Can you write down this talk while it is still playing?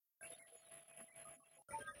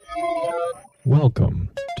Welcome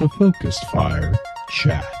to Focused Fire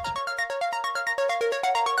Chat.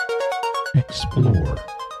 Explore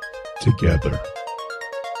together.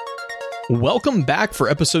 Welcome back for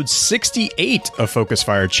episode 68 of Focus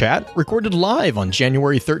Fire Chat, recorded live on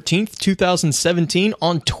January 13th, 2017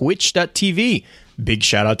 on twitch.tv. Big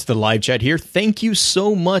shout out to the live chat here. Thank you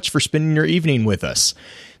so much for spending your evening with us.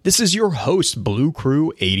 This is your host, Blue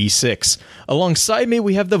Crew 86. Alongside me,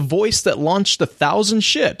 we have the voice that launched 1,000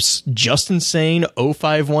 ships, Justin Sane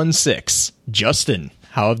 0516. Justin,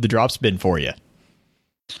 how have the drops been for you?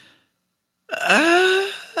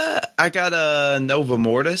 I got a Nova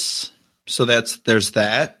Mortis, so there's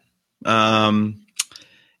that. And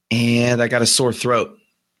I got a sore throat.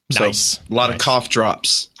 Nice. So a lot of cough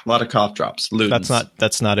drops. Ludens.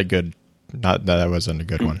 That's not a good. That wasn't a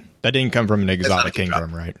good one. That didn't come from an exotic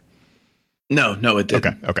kingdom, right? No, it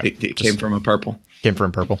didn't. Okay. It came from a purple. Came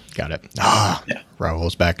from purple. Got it. Yeah.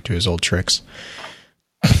 Raul's back to his old tricks.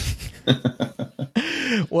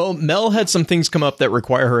 Well, Mel had some things come up that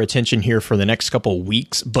require her attention here for the next couple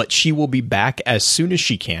weeks, but she will be back as soon as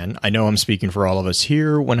she can. I know I'm speaking for all of us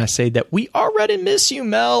here when I say that we already miss you,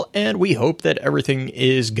 Mel, and we hope that everything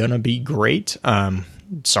is gonna be great.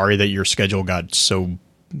 Sorry that your schedule got so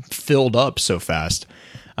filled up so fast.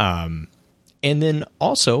 And then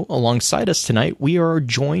also alongside us tonight, we are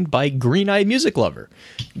joined by Green Eye Music Lover.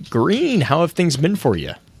 Green, how have things been for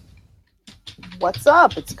you? What's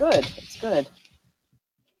up? It's good.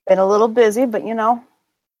 Been a little busy, but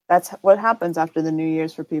that's what happens after the New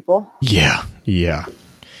Year's for people. Yeah.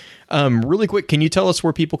 Really quick, can you tell us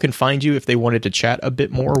where people can find you if they wanted to chat a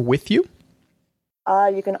bit more with you?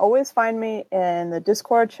 You can always find me in the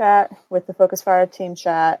Discord chat with the Focus Fire team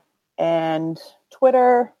chat and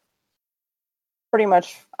Twitter. Pretty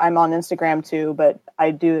much, I'm on Instagram too, but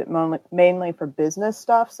I do it mainly for business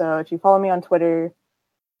stuff. So if you follow me on Twitter,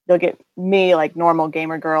 you'll get me like normal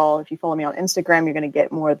gamer girl. If you follow me on Instagram, you're going to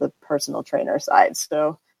get more of the personal trainer side.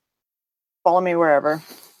 So follow me wherever.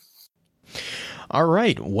 All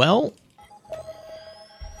right. Well,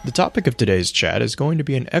 the topic of today's chat is going to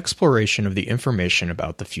be an exploration of the information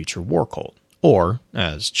about the future War Cult, or,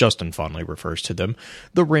 as Justin fondly refers to them,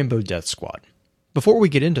 the Rainbow Death Squad. Before we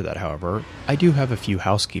get into that, however, I do have a few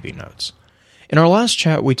housekeeping notes. In our last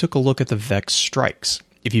chat, we took a look at the Vex strikes.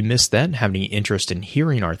 If you missed that and have any interest in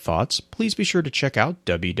hearing our thoughts, please be sure to check out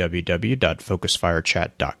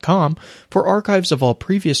www.focusfirechat.com for archives of all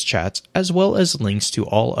previous chats, as well as links to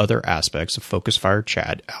all other aspects of Focus Fire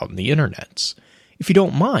Chat out in the internets. If you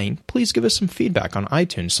don't mind, please give us some feedback on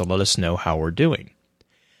iTunes to let us know how we're doing.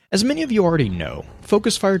 As many of you already know,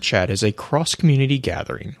 Focus Fire Chat is a cross-community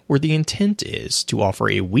gathering where the intent is to offer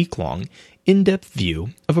a week-long, in-depth view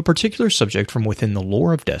of a particular subject from within the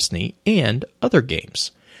lore of Destiny and other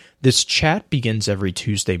games. This chat begins every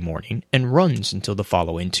Tuesday morning and runs until the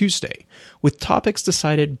following Tuesday, with topics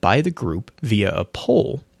decided by the group via a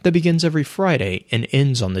poll that begins every Friday and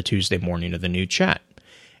ends on the Tuesday morning of the new chat.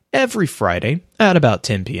 Every Friday, at about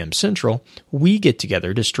 10 p.m. Central, we get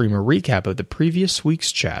together to stream a recap of the previous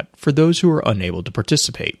week's chat for those who are unable to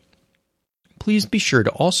participate. Please be sure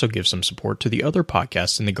to also give some support to the other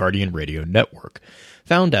podcasts in the Guardian Radio Network,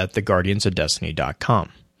 found at theguardiansofdestiny.com.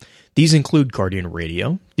 These include Guardian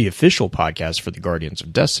Radio, the official podcast for the Guardians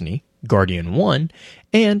of Destiny, Guardian One,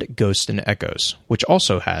 and Ghost and Echoes, which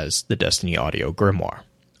also has the Destiny Audio Grimoire.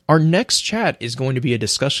 Our next chat is going to be a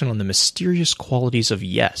discussion on the mysterious qualities of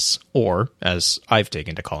Yes, or, as I've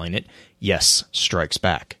taken to calling it, Yes Strikes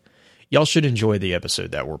Back. Y'all should enjoy the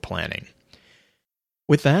episode that we're planning.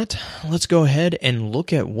 With that, let's go ahead and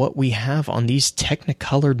look at what we have on these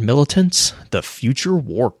technicolored militants, the future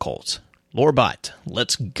War Cult. Lorebot,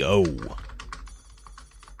 let's go.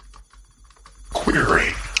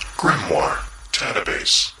 Query Grimoire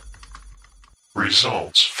Database.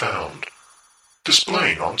 Results found.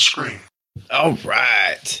 Displaying on screen. All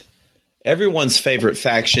right. Everyone's favorite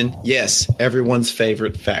faction. Yes, everyone's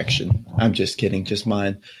favorite faction. I'm just kidding. Just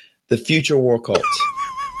mine. The future War Cult.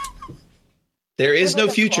 There is no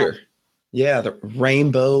future. Yeah, the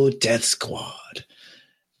Rainbow Death Squad.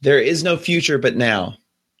 There is no future but now.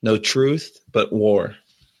 No truth but war.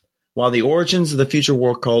 While the origins of the future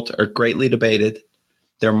War Cult are greatly debated,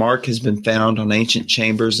 their mark has been found on ancient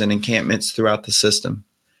chambers and encampments throughout the system,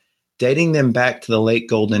 dating them back to the late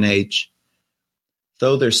Golden Age.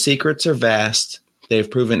 Though their secrets are vast, they have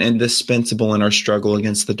proven indispensable in our struggle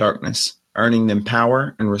against the darkness, earning them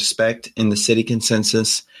power and respect in the city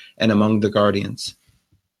consensus and among the Guardians.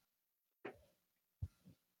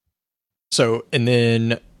 So, and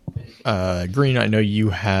then, Green, I know you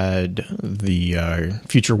had the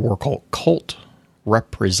Future War Cult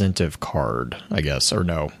representative card, I guess, or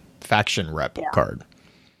no, faction rep card.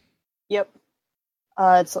 Yep.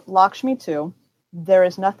 It's Lakshmi 2. There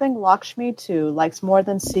is nothing Lakshmi 2 likes more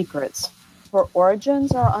than secrets. Her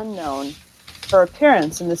origins are unknown. Her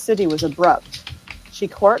appearance in the city was abrupt. She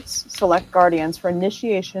courts select guardians for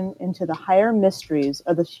initiation into the higher mysteries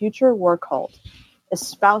of the future war cult,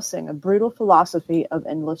 espousing a brutal philosophy of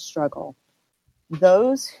endless struggle.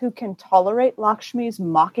 Those who can tolerate Lakshmi's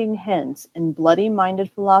mocking hints and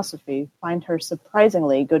bloody-minded philosophy find her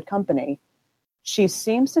surprisingly good company. She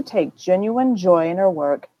seems to take genuine joy in her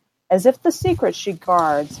work, as if the secret she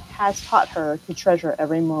guards has taught her to treasure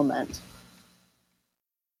every moment.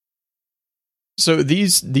 So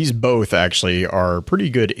these both actually are pretty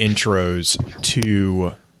good intros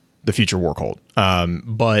to the future war cult.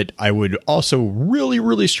 But I would also really,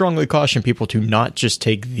 really strongly caution people to not just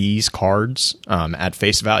take these cards at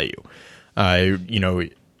face value.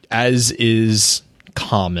 As is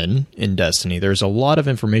common in Destiny, there's a lot of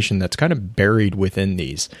information that's kind of buried within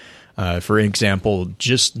these. For example,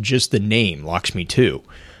 just the name Lakshmi 2.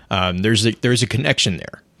 There's a connection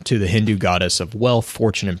there to the Hindu goddess of wealth,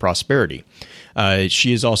 fortune, and prosperity.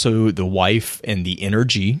 She is also the wife and the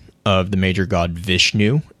energy of the major god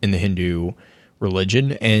Vishnu in the Hindu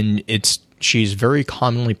religion, and she's very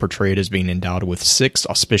commonly portrayed as being endowed with 6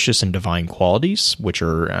 auspicious and divine qualities, which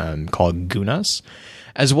are called gunas,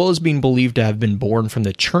 as well as being believed to have been born from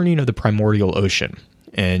the churning of the primordial ocean.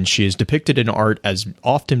 And she is depicted in art as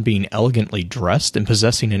often being elegantly dressed and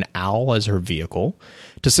possessing an owl as her vehicle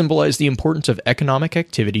to symbolize the importance of economic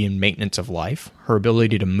activity and maintenance of life, her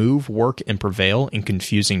ability to move, work, and prevail in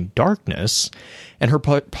confusing darkness, and her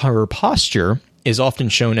posture is often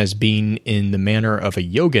shown as being in the manner of a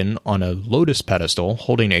yogin on a lotus pedestal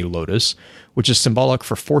holding a lotus, which is symbolic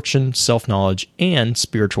for fortune, self-knowledge, and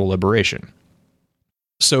spiritual liberation.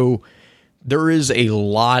 So there is a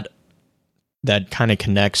lot that kind of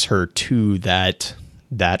connects her to that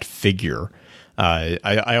figure.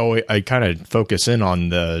 I kind of focus in on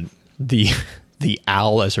the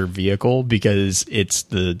owl as her vehicle because it's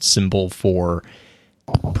the symbol for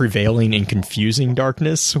prevailing in confusing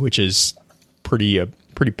darkness, which is a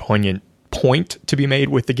pretty poignant point to be made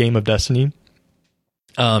with the game of Destiny.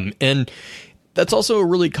 And that's also a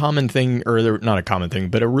really common thing, or not a common thing,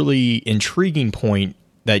 but a really intriguing point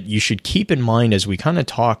that you should keep in mind as we kind of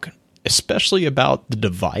talk, especially about the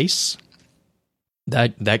device.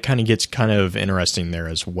 That kind of gets kind of interesting there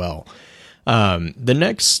as well. The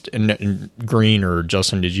next, and Green or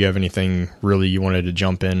Justin, did you have anything really you wanted to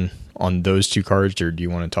jump in on those 2 cards, or do you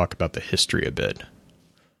want to talk about the history a bit?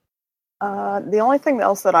 The only thing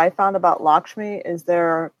else that I found about Lakshmi is there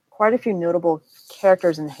are quite a few notable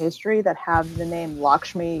characters in history that have the name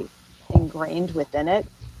Lakshmi ingrained within it.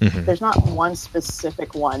 Mm-hmm. There's not one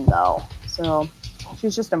specific one, though. So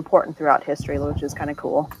she's just important throughout history, which is kind of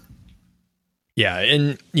cool. Yeah,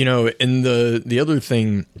 and, and the other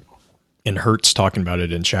thing, and Hertz talking about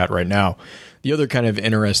it in chat right now, the other kind of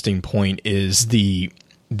interesting point is the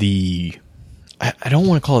I don't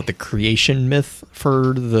want to call it the creation myth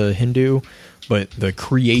for the Hindu, but the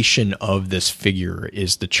creation of this figure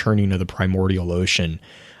is the churning of the primordial ocean.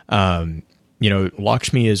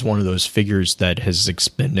 Lakshmi is one of those figures that has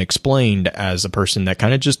been explained as a person that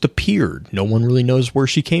kind of just appeared. No one really knows where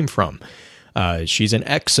she came from. She's an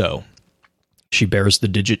exo. She bears the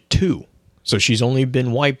digit 2. So she's only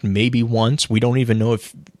been wiped maybe once. We don't even know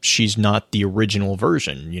if she's not the original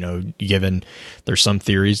version, given there's some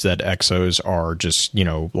theories that exos are just,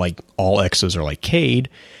 like all exos are like Cayde.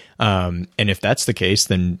 And if that's the case,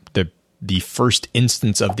 then the first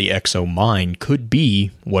instance of the exo mind could be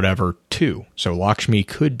whatever 2. So Lakshmi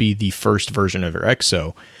could be the first version of her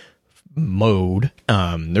exo mode.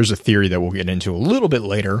 There's a theory that we'll get into a little bit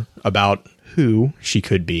later about who she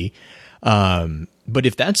could be. But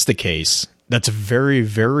if that's the case, that's very,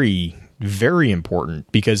 very, very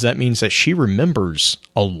important, because that means that she remembers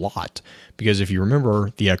a lot. Because if you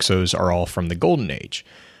remember, the exos are all from the Golden Age.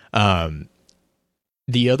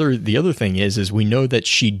 The other thing is we know that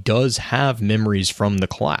she does have memories from the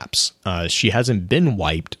collapse. She hasn't been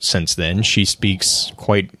wiped since then. She speaks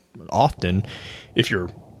quite often. If you're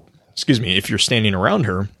standing around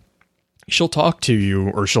her, she'll talk to you,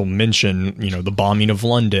 or she'll mention, the bombing of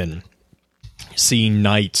London, seeing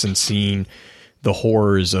knights and seeing the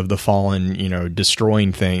horrors of the fallen,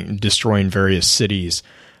 destroying various cities.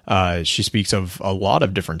 She speaks of a lot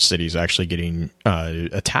of different cities actually getting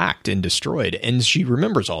attacked and destroyed, and she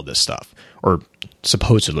remembers all this stuff, or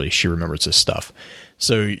supposedly she remembers this stuff.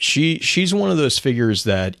 So she's one of those figures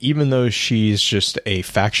that, even though she's just a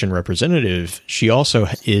faction representative, she also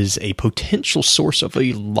is a potential source of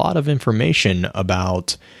a lot of information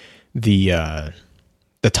about the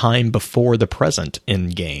the time before the present in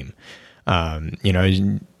game.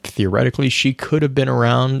 Theoretically, she could have been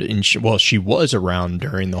around, and she was around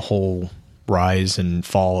during the whole rise and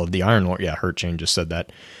fall of the Iron Lord. Yeah, Hurtchain just said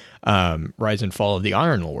that. Rise and fall of the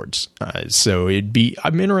Iron Lords. So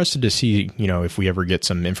I'm interested to see, if we ever get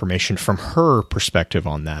some information from her perspective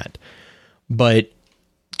on that. But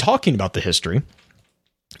talking about the history,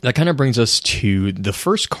 that kind of brings us to the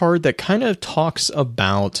first card that kind of talks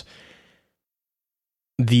about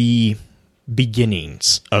the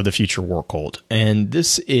beginnings of the future war cult. And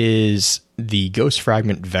this is the Ghost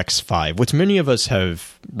Fragment Vex 5, which many of us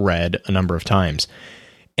have read a number of times.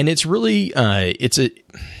 And it's really,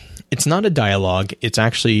 it's not a dialogue. It's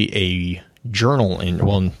actually a journal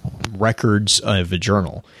records of a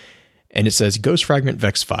journal. And it says, Ghost Fragment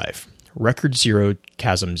Vex 5, Record 0,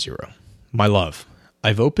 Chasm 0. My love,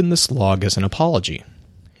 I've opened this log as an apology.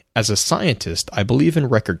 As a scientist, I believe in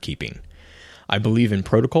record keeping. I believe in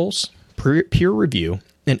protocols, peer review,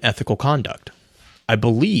 and ethical conduct. I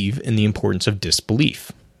believe in the importance of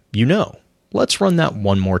disbelief. Let's run that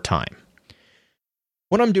one more time.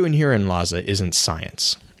 What I'm doing here in Laza isn't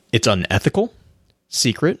science. It's unethical,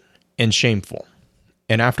 secret, and shameful.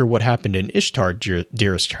 And after what happened in Ishtar,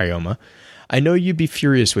 dearest Chyoma, I know you'd be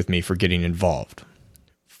furious with me for getting involved.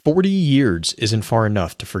 40 years isn't far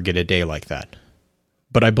enough to forget a day like that.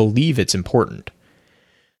 But I believe it's important.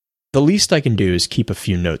 The least I can do is keep a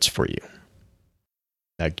few notes for you.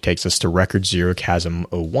 That takes us to Record 0, Chasm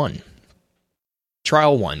 01.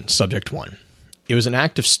 Trial 1, Subject 1. It was an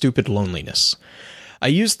act of stupid loneliness. I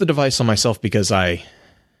used the device on myself because I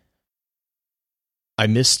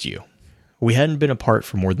missed you. We hadn't been apart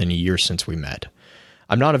for more than a year since we met.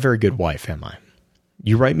 I'm not a very good wife, am I?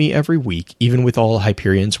 You write me every week, even with all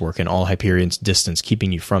Hyperion's work and all Hyperion's distance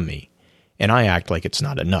keeping you from me, and I act like it's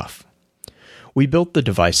not enough. We built the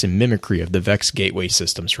device in mimicry of the Vex gateway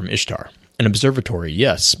systems from Ishtar. An observatory,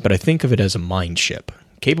 yes, but I think of it as a mind ship,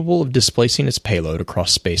 capable of displacing its payload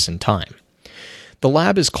across space and time. The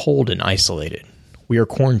lab is cold and isolated. We are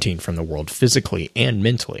quarantined from the world physically and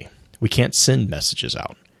mentally. We can't send messages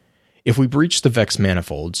out. If we breach the Vex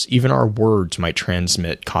manifolds, even our words might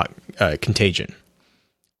transmit contagion.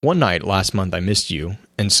 One night last month I missed you,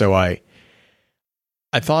 and so I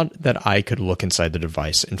thought that I could look inside the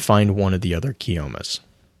device and find one of the other Chyomas.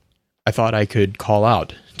 I thought I could call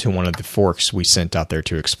out to one of the forks we sent out there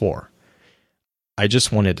to explore. I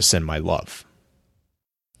just wanted to send my love.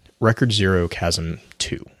 Record 0, Chasm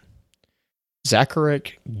 2.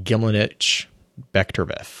 Zakharek Gimlinich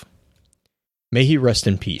Bekterbev. May he rest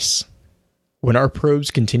in peace. When our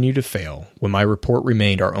probes continued to fail, when my report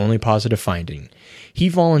remained our only positive finding, he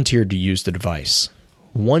volunteered to use the device.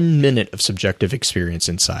 1 minute of subjective experience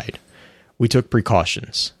inside. We took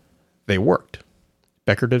precautions. They worked.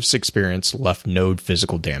 Bekterev's experience left no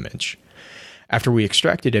physical damage. After we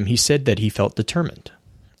extracted him, he said that he felt determined.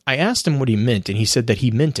 I asked him what he meant, and he said that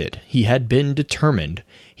he meant it. He had been determined.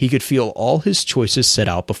 He could feel all his choices set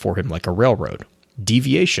out before him like a railroad.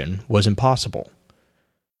 Deviation was impossible.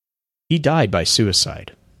 He died by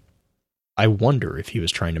suicide. I wonder if he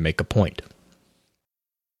was trying to make a point.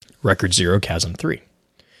 Record 0, Chasm 3.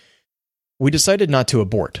 We decided not to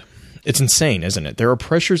abort. It's insane, isn't it? There are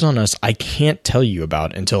pressures on us I can't tell you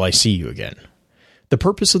about until I see you again. The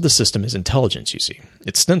purpose of the system is intelligence, you see.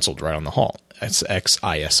 It's stenciled right on the hull.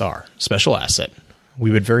 SXISR, special asset.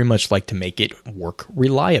 We would very much like to make it work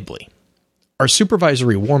reliably. Our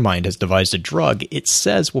supervisory warmind has devised a drug it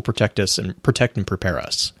says will protect and prepare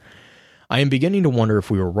us. I am beginning to wonder if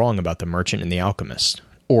we were wrong about the merchant and the alchemist,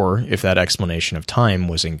 or if that explanation of time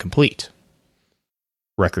was incomplete.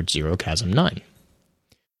 Record 0, Chasm 9.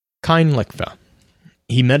 Kain Lekva.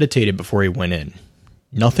 He meditated before he went in.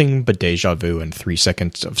 Nothing but deja vu and 3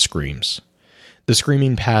 seconds of screams. The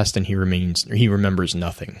screaming passed and he remembers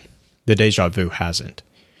nothing. The deja vu hasn't.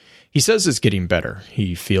 He says it's getting better.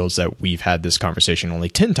 He feels that we've had this conversation only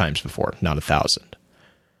 10 times before, not 1,000.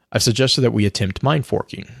 I've suggested that we attempt mind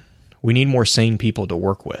forking. We need more sane people to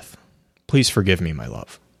work with. Please forgive me, my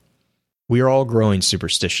love. We are all growing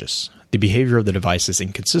superstitious. The behavior of the device is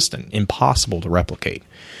inconsistent, impossible to replicate.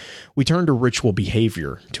 We turn to ritual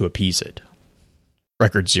behavior to appease it.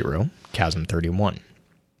 Record 0, Chasm 31.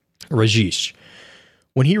 Rajesh.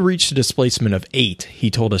 When he reached a displacement of 8, he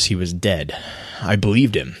told us he was dead. I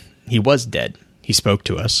believed him. He was dead. He spoke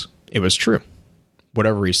to us. It was true.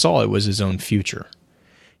 Whatever he saw, it was his own future.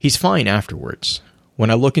 He's fine afterwards. When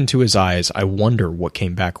I look into his eyes, I wonder what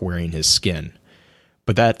came back wearing his skin.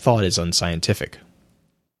 But that thought is unscientific.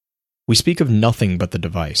 We speak of nothing but the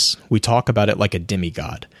device. We talk about it like a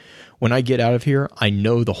demigod. When I get out of here, I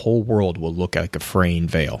know the whole world will look like a fraying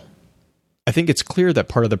veil. I think it's clear that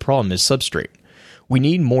part of the problem is substrate. We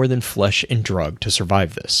need more than flesh and drug to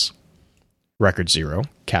survive this. Record 0,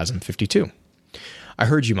 Chasm 52. I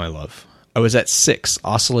heard you, my love. I was at 6,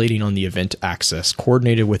 oscillating on the event axis,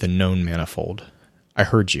 coordinated with a known manifold. I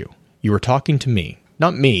heard you. You were talking to me.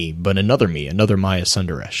 Not me, but another Maya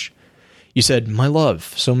Sundaresh. You said, my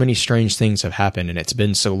love, so many strange things have happened and it's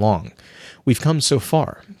been so long. We've come so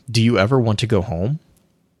far. Do you ever want to go home?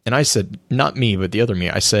 And I said, not me, but the other me.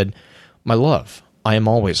 I said, my love, I am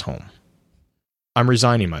always home. I'm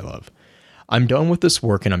resigning, my love. I'm done with this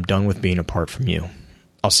work and I'm done with being apart from you.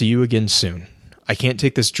 I'll see you again soon. I can't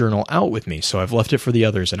take this journal out with me, so I've left it for the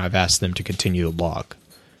others and I've asked them to continue the log.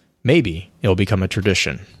 Maybe it'll become a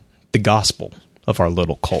tradition, the gospel of our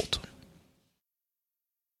little cult.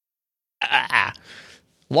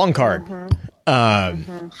 Long card.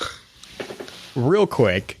 Real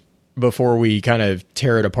quick, before we kind of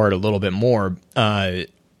tear it apart a little bit more,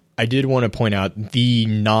 I did want to point out the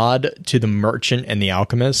nod to the Merchant and the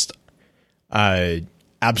Alchemist.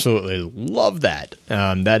 Absolutely love that.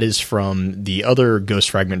 That is from the other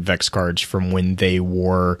Ghost Fragment Vex cards from when they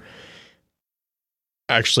were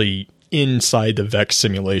actually inside the Vex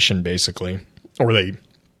simulation, basically. Or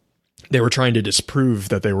they were trying to disprove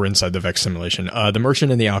that they were inside the Vex simulation. The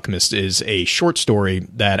Merchant and the Alchemist is a short story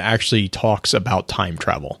that actually talks about time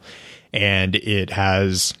travel. And it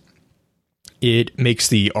makes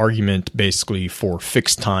the argument basically for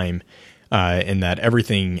fixed time, in that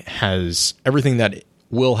everything that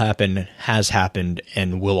will happen, has happened,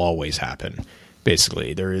 and will always happen.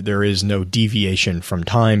 Basically, there is no deviation from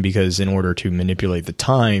time, because in order to manipulate the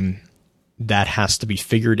time, that has to be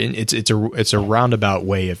figured in. It's a roundabout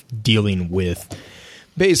way of dealing with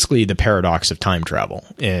basically the paradox of time travel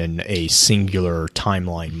in a singular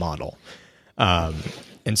timeline model.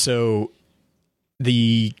 And so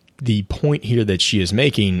the point here that she is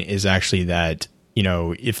making is actually that, you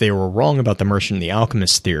know, if they were wrong about the Merchant and the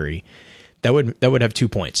Alchemist theory, that would have 2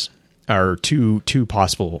 points, or two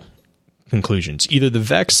possible conclusions.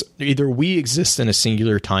 Either we exist in a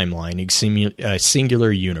singular timeline, a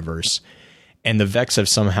singular universe, and the Vex have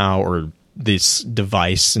somehow, or this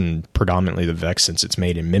device, and predominantly the Vex, since it's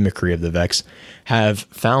made in mimicry of the Vex, have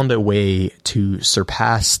found a way to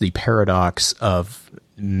surpass the paradox of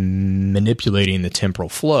manipulating the temporal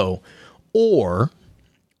flow, or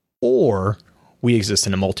we exist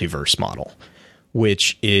in a multiverse model,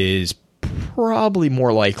 which is probably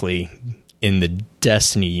more likely in the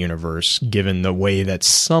Destiny universe, given the way that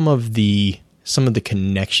some of the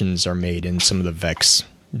connections are made in some of the Vex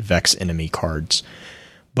enemy cards.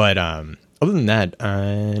 But other than that,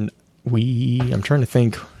 I'm trying to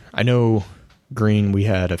think. I know, Green, we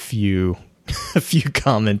had a few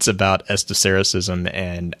comments about esotericism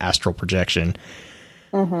and astral projection.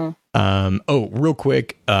 Real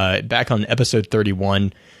quick, back on episode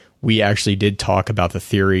 31, we actually did talk about the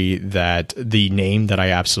theory that the name that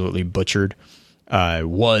I absolutely butchered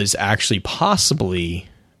was actually possibly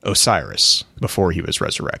Osiris before he was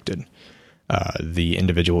resurrected. The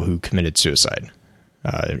individual who committed suicide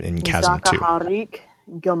in Chasm 2. Zakharik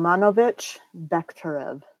Gilmanovich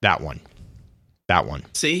Bekhterev. That one.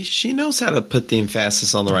 See, she knows how to put the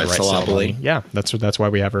emphasis on the right syllable. Yeah, that's why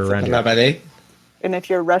we have her around here. And if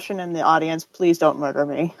you're Russian in the audience, please don't murder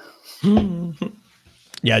me.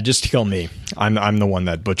 Yeah, just kill me. I'm the one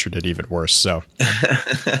that butchered it even worse. So.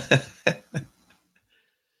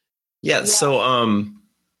 Yeah. So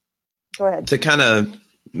Go ahead. To kind of,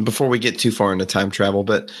 before we get too far into time travel,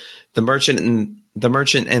 but the Merchant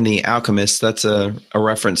and the Alchemist, that's a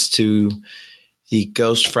reference to the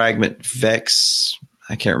Ghost Fragment Vex.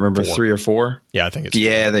 I can't remember, 3 or 4. Yeah, I think it's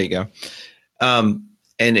 4. There you go.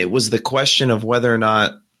 And it was the question of whether or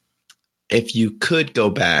not, if you could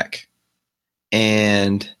go back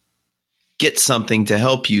and get something to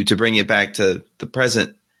help you to bring it back to the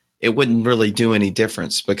present, it wouldn't really do any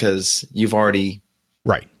difference, because you've already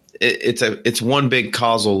right. It's one big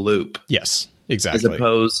causal loop. Yes, exactly. As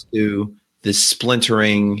opposed to this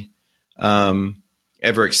splintering,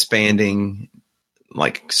 ever expanding,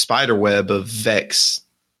 like spider web of Vex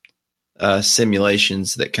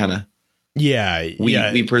simulations that kind of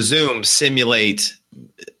we presume simulate,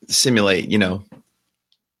 you know,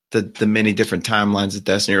 the many different timelines of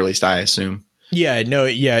Destiny, or at least I assume. Yeah, no,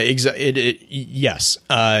 yeah, yes.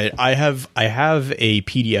 I have a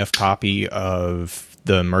PDF copy of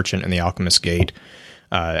the Merchant and the Alchemist Gate,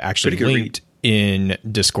 actually linked in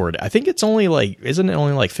Discord. I think it's only isn't it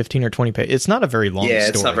only 15 or 20 pages? It's not a very long story. Yeah,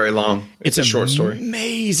 it's not very long. It's a short story.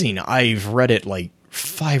 Amazing. I've read it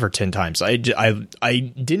 5 or 10 times. I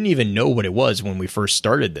didn't even know what it was when we first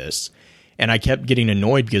started this. And I kept getting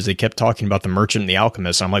annoyed because they kept talking about the Merchant and the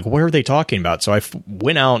Alchemist. I'm like, what are they talking about? So I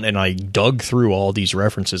went out and I dug through all these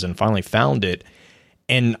references and finally found it.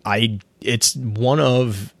 And it's one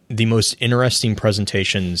of the most interesting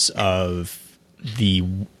presentations of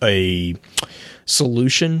a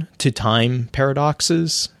solution to time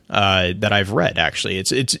paradoxes that I've read. Actually,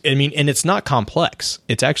 it's not complex.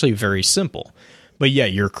 It's actually very simple. But yeah,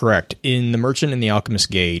 you're correct. In The Merchant and the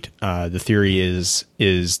Alchemist Gate, the theory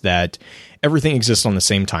is that everything exists on the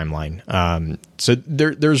same timeline. So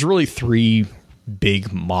there's really three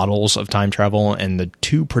big models of time travel, and the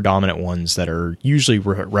two predominant ones that are usually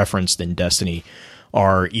referenced in Destiny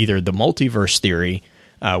are either the multiverse theory,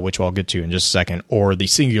 which I'll get to in just a second, or the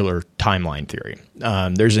singular timeline theory.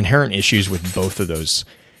 There's inherent issues with both of those.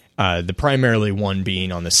 The primarily one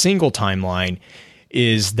being on the single timeline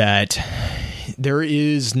is that there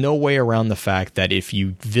is no way around the fact that if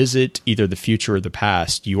you visit either the future or the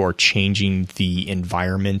past, you are changing the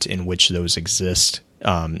environment in which those exist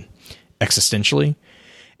existentially.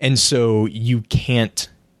 And so you can't,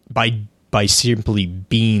 by simply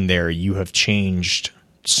being there, you have changed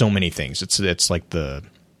so many things. It's like the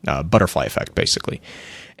butterfly effect, basically.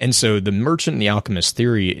 And so the Merchant and the Alchemist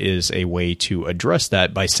theory is a way to address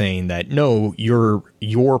that by saying that, no,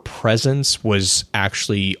 your presence was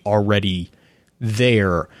actually already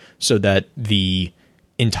there, so that the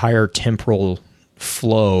entire temporal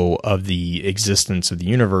flow of the existence of the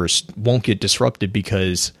universe won't get disrupted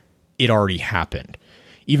because it already happened.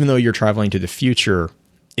 Even though you're traveling to the future,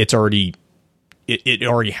 it already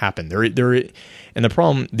happened. And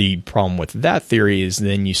the problem with that theory is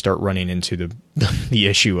then you start running into the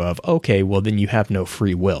issue of, okay, well then you have no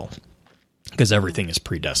free will because everything is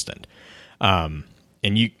predestined.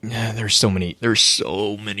 And there's so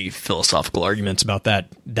many philosophical arguments about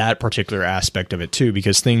that particular aspect of it too,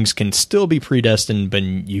 because things can still be predestined, but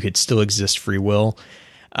you could still exist free will.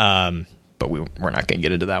 But we're not going to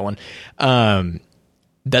get into that one.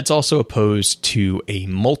 That's also opposed to a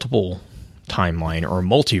multiple timeline or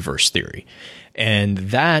multiverse theory. And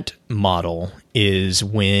that model is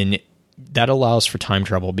when that allows for time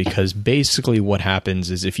travel, because basically what happens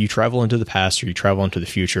is if you travel into the past or you travel into the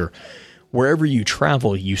future, wherever you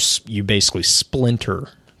travel, you basically splinter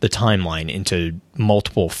the timeline into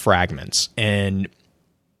multiple fragments. And,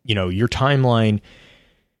 your timeline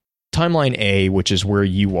A, which is where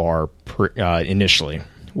you are initially,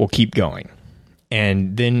 will keep going.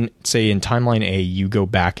 And then, say in timeline A, you go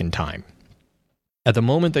back in time. At the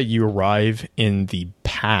moment that you arrive in the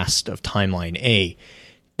past of timeline A,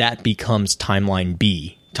 that becomes timeline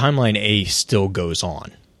B. Timeline A still goes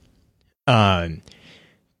on.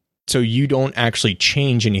 So you don't actually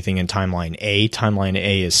change anything in timeline A. Timeline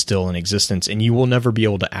A is still in existence, and you will never be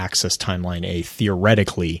able to access timeline A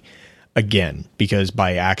theoretically again, because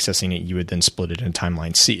by accessing it, you would then split it in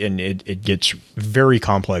timeline C, and it gets very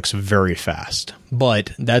complex very fast.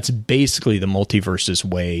 But that's basically the multiverse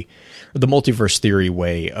theory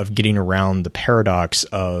way of getting around the paradox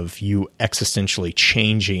of you existentially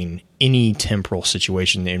changing any temporal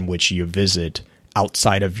situation in which you visit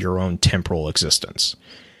outside of your own temporal existence.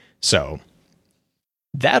 So,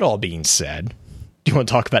 that all being said, do you want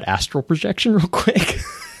to talk about astral projection real quick?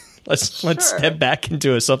 Let's step back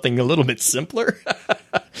into something a little bit simpler.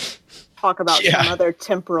 Talk about some other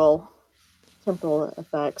temporal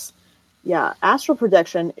effects. Yeah, astral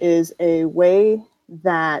projection is a way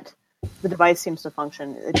that the device seems to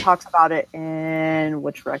function. It talks about it in,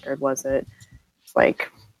 which record was it? It's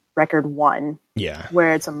like record 1. Yeah.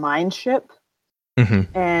 Where it's a mind ship.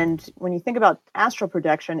 Mm-hmm. And when you think about astral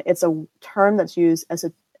projection, it's a term that's used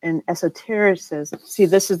in esotericism. See,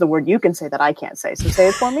 this is the word you can say that I can't say. So say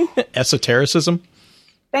it for me. Esotericism?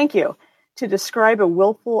 Thank you. To describe a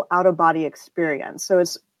willful out-of-body experience. So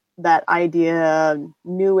it's that idea,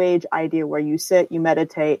 new age idea, where you sit, you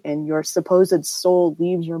meditate, and your supposed soul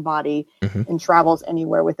leaves your body and travels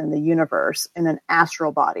anywhere within the universe in an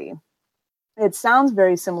astral body. It sounds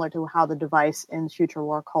very similar to how the device in Future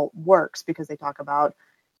War Cult works, because they talk about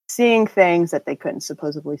seeing things that they couldn't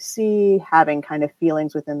supposedly see, having kind of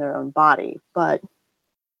feelings within their own body. But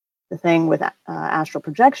the thing with astral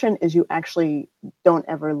projection is you actually don't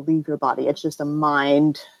ever leave your body. It's just a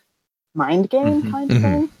mind game kind of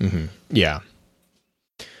thing. Mm-hmm. Yeah.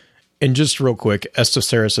 And just real quick,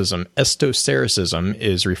 esotericism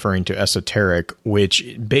is referring to esoteric, which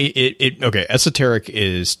esoteric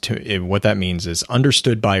is what that means is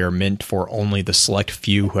understood by or meant for only the select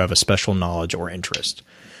few who have a special knowledge or interest.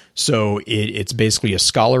 So it's basically a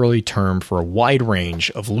scholarly term for a wide range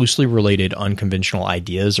of loosely related unconventional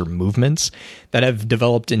ideas or movements that have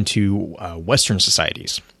developed into Western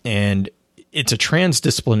societies. And it's a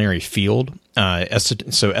transdisciplinary field.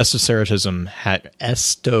 So esotericism,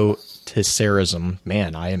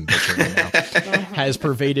 man, I am butchering it now, has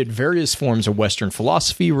pervaded various forms of Western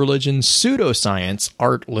philosophy, religion, pseudoscience,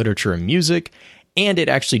 art, literature, and music. And it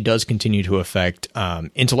actually does continue to affect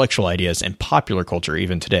intellectual ideas and popular culture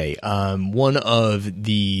even today. One of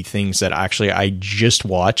the things that actually I just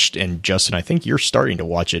watched, and Justin, I think you're starting to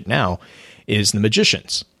watch it now, is The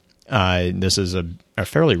Magicians. This is a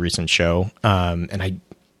fairly recent show, and I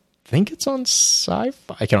think it's on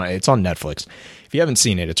Sci-Fi. It's on Netflix. If you haven't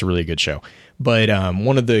seen it, it's a really good show. But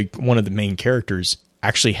one of the main characters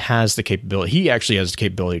actually has the capability. He actually has the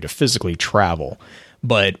capability to physically travel.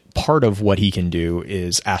 But part of what he can do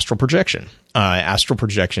is astral projection. Astral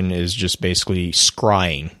projection is just basically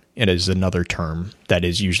scrying. It is another term that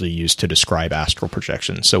is usually used to describe astral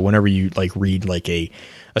projection. So whenever you read a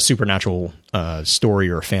supernatural story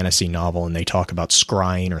or a fantasy novel and they talk about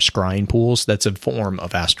scrying or scrying pools, that's a form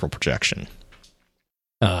of astral projection.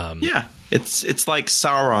 Yeah, it's like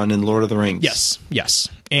Sauron in Lord of the Rings. Yes.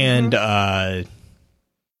 And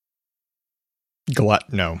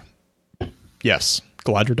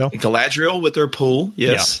Galadriel with her pool.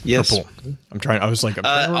 Yes. Her pool. I'm trying to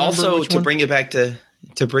also to bring it back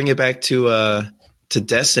to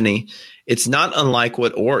Destiny. It's not unlike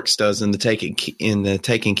what Oryx does in the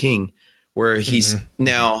Taken King, where he's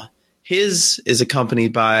now his is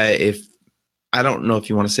accompanied by I don't know if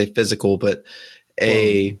you want to say physical, but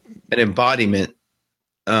an embodiment.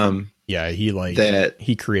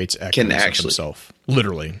 He creates echoes of himself,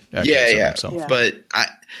 literally. Himself. Yeah. But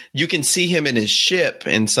you can see him in his ship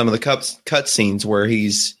in some of the cut scenes where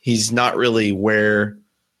he's not really where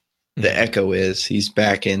the echo is. He's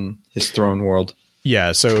back in his throne world.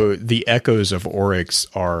 Yeah, so the echoes of Oryx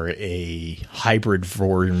are a hybrid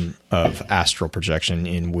form of astral projection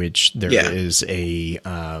in which there is I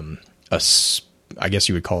guess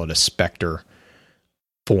you would call it a specter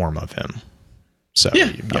form of him. So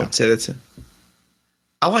I would say that's it.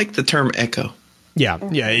 I like the term echo. Yeah.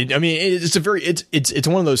 It's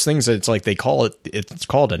one of those things that it's like it's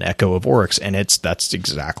called an echo of Oryx, and that's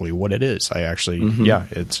exactly what it is. I actually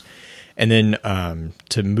and then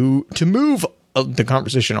to move the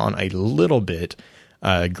conversation on a little bit,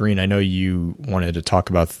 Green, I know you wanted to talk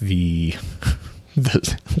about the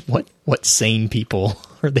what sane people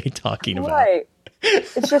are they talking about? Right.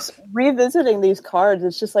 It's just revisiting these cards.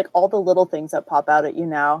 It's just like all the little things that pop out at you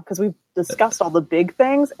now, because we've discussed all the big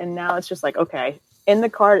things, and now it's just like, okay, in the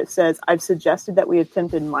card it says, I've suggested that we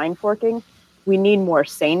attempted mind forking. We need more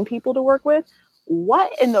sane people to work with.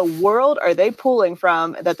 What in the world are they pulling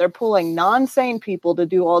from that they're pulling non-sane people to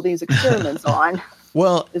do all these experiments on?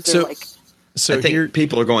 Well, so I think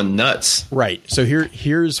people are going nuts. Right. So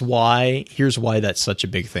here's why that's such a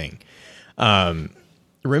big thing.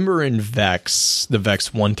 Remember in Vex, the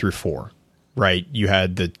Vex 1 through 4, right? You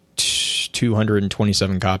had the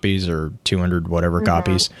 227 copies or 200 whatever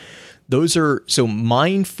copies. Those are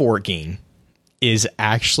mind forking is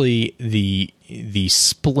actually the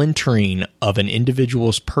splintering of an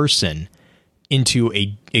individual's person into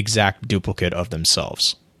a exact duplicate of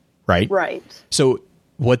themselves, right? Right. So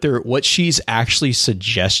what she's actually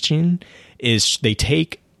suggesting is they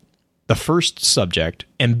take the first subject,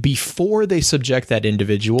 and before they subject that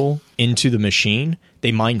individual into the machine,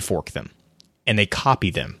 they mind fork them and they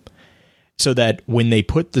copy them, so that when they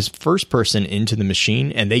put this first person into the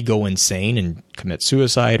machine and they go insane and commit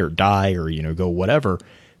suicide or die or go whatever,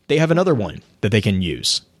 they have another one that they can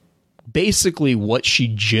use. Basically, what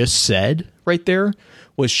she just said right there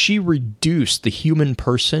was she reduced the human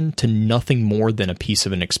person to nothing more than a piece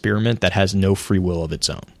of an experiment that has no free will of its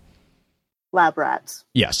own. Lab rats.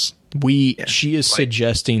 Yes. She is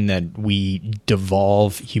suggesting that we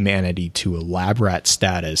devolve humanity to a lab rat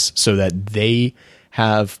status so that they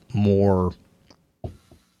have more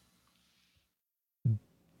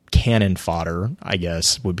cannon fodder, I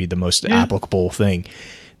guess, would be the most applicable thing.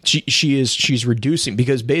 She's reducing,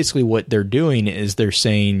 because basically what they're doing is they're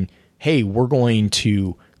saying, hey, we're going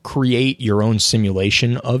to create your own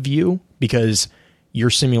simulation of you, because your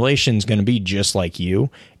simulation is going to be just like you.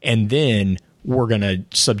 And then we're going to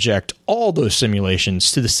subject all those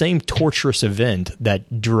simulations to the same torturous event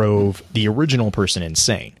that drove the original person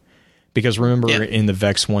insane. Because remember, in the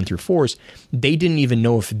Vex 1 through 4s, they didn't even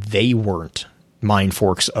know if they weren't mind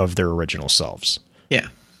forks of their original selves. Yeah.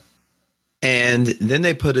 And then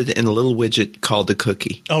they put it in a little widget called the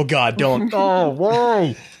cookie. Oh, God, don't. Oh,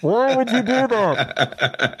 why? Why would you do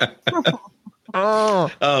that?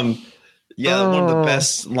 One of the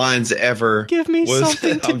best lines ever. Give me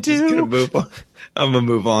something to do. Just gonna move on. I'm gonna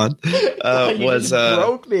move on.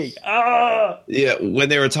 Broke me. Yeah, when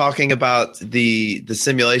they were talking about the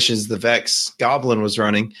simulations the Vex Goblin was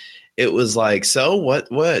running, it was like, so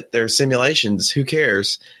what? They're simulations. Who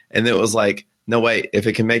cares? And it was like, no, wait. If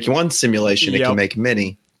it can make one simulation, it can make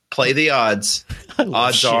many. Play the odds.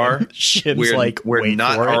 Odds are Shim's we're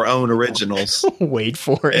not our own originals. Wait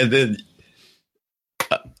for it. And then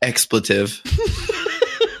expletive.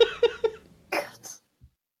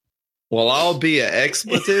 Well, I'll be an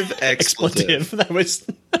expletive. That was.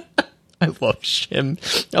 I love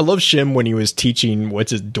Shim. I love Shim when he was teaching.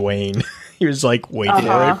 What's his Dwayne? He was like,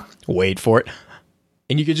 wait for it,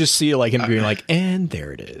 and you could just see like him being like, and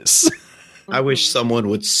there it is. I wish someone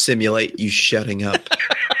would simulate you shutting up.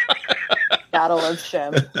 Gotta love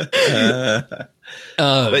Shim.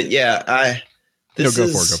 But yeah, go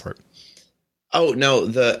for it. Oh no,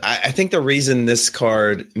 I think the reason this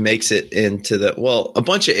card makes it into a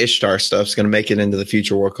bunch of Ishtar stuff is going to make it into the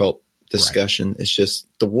Future War Cult discussion. Right. It's just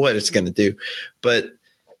what it's going to do. But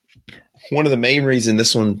one of the main reasons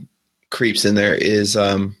this one creeps in there is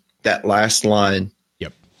that last line.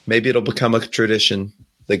 Yep. Maybe it'll become a tradition,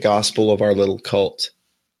 the gospel of our little cult.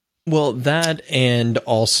 Well, that, and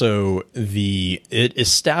also it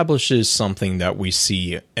establishes something that we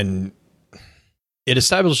see, and it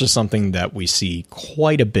establishes something that we see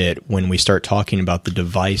quite a bit when we start talking about the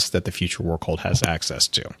device that the Future War Cult has access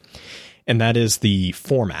to. And that is the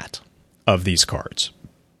format of these cards.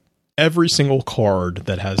 Every single card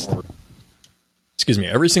that has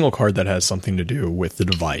something to do with the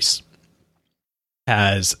device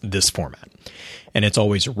has this format. And it's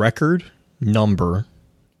always record, number,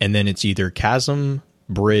 and then it's either chasm,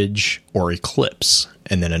 bridge, or eclipse,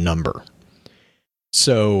 and then a number.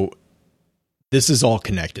 So this is all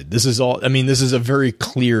connected. This is a very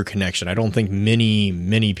clear connection. I don't think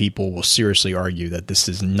many people will seriously argue that this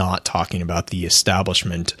is not talking about the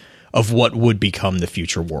establishment of what would become the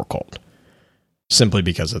Future War Cult, simply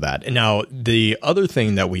because of that. And now, the other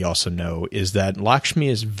thing that we also know is that Lakshmi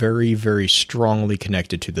is very, very strongly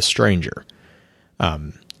connected to the Stranger.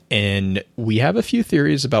 And we have a few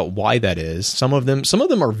theories about why that is. Some of them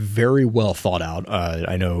are very well thought out.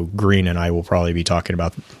 I know Green and I will probably be talking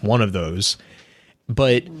about one of those.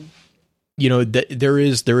 But, you know, there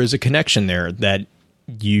is a connection there that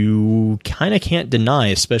you kind of can't deny,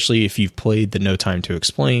 especially if you've played the No Time to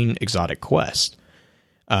Explain Exotic Quest.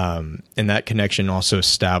 And that connection also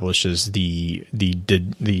establishes the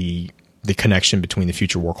connection between the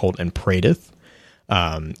Future War Cult and Praedyth,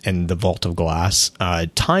 and the Vault of Glass.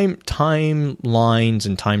 Timelines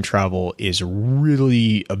and time travel is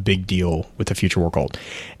really a big deal with the Future War Cult.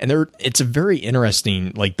 And it's a very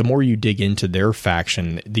interesting, like, the more you dig into their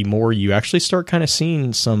faction, the more you actually start kind of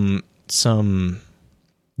seeing some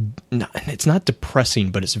it's not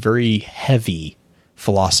depressing, but it's very heavy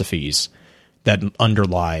philosophies that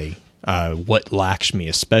underlie what Lakshmi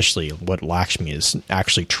is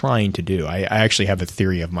actually trying to do. I actually have a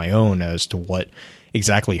theory of my own as to what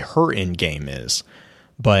exactly her end game is.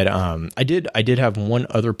 But I did have one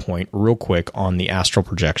other point real quick on the astral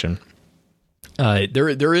projection.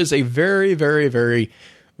 There is a very, very, very,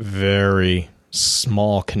 very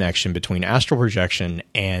small connection between astral projection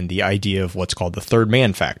and the idea of what's called the third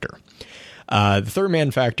man factor. The third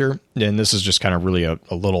man factor, and this is just kind of really a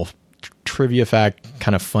little trivia fact,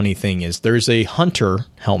 kind of funny thing, is there's a hunter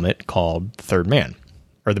helmet called Third Man,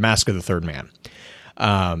 or the Mask of the Third Man.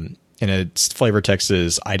 And its flavor text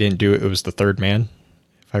is, I didn't do it, it was the third man,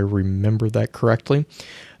 if I remember that correctly.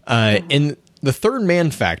 And the third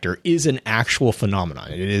man factor is an actual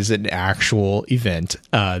phenomenon. It is an actual event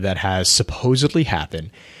that has supposedly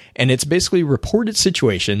happened. And it's basically reported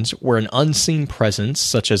situations where an unseen presence,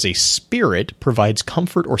 such as a spirit, provides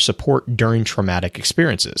comfort or support during traumatic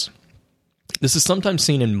experiences. This is sometimes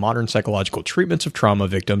seen in modern psychological treatments of trauma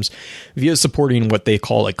victims via supporting what they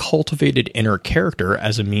call a cultivated inner character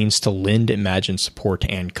as a means to lend imagined support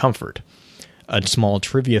and comfort. A small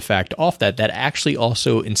trivia fact off that actually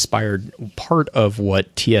also inspired part of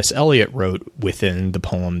what T.S. Eliot wrote within the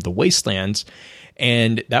poem The Wastelands,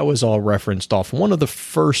 and that was all referenced off one of the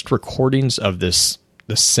first recordings of the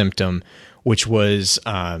symptom, which was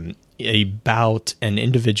about an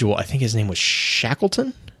individual, I think his name was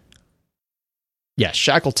Shackleton? Yeah,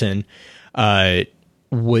 Shackleton,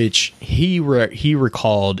 which he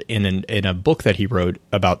recalled in a book that he wrote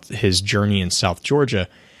about his journey in South Georgia,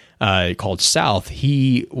 called South.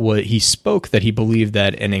 He spoke that he believed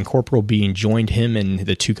that an incorporeal being joined him and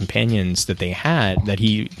the two companions that they had that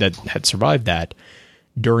had survived that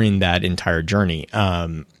during that entire journey,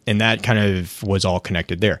 and that kind of was all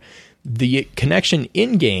connected there. The connection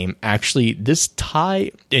in game, actually, this tie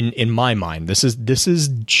in my mind, this is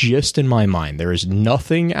just in my mind. There is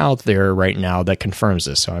nothing out there right now that confirms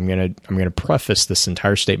this. So I'm gonna preface this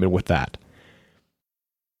entire statement with that.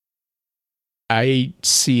 I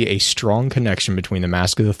see a strong connection between the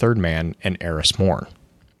Mask of the Third Man and Eris Morn,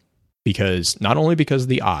 because not only because of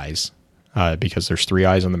the eyes, because there's 3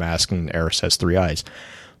 eyes on the mask and Eris has 3 eyes,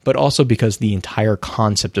 but also because the entire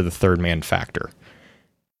concept of the Third Man factor.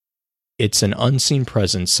 It's an unseen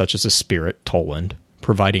presence such as a spirit, Toland,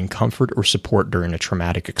 providing comfort or support during a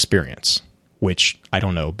traumatic experience, which, I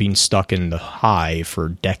don't know, being stuck in the Hive for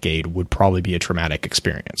a decade would probably be a traumatic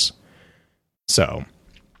experience. So,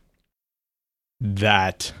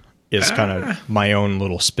 that is kind of my own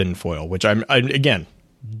little spin foil, which I'm again,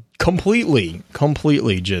 completely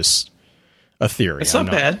just a theory. It's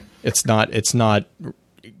not bad. It's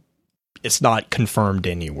not confirmed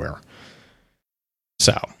anywhere.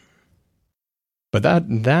 So... But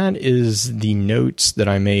that is the notes that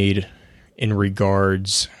I made in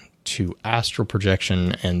regards to astral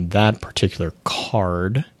projection and that particular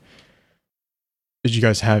card. Did you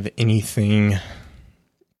guys have anything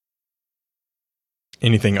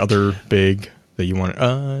other big that you want?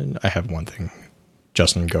 I have one thing.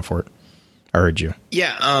 Justin, go for it. I heard you.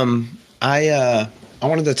 Yeah. I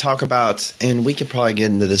wanted to talk about, and we could probably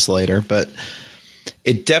get into this later, but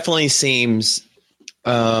it definitely seems.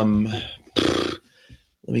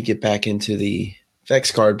 Let me get back into the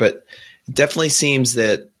Vex card, but it definitely seems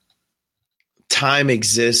that time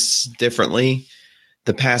exists differently.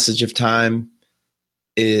 The passage of time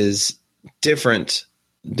is different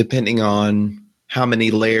depending on how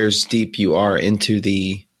many layers deep you are into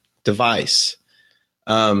the device.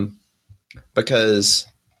 Because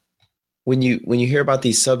when you hear about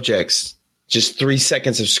these subjects, just 3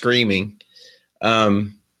 seconds of screaming,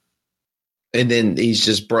 and then he's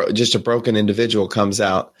just a broken individual comes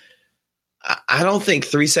out. I don't think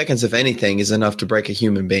 3 seconds of anything is enough to break a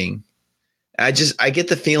human being. I get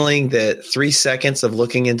the feeling that 3 seconds of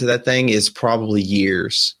looking into that thing is probably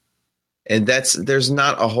years, and there's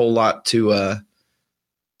not a whole lot to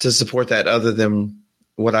support that other than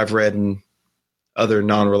what I've read in other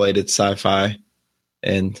non-related sci-fi,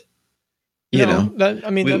 and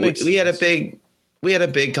that makes sense. We had a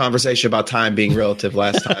big conversation about time being relative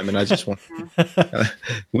last time, and I just want,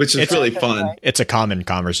 which is really fun. It's a common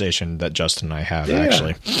conversation that Justin and I have,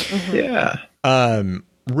 actually. Yeah.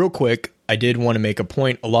 Real quick, I did want to make a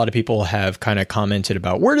point. A lot of people have kind of commented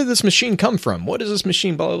about, where did this machine come from? What is this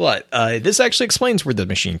machine? Blah, blah, blah. This actually explains where the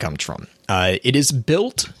machine comes from. It is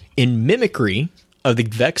built in mimicry of the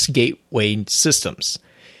Vex gateway systems.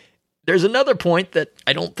 There's another point that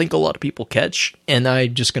I don't think a lot of people catch, and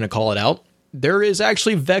I'm just going to call it out. There is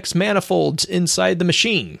actually Vex manifolds inside the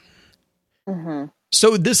machine. Mm-hmm.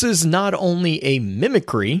 So this is not only a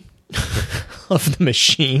mimicry of the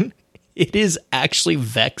machine, it is actually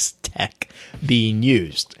Vex tech being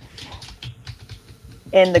used.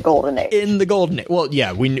 In the Golden Age. In the Golden Age. Well,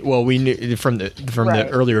 yeah, we knew from the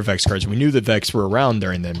earlier Vex cards, we knew the Vex were around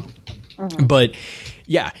during them. Mm-hmm. But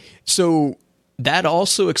yeah, so that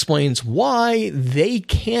also explains why they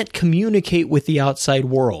can't communicate with the outside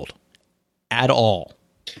world at all.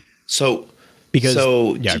 Do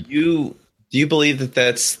you believe that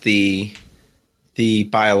that's the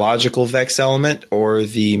biological Vex element or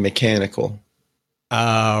the mechanical?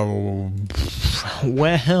 Well,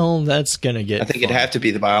 that's gonna get. I think it'd have to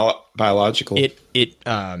be the biological.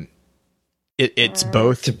 It's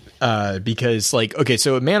both. Because okay,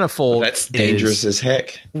 so a manifold that's dangerous as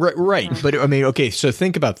heck. Right. But I mean, okay, so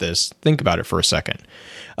think about this. Think about it for a second.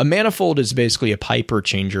 A manifold is basically a pipe or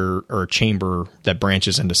chamber that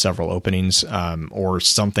branches into several openings, or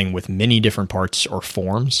something with many different parts or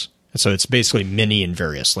forms. So it's basically many and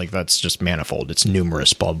various. Like, that's just manifold. It's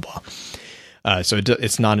numerous, blah, blah. So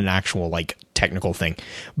it's not an actual technical thing,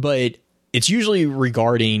 but it's usually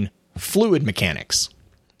regarding fluid mechanics.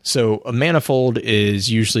 So a manifold is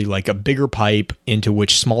usually like a bigger pipe into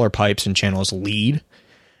which smaller pipes and channels lead.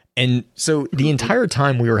 And so the entire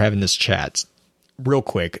time we were having this chat, real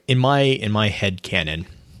quick, in my head canon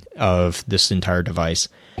of this entire device,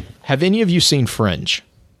 have any of you seen Fringe?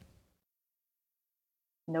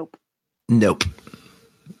 Nope.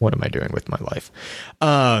 What am I doing with my life?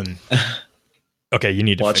 Okay, you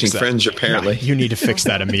need to watching fix that. Fringe, apparently. You need to fix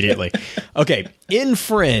that immediately. Okay, in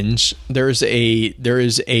Fringe, there is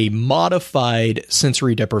a modified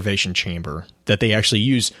sensory deprivation chamber that they actually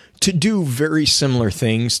use to do very similar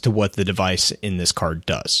things to what the device in this card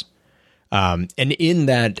does. And in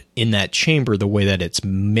that chamber, the way that it's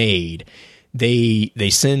made, they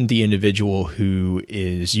send the individual who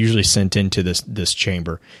is usually sent into this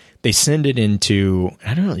chamber. They send it into,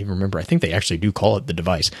 I don't even remember, I think they actually do call it the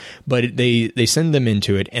device, but they send them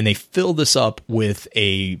into it, and they fill this up with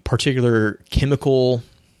a particular chemical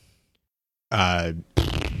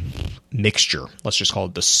mixture. Let's just call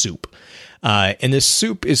it the soup. And this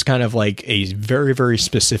soup is kind of like a very, very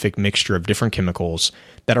specific mixture of different chemicals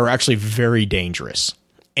that are actually very dangerous.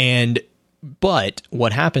 But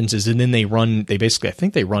what happens is, and then they basically, I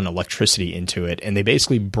think they run electricity into it, and they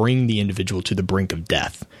basically bring the individual to the brink of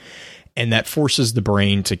death. And that forces the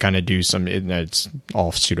brain to kind of do it's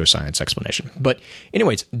all pseudoscience explanation. But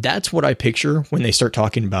anyways, that's what I picture when they start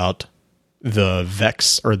talking about the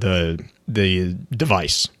Vex or the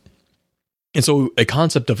device. And so a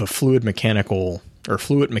concept of a fluid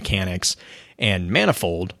mechanics and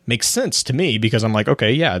manifold makes sense to me, because I'm like,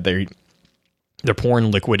 okay, yeah, they're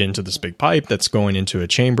pouring liquid into this big pipe that's going into a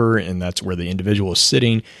chamber, and that's where the individual is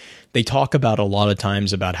sitting. They talk about a lot of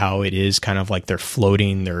times about how it is kind of like they're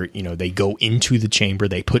floating. They go into the chamber,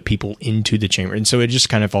 they put people into the chamber. And so it just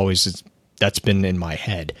kind of always, that's been in my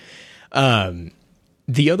head.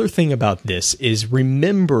 The other thing about this is,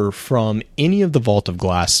 remember from any of the Vault of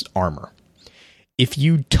Glass armor, if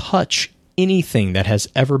you touch anything that has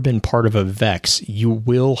ever been part of a Vex, you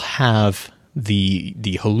will have the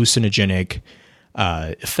hallucinogenic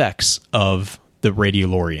effects of the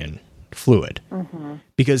Radiolarian fluid,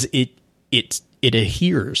 because it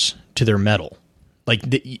adheres to their metal. Like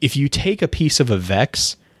if you take a piece of a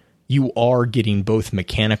Vex, you are getting both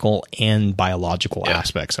mechanical and biological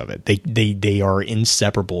aspects of it. They are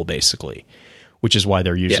inseparable, basically, which is why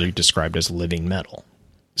they're usually described as living metal.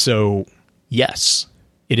 So yes,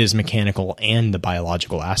 it is mechanical and the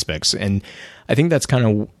biological aspects. And I think that's kind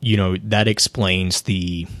of, that explains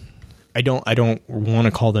the, I don't want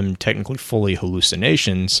to call them technically fully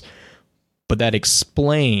hallucinations, but that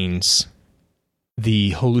explains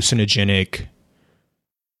the hallucinogenic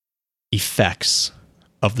effects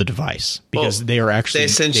of the device, because they are actually,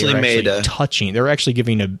 touching. They're actually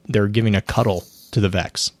giving a cuddle to the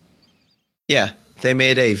Vex. Yeah, they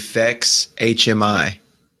made a Vex HMI,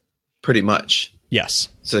 pretty much. Yes,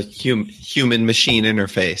 it's a human machine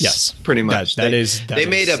interface. Yes, pretty much. They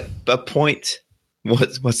made a point.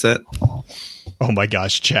 What's that? Oh my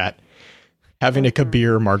gosh, chat. Having a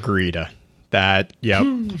Kabir margarita. That, yep.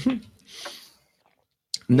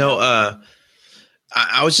 No,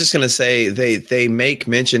 I was just going to say they make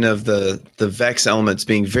mention of the Vex elements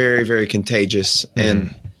being very, very contagious.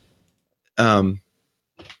 And it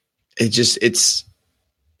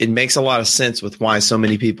makes a lot of sense with why so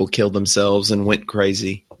many people killed themselves and went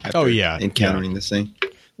crazy after encountering this thing.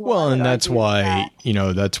 Well, and that's why,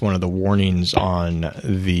 that's one of the warnings on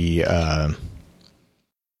the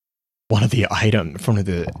one of the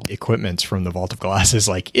equipments from the Vault of Glass is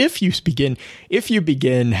like, if you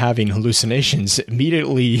begin having hallucinations,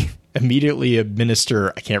 immediately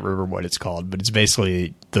administer, I can't remember what it's called, but it's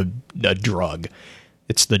basically a drug.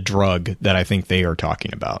 It's the drug that I think they are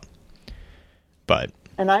talking about.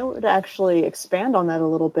 And I would actually expand on that a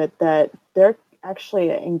little bit, that they're actually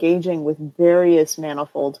engaging with various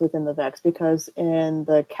manifolds within the Vex, because in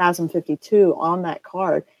the Chasm 52 on that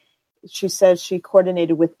card, she says she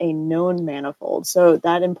coordinated with a known manifold. So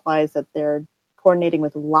that implies that they're coordinating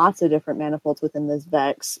with lots of different manifolds within this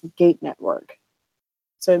Vex gate network.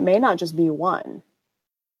 So it may not just be one.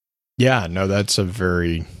 Yeah, no, that's a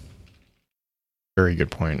very, very good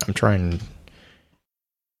point. I'm trying.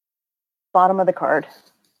 Bottom of the card.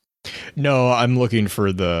 No, I'm looking for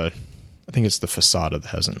I think it's the facade of the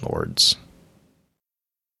Hezen Lords.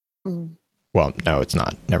 Well, no, it's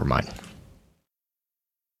not. Never mind.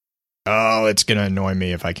 Oh, it's going to annoy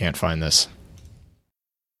me if I can't find this.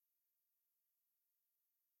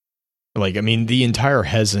 Like, I mean, the entire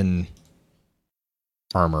Hezen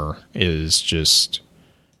armor is just...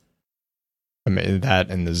 I mean, that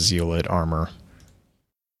and the Zealot armor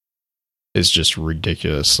is just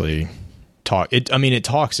ridiculously... It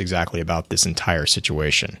talks exactly about this entire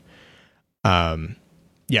situation.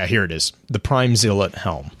 Yeah, here it is. The Prime Zealot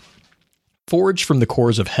Helm. Forged from the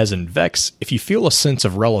cores of Hezen Vex, if you feel a sense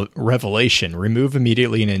of revelation, remove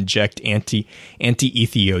immediately and inject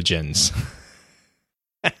anti-entheogens.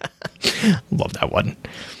 Love that one.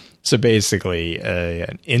 So basically,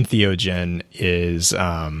 an entheogen is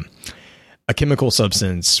a chemical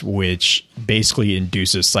substance which basically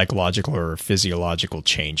induces psychological or physiological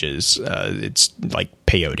changes. It's like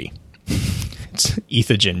peyote. It's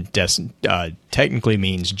ethogen technically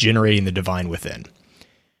means generating the divine within.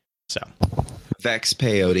 So Vex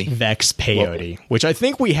peyote, which I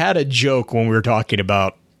think we had a joke when we were talking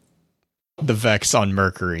about the Vex on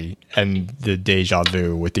Mercury and the deja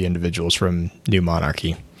vu with the individuals from New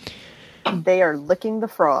Monarchy. They are licking the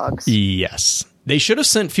frogs. Yes. They should have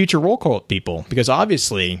sent future roll call people, because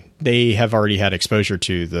obviously they have already had exposure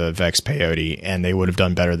to the Vex peyote, and they would have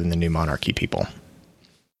done better than the New Monarchy people.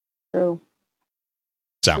 True.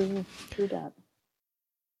 So, True that.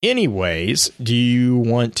 anyways, do you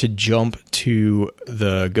want to jump to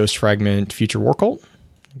the Ghost Fragment Future War Cult?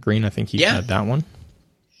 Green, I think you had that one.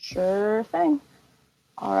 Sure thing.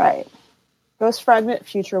 All right. Ghost Fragment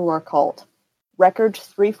Future War Cult. Record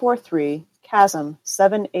 343, Chasm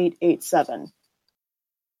 7887.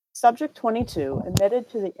 Subject 22 admitted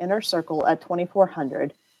to the inner circle at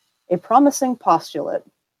 2400, a promising postulate.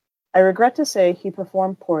 I regret to say he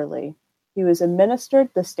performed poorly. He was administered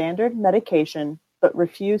the standard medication, but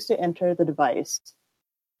refused to enter the device.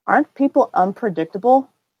 Aren't people unpredictable?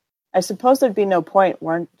 I suppose there'd be no point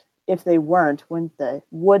if they weren't,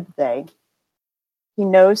 would they? He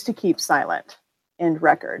knows to keep silent. End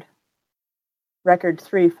record. Record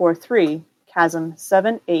 343, Chasm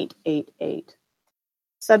 7888.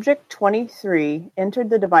 Subject 23 entered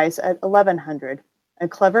the device at 1100, a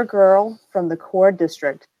clever girl from the core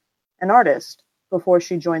district, an artist, before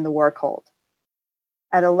she joined the war cult.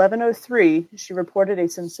 At 1103, she reported a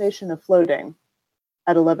sensation of floating.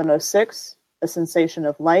 At 1106, a sensation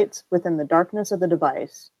of lights within the darkness of the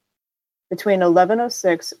device. Between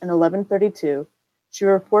 1106 and 1132, she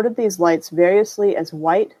reported these lights variously as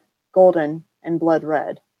white, golden, and blood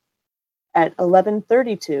red. At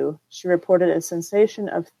 1132, she reported a sensation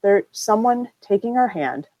of someone taking her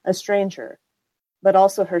hand, a stranger, but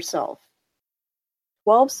also herself.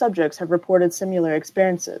 12 subjects have reported similar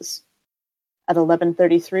experiences. At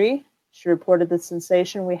 1133, she reported the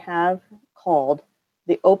sensation we have called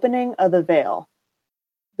the opening of the veil.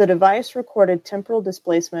 The device recorded temporal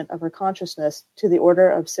displacement of her consciousness to the order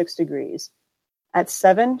of 6 degrees. At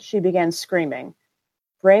 7, she began screaming.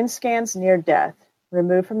 Brain scans near death,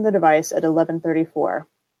 removed from the device at 1134.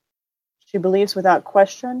 She believes without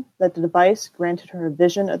question that the device granted her a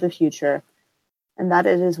vision of the future, and that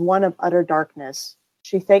it is one of utter darkness.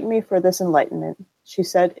 She thanked me for this enlightenment. She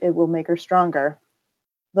said it will make her stronger.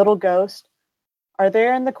 Little ghost, are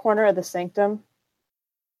there in the corner of the sanctum?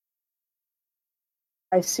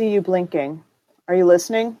 I see you blinking. Are you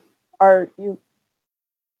listening? Are you...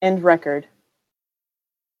 End record.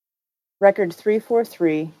 Record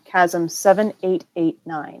 343, Chasm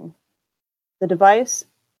 7889. The device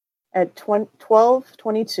at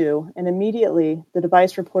 12:22, and immediately the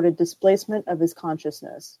device reported displacement of his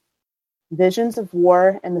consciousness. Visions of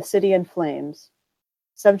war and the city in flames.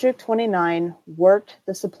 Subject 29 worked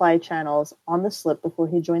the supply channels on the slip before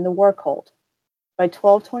he joined the war cult. By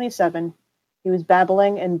 12:27, he was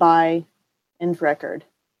babbling and by end record.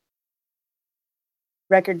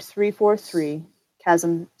 Record 343,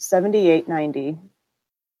 Chasm 7890.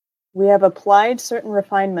 We have applied certain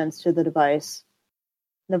refinements to the device.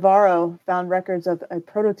 Navarro found records of a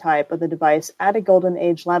prototype of the device at a Golden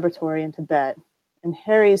Age laboratory in Tibet, and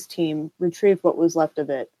Harry's team retrieved what was left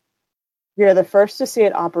of it. We are the first to see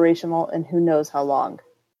it operational in who knows how long.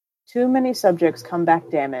 Too many subjects come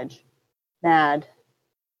back damaged. Mad.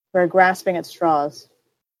 We're grasping at straws.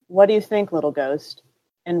 What do you think, little ghost?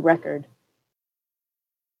 End record.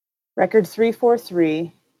 Record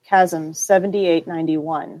 343, Chasm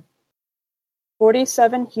 7891.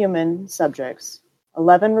 47 human subjects.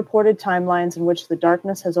 11 reported timelines in which the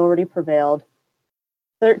darkness has already prevailed.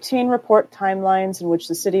 13 report timelines in which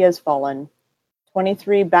the city has fallen.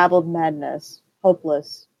 23 babbled madness,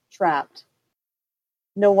 hopeless, trapped.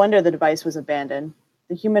 No wonder the device was abandoned.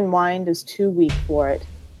 The human mind is too weak for it.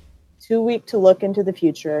 Too weak to look into the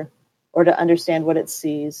future or to understand what it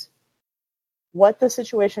sees. What the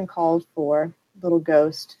situation called for, little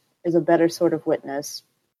ghost, is a better sort of witness.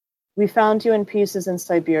 We found you in pieces in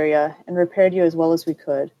Siberia and repaired you as well as we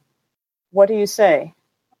could. What do you say?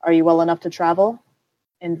 Are you well enough to travel?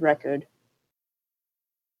 End record.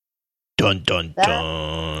 Dun, dun,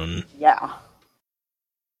 dun. Yeah.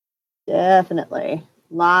 Definitely.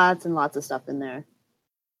 Lots and lots of stuff in there.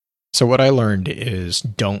 So what I learned is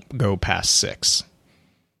don't go past 6.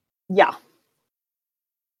 Yeah.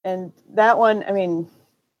 And that one, I mean,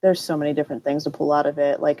 there's so many different things to pull out of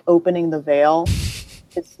it. Like opening the veil.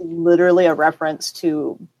 It's literally a reference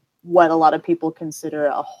to what a lot of people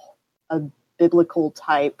consider a biblical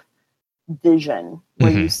type vision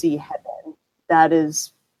where you see heaven. That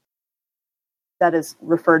is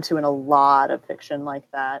referred to in a lot of fiction like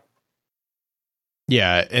that.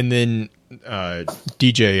 Yeah, and then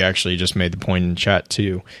DJ actually just made the point in chat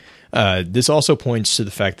too. This also points to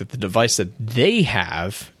the fact that the device that they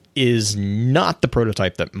have is not the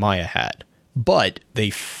prototype that Maya had, but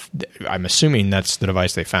I'm assuming that's the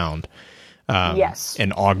device they found. Yes.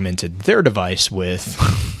 and augmented their device with.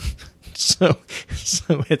 so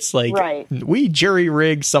it's like, right. We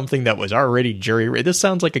jerry-rigged something that was already jerry-rigged. This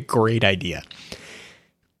sounds like a great idea.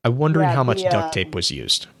 I'm wondering how much duct tape was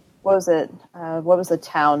used. What was it? What was the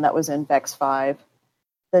town that was in Vex 5?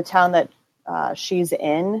 The town that she's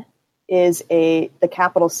in is the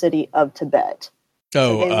capital city of Tibet.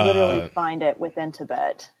 Oh, so they literally find it within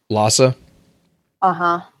Tibet. Lhasa?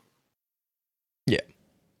 Uh-huh. Yeah.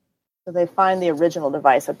 So they find the original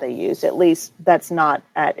device that they used. At least that's not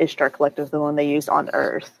at Ishtar Collective, the one they used on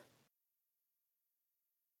Earth.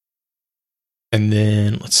 And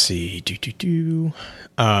then, let's see.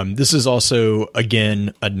 This is also,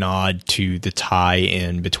 again, a nod to the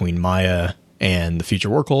tie-in between Maya and the Future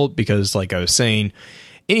War Cult, because, like I was saying,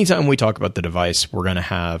 anytime we talk about the device, we're going to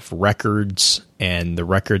have records, and the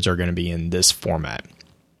records are going to be in this format.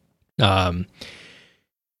 I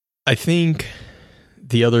think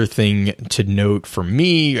the other thing to note for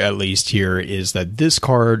me, at least here, is that this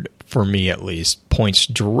card, for me at least, points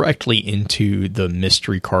directly into the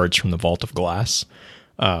mystery cards from the Vault of Glass.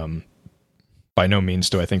 By no means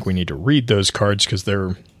do I think we need to read those cards, because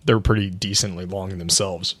they're pretty decently long in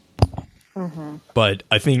themselves. Mm-hmm. But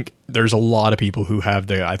I think there's a lot of people who have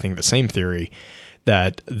the same theory,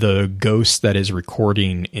 that the ghost that is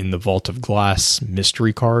recording in the Vault of Glass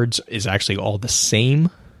mystery cards is actually all the same.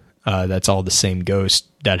 That's all the same ghost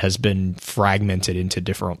that has been fragmented into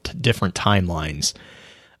different timelines.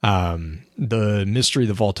 The mystery of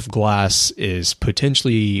the Vault of Glass is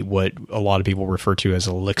potentially what a lot of people refer to as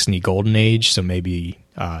a Lixni Golden Age, so maybe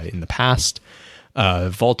in the past.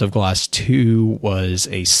 Vault of Glass 2 was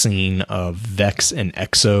a scene of Vex and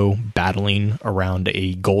Exo battling around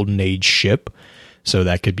a Golden Age ship. So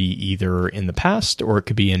that could be either in the past, or it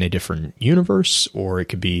could be in a different universe, or it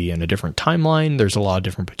could be in a different timeline. There's a lot of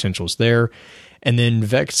different potentials there. And then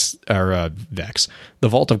the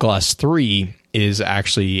Vault of Glass 3 is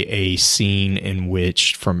actually a scene in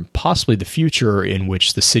which, from possibly the future, in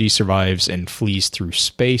which the city survives and flees through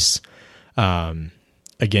space.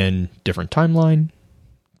 Again, different timeline,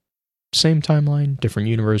 same timeline, different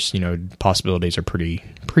universe. Possibilities are pretty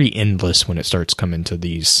endless when it starts coming to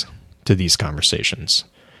these conversations.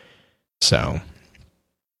 So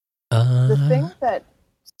the thing that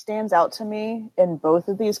stands out to me in both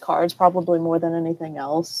of these cards, probably more than anything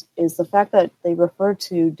else, is the fact that they refer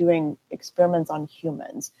to doing experiments on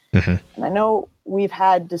humans. Mm-hmm. And I know we've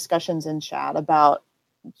had discussions in chat about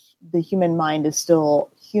the human mind is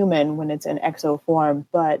still human when it's in exo form,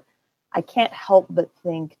 but I can't help but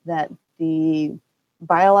think that the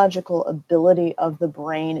biological ability of the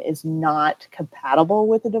brain is not compatible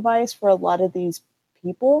with the device for a lot of these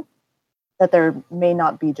people, that they may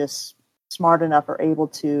not be just smart enough or able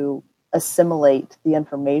to assimilate the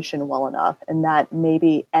information well enough, and that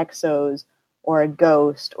maybe exos or a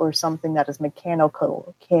ghost or something that is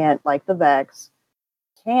mechanical like the Vex,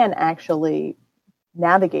 can actually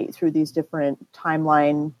navigate through these different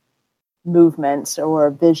timeline movements or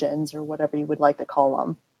visions or whatever you would like to call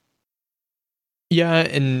them. Yeah,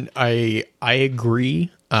 and I agree.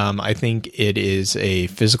 I think it is a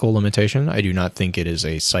physical limitation. I do not think it is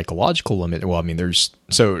a psychological limit. Well, I mean, there's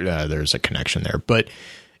a connection there, but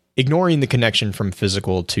ignoring the connection from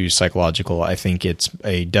physical to psychological, I think it's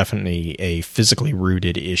definitely a physically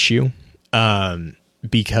rooted issue.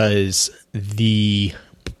 Because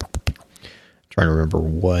trying to remember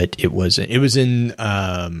what it was. It was in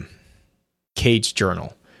Cade's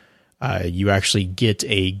journal. You actually get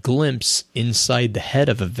a glimpse inside the head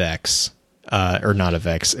of a Vex, or not a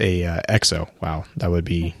Vex, a Exo. Wow, that would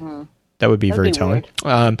be very telling.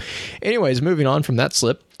 Anyways, moving on from that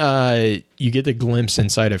slip, you get the glimpse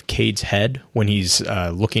inside of Cade's head when he's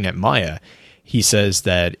looking at Maya. He says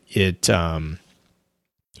that he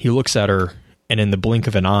looks at her, and in the blink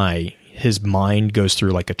of an eye, his mind goes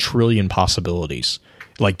through like a trillion possibilities.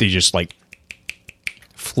 Like they just like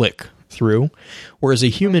flick through. Whereas a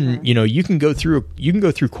human, you can go through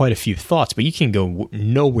quite a few thoughts, but you can go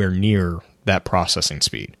nowhere near that processing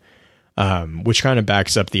speed. Which kind of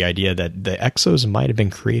backs up the idea that the exos might have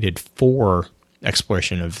been created for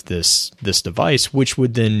exploration of this device, which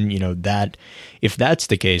would then, that if that's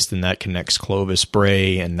the case, then that connects Clovis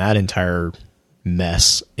Bray and that entire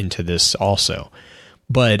mess into this also.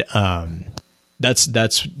 But I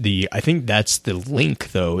think that's the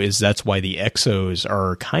link, though, is that's why the exos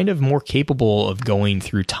are kind of more capable of going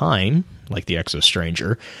through time, like the Exo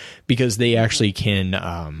Stranger, because they actually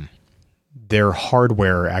can, their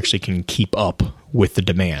hardware actually can keep up with the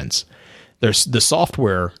demands. The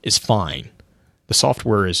software is fine. The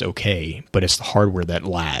software is okay, but it's the hardware that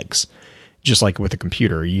lags. just like with a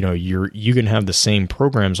computer, you can have the same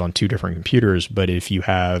programs on two different computers, but if you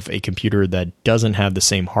have a computer that doesn't have the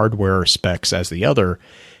same hardware specs as the other,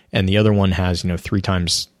 and the other one has, three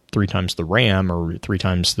times the RAM or three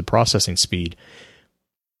times the processing speed,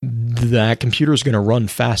 that computer is going to run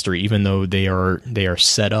faster, even though they are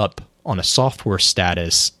set up on a software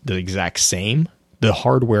status the exact same. The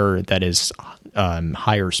hardware that is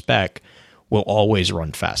higher spec will always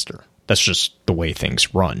run faster. That's just the way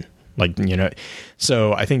things run.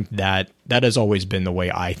 So I think that has always been the way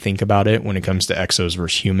I think about it when it comes to exos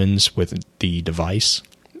versus humans with the device.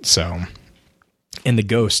 So, and the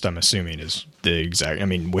Ghost, I'm assuming, is the exact,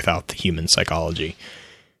 without the human psychology,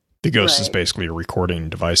 the Ghost is basically a recording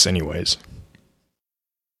device anyways.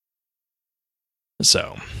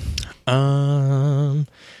 So,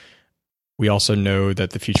 we also know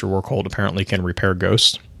that the Future Workhold apparently can repair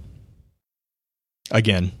Ghost.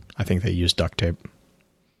 Again, I think they use duct tape.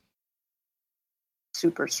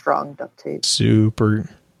 Super strong duct tape. Super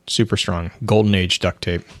strong. Golden Age duct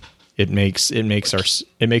tape. It makes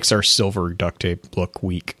our silver duct tape look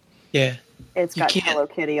weak. Yeah. It's got Hello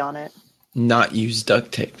Kitty on it. Not use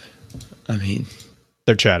duct tape.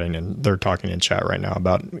 They're chatting and they're talking in chat right now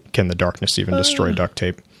about, can the darkness even destroy duct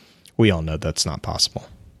tape? We all know that's not possible.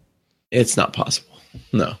 It's not possible.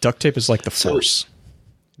 No. Duct tape is like the Force.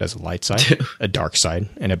 It has a light side, a dark side,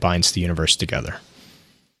 and it binds the universe together.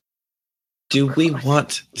 Do we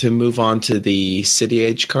want to move on to the City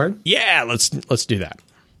Age card? Yeah, let's do that.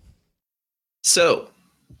 So,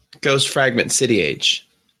 Ghost Fragment City Age.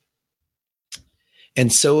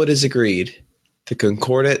 And so it is agreed. The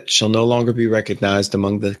Concordat shall no longer be recognized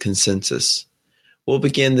among the consensus. We'll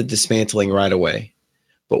begin the dismantling right away.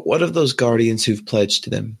 But what of those guardians who've pledged to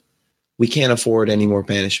them? We can't afford any more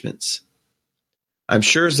banishments. I'm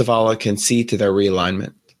sure Zavala can see to their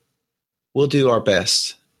realignment. We'll do our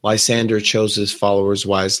best. Lysander chose his followers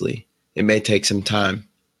wisely. It may take some time.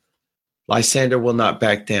 Lysander will not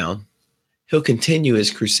back down. He'll continue his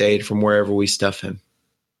crusade from wherever we stuff him.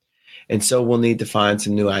 And so we'll need to find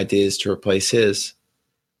some new ideas to replace his.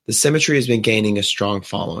 The Symmetry has been gaining a strong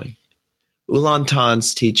following. Ulan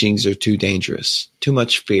Tan's teachings are too dangerous, too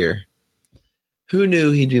much fear. Who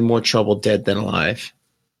knew he'd be more trouble dead than alive?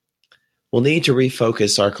 We'll need to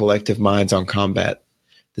refocus our collective minds on combat.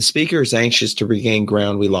 The speaker is anxious to regain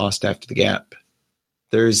ground we lost after the gap.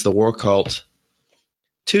 There is the war cult.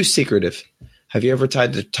 Too secretive. Have you ever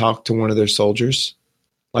tried to talk to one of their soldiers?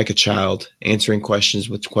 Like a child, answering questions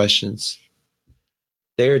with questions.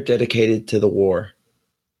 They are dedicated to the war.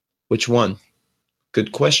 Which one?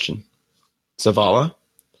 Good question. Zavala?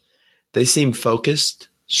 They seem focused,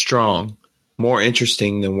 strong, more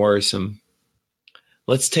interesting than worrisome.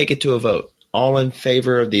 Let's take it to a vote. All in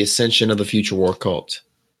favor of the ascension of the Future War Cult.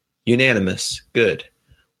 Unanimous. Good.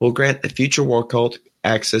 We'll grant the Future War Cult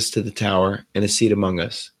access to the tower and a seat among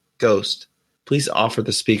us. Ghost, please offer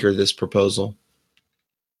the speaker this proposal.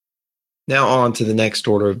 Now on to the next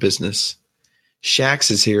order of business.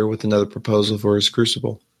 Shax is here with another proposal for his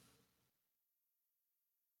crucible.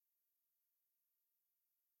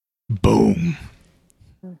 Boom.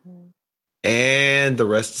 Mm-hmm. And the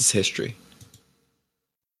rest is history.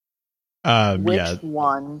 Which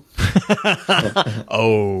one?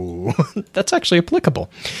 Oh, that's actually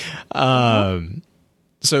applicable.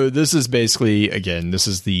 So this is basically, again, this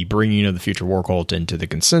is the bringing of the Future War Cult into the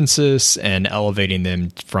consensus and elevating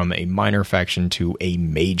them from a minor faction to a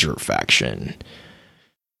major faction.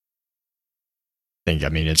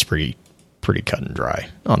 It's pretty cut and dry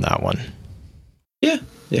on that one. Yeah,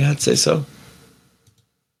 I'd say so.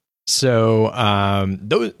 So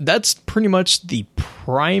that's pretty much the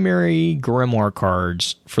primary Grimoire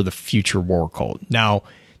cards for the Future War Cult. Now,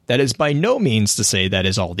 that is by no means to say that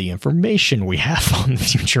is all the information we have on the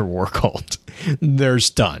Future War Cult. There's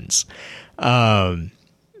tons.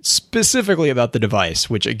 Specifically about the device,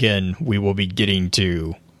 which again, we will be getting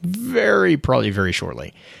to probably very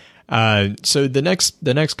shortly. So the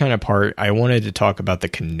next kind of part, I wanted to talk about the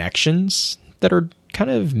connections that are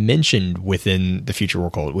kind of mentioned within the Future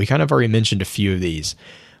War Cult. We kind of already mentioned a few of these,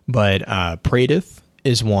 but Praedyth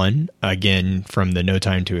is one. Again, from the No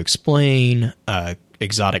Time to Explain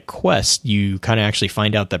Exotic Quest, you kind of actually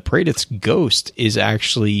find out that Praedyth's ghost is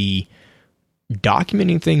actually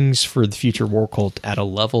documenting things for the Future War Cult at a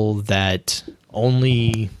level that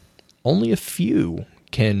only a few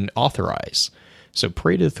can authorize. So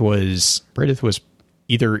Praedyth was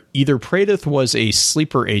either Praedyth was a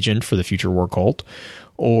sleeper agent for the Future War Cult,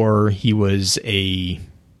 or he was a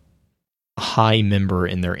high member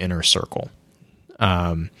in their inner circle.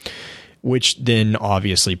 Which then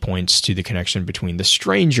obviously points to the connection between the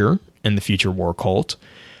Stranger and the Future War Cult,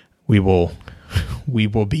 we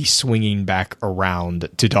will be swinging back around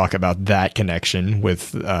to talk about that connection with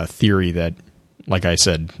theory that, like I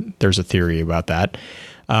said, there's a theory about that.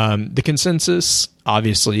 The consensus,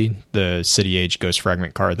 obviously, the City Age Ghost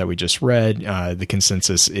Fragment card that we just read, the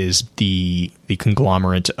consensus is the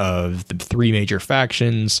conglomerate of the three major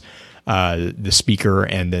factions, the Speaker,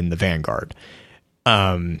 and then the Vanguard.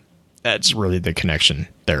 That's really the connection,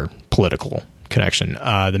 their political connection.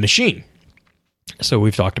 The Machine. So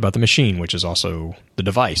we've talked about the Machine, which is also the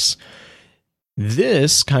device.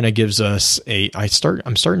 This kind of gives us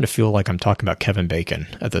I'm starting to feel like I'm talking about Kevin Bacon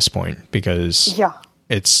at this point, because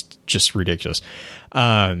it's just ridiculous.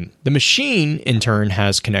 The Machine, in turn,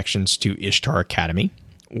 has connections to Ishtar Academy,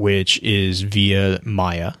 which is via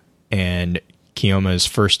Maya and Kioma's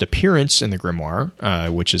first appearance in the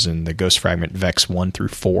Grimoire, which is in the Ghost Fragment Vex 1 through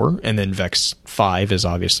 4, and then Vex 5 is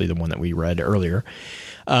obviously the one that we read earlier.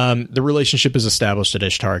 The relationship is established at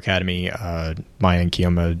Ishtar Academy. Maya and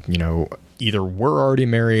Kioma, either were already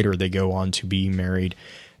married or they go on to be married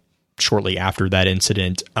shortly after that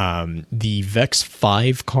incident. The Vex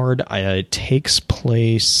 5 card takes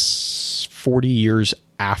place 40 years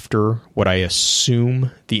after what I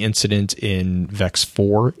assume the incident in Vex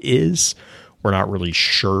 4 is. We're not really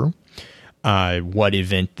sure what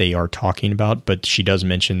event they are talking about, but she does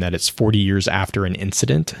mention that it's 40 years after an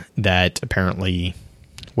incident that apparently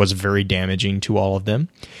was very damaging to all of them.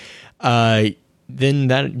 Then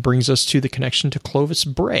that brings us to the connection to Clovis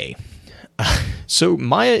Bray. So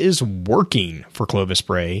Maya is working for Clovis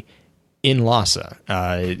Bray in Lhasa.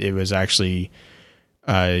 It was actually...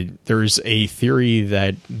 there's a theory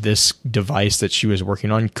that this device that she was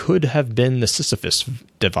working on could have been the Sisyphus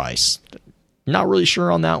device. Not really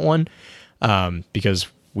sure on that one, because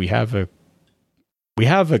we have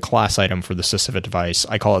a class item for the Sisyphus device.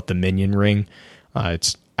 I call it the Minion Ring.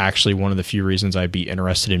 It's actually one of the few reasons I'd be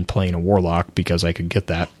interested in playing a Warlock, because I could get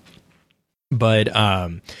that. But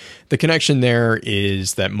the connection there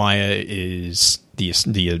is that Maya is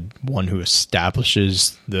the one who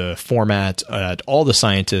establishes the format. All the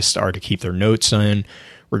scientists are to keep their notes in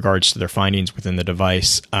regards to their findings within the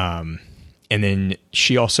device. And then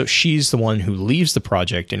she's the one who leaves the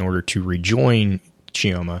project in order to rejoin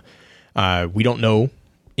Chioma. We don't know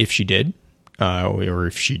if she did or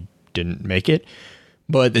if she didn't make it,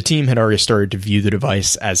 but the team had already started to view the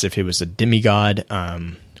device as if it was a demigod,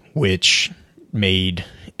 which made,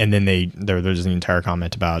 and then there's the entire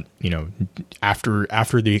comment about,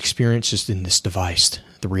 after the experiences in this device,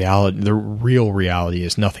 the real reality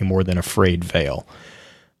is nothing more than a frayed veil.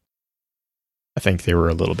 I think they were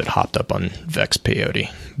a little bit hopped up on Vex peyote,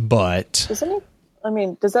 but... does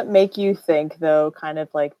that make you think, though, kind of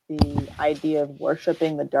like the idea of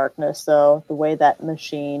worshiping the darkness, though, the way that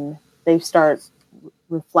machine, they start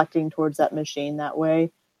reflecting towards that machine that way?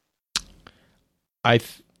 I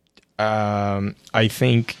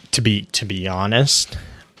think, to be honest,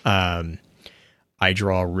 I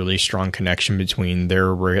draw a really strong connection between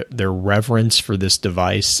their reverence for this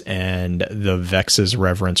device and the Vex's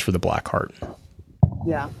reverence for the Blackheart.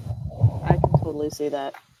 Yeah, I can totally see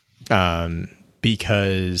that.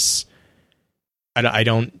 Because I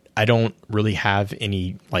don't really have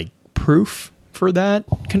any proof for that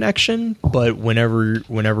connection, but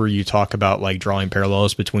whenever you talk about drawing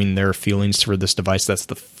parallels between their feelings for this device, that's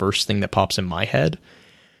the first thing that pops in my head.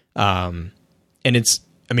 And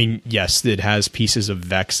yes, it has pieces of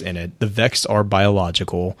Vex in it. The Vex are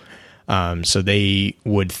biological. So they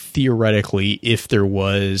would theoretically, if there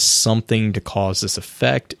was something to cause this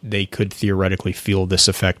effect, they could theoretically feel this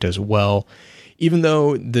effect as well. Even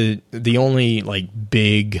though the only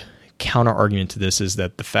big counter argument to this is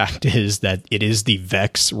that the fact is that it is the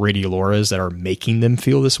Vex Radioloras that are making them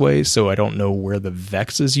feel this way. So I don't know where the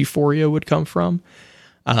Vex's euphoria would come from.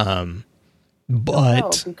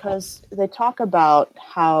 But because they talk about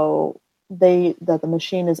how that the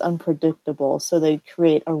machine is unpredictable, so they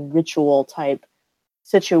create a ritual type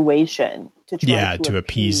situation to try to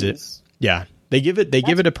appease it. Yeah, they give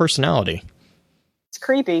it a personality. It's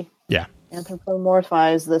creepy. Yeah,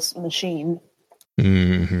 anthropomorphize this machine.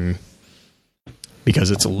 Mm-hmm. Because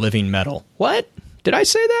it's a living metal. What? Did I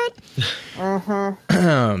say that?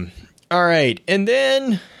 Mm-hmm. All right, and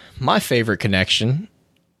then my favorite connection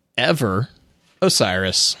ever,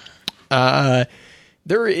 Osiris.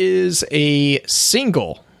 There is a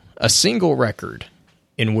single record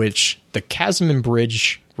in which the Chasm and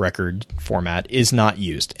Bridge record format is not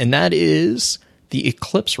used, and that is the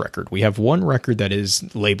Eclipse record. We have one record that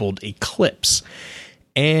is labeled Eclipse,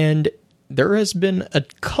 and there has been a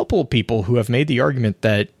couple people who have made the argument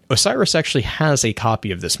that Osiris actually has a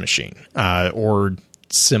copy of this machine, or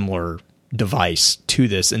similar device to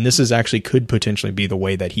this. And this is actually could potentially be the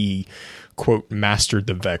way that he, quote, mastered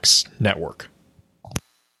the Vex network.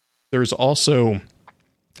 There's also,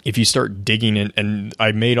 if you start digging in, and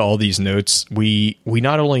I made all these notes, we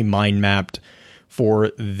not only mind mapped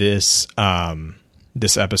for this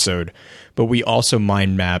this episode, but we also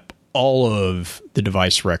mind map all of the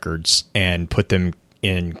device records and put them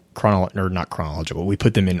in not chronological. We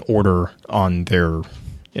put them in order in their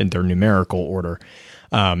numerical order,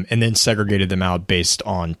 and then segregated them out based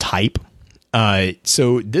on type.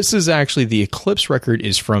 So this is actually, the Eclipse record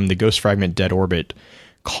is from the Ghost Fragment Dead Orbit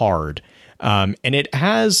card, and it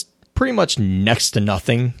has pretty much next to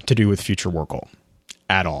nothing to do with Future War Cult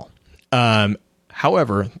at all.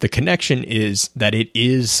 However, the connection is that it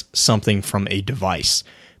is something from a device,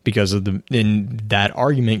 because of and that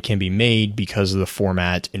argument can be made because of the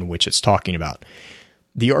format in which it's talking about.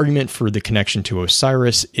 The argument for the connection to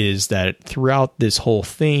Osiris is that throughout this whole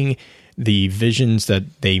thing, the visions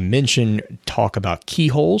that they mention talk about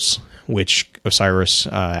keyholes, which Osiris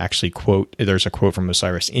actually quote. There's a quote from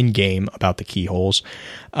Osiris in game about the keyholes,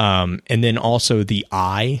 and then also the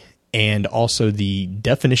eye, and also the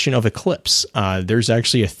definition of eclipse. There's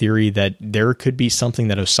actually a theory that there could be something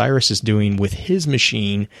that Osiris is doing with his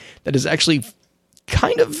machine that is actually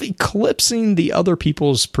kind of eclipsing the other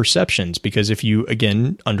people's perceptions. Because if you,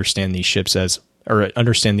 again, understand these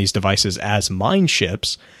devices as mind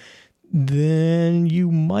ships, then you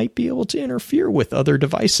might be able to interfere with other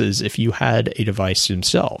devices if you had a device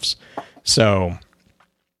themselves. So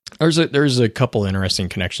there's a couple interesting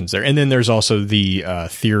connections there. And then there's also the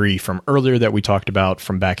theory from earlier that we talked about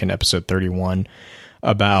from back in episode 31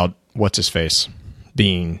 about what's-his-face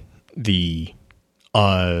being the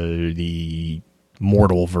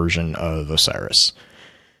mortal version of Osiris.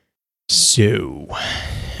 So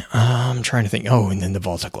I'm trying to think. Oh, and then the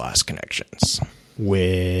Vault of Glass connections,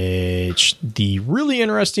 which the really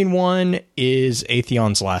interesting one is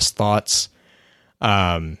Atheon's Last Thoughts.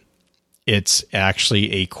 It's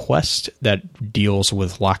actually a quest that deals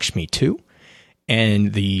with Lakshmi 2.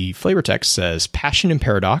 And the flavor text says, passion and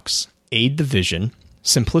paradox, aid the vision,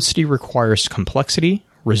 simplicity requires complexity,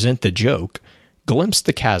 resent the joke, glimpse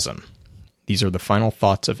the chasm. These are the final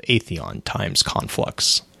thoughts of Atheon times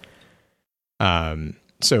Conflux.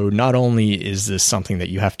 So not only is this something that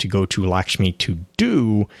you have to go to Lakshmi to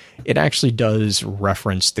do, it actually does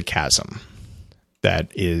reference the chasm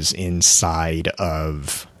that is inside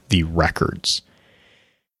of the records.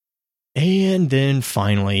 And then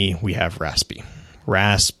finally we have Rasputin.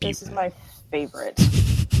 This is my favorite.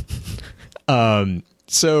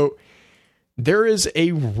 So there is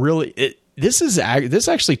a really this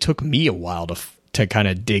actually took me a while to kind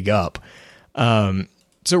of dig up.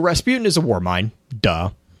 So Rasputin is a war mind, duh.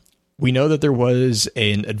 We know that there was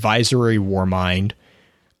an advisory war mind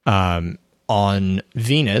on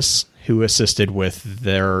Venus who assisted with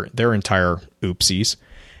their entire oopsies.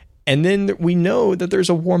 And then we know that there's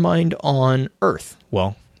a war mind on Earth.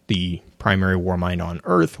 Well, the primary war mind on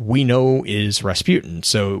Earth we know is Rasputin.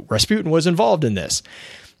 So Rasputin was involved in this.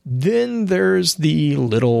 Then there's the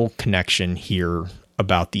little connection here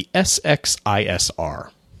about the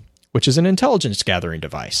SXISR, which is an intelligence gathering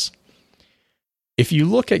device. If you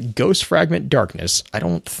look at Ghost Fragment Darkness, I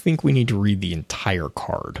don't think we need to read the entire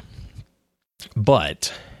card.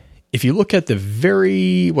 But if you look at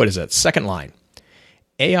the second line,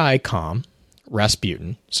 AI comm,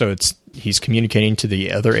 Rasputin. So he's communicating to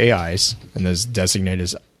the other AIs and is designated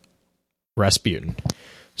as Rasputin.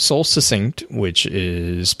 Sol Succinct, which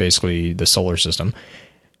is basically the solar system,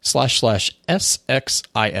 / SXISR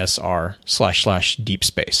 / deep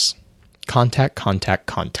space.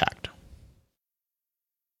 Contact.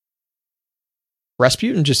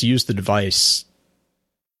 Rasputin just used the device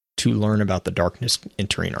to learn about the darkness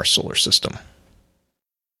entering our solar system.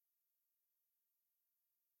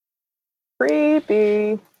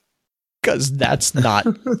 Creepy. Because that's not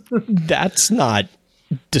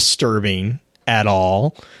disturbing at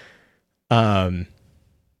all.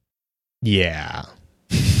 Yeah.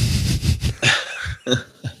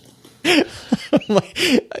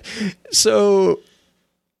 So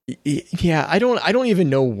yeah, I don't even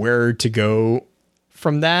know where to go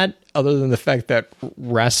from that, other than the fact that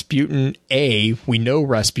Rasputin, A, we know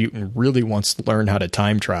Rasputin really wants to learn how to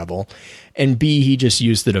time travel, and B, he just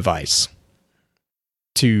used the device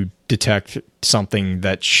to detect something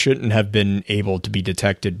that shouldn't have been able to be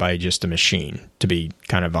detected by just a machine. To be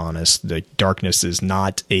kind of honest, the darkness is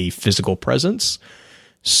not a physical presence.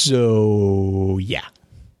 So yeah,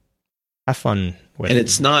 have fun with and it.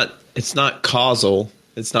 It's not causal.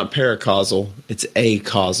 It's not paracausal. It's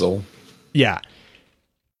acausal. Yeah.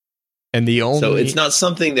 And the only So it's not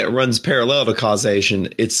something that runs parallel to causation.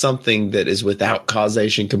 It's something that is without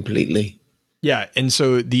causation completely. Yeah, and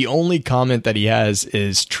so the only comment that he has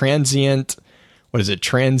is transient. What is it?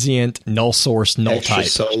 Transient, null source, null type.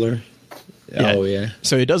 Extrasolar. Yeah. Oh, yeah.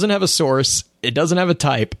 So it doesn't have a source, it doesn't have a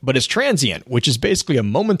type, but it's transient, which is basically a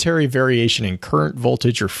momentary variation in current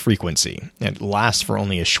voltage or frequency. It lasts for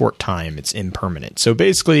only a short time. It's impermanent. So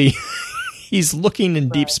basically, he's looking in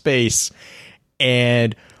deep space,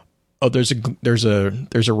 and there's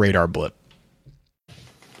a radar blip.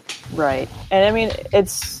 Right. And I mean,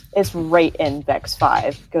 it's right in Vex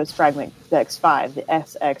 5, Ghost Fragment Vex 5, the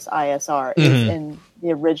SXISR is in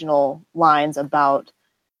the original lines about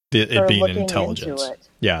it being an looking intelligence. into it.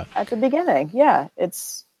 Yeah. At the beginning. Yeah.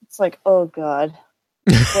 It's like, oh God,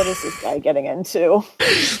 what is this guy getting into?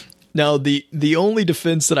 Now, the only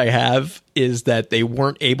defense that I have is that they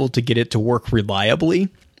weren't able to get it to work reliably.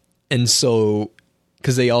 And so,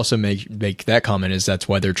 because they also make that comment, is that's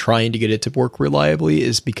why they're trying to get it to work reliably,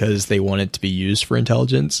 is because they want it to be used for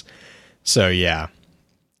intelligence. So, yeah.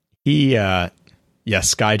 Skydragon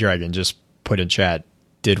just put in chat,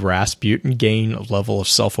 did Rasputin gain a level of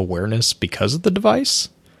self-awareness because of the device?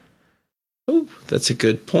 Oh, that's a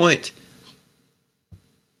good point.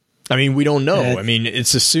 I mean, we don't know. I mean,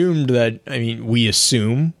 it's assumed that, we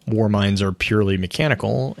assume war minds are purely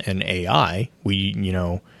mechanical and AI.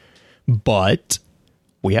 But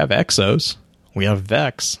we have Exos. We have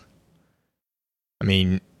Vex. I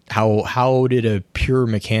mean, how did a pure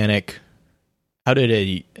mechanic, how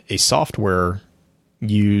did a software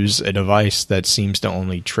use a device that seems to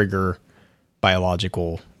only trigger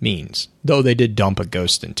biological means? Though they did dump a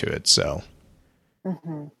ghost into it, so.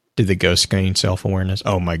 Mm-hmm. Did the ghost gain self-awareness?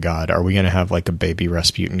 Oh my God, are we going to have like a baby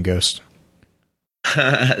Rasputin ghost?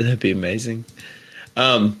 That'd be amazing.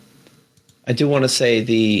 I do want to say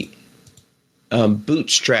the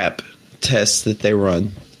bootstrap test that they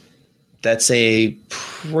run, that's a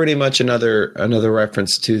pretty much another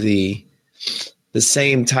reference to the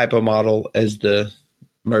same type of model as the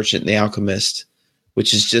Merchant and the Alchemist,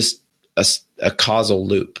 which is just a causal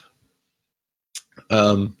loop,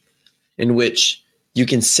 in which you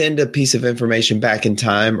can send a piece of information back in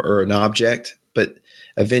time or an object, but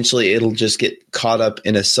eventually it'll just get caught up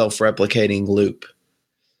in a self-replicating loop.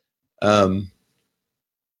 Kind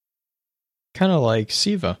of like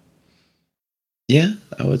Siva. Yeah,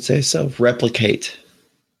 I would say so. Replicate.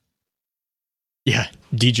 Yeah,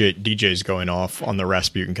 DJ's going off on the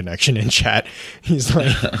Rasputin connection in chat. He's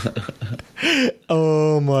like,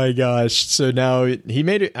 oh my gosh. So now he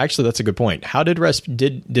made it. Actually, that's a good point. How did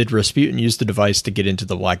Rasputin use the device to get into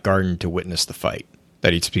the Black Garden to witness the fight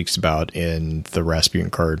that he speaks about in the Rasputin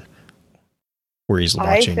card, where he's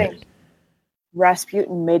watching it?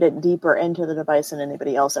 Rasputin made it deeper into the device than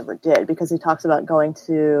anybody else ever did, because he talks about going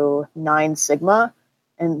to 9 Sigma,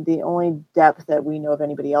 and the only depth that we know of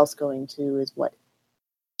anybody else going to is what,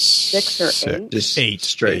 6 or 8? Just 8.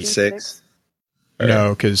 Straight 6.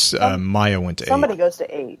 No, because Maya went to 8. Somebody goes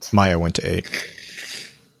to 8. Maya went to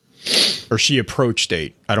 8. Or she approached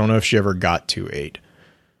 8. I don't know if she ever got to 8.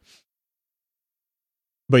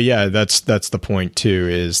 But yeah, that's the point too,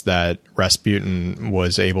 is that Rasputin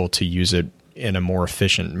was able to use it in a more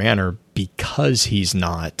efficient manner because he's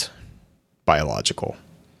not biological.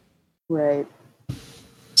 Right.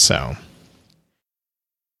 So,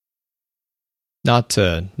 not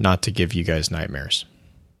to give you guys nightmares.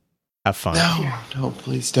 Have fun. No,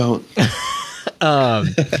 please don't.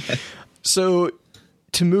 So,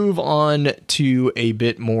 to move on to a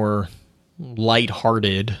bit more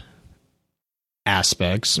lighthearted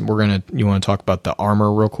aspects, you want to talk about the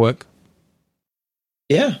armor real quick?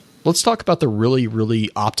 Yeah. Let's talk about the really,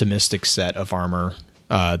 really optimistic set of armor,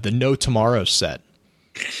 the No Tomorrow set.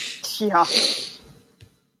 Yeah.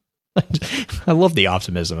 I love the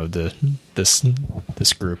optimism of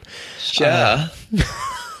this group. Yeah.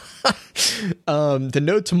 The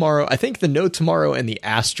No Tomorrow, I think the No Tomorrow and the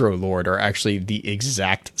Astro Lord are actually the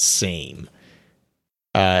exact same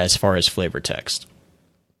as far as flavor text.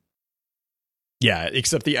 Yeah,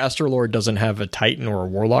 except the Astro Lord doesn't have a Titan or a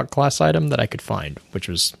Warlock class item that I could find, which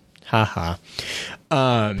was haha.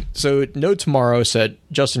 So No Tomorrow said,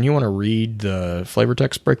 Justin, you want to read the flavor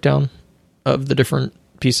text breakdown of the different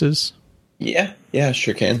pieces? Yeah,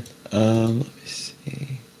 sure can. Let me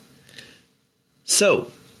see. So,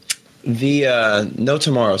 the No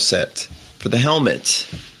Tomorrow set, for the helmet,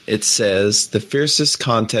 it says, the fiercest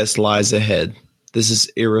contest lies ahead. This is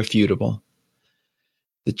irrefutable.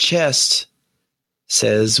 The chest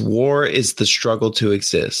says, war is the struggle to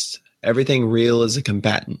exist. Everything real is a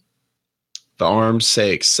combatant. The arms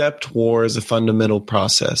say, accept war as a fundamental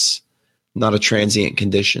process, not a transient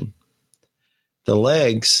condition. The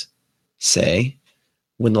legs say,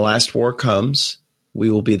 when the last war comes, we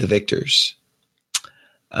will be the victors.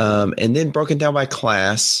 And then broken down by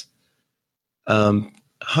class,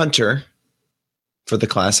 Hunter, for the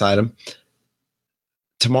class item,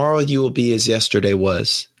 tomorrow you will be as yesterday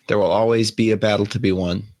was. There will always be a battle to be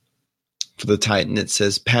won. For the Titan, it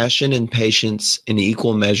says, passion and patience in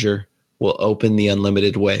equal measure will open the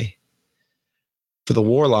unlimited way. For the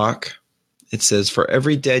Warlock, it says, for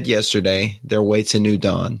every dead yesterday, there waits a new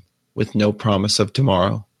dawn with no promise of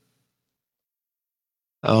tomorrow.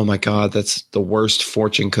 Oh my God, that's the worst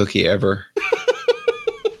fortune cookie ever.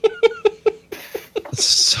 That's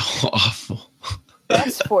so awful.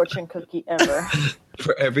 Best fortune cookie ever.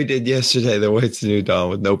 For every dead yesterday, there waits a new dawn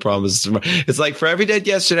with no promise tomorrow. It's like, for every dead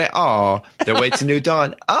yesterday, there waits a new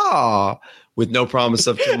dawn. With no promise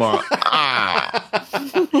of tomorrow.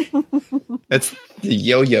 That's the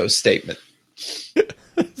yo-yo statement.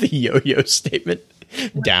 The yo-yo statement.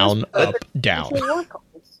 Down, up, down.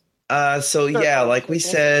 So yeah, like we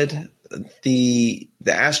said, the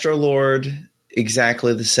Astro Lord,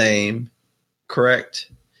 exactly the same, correct?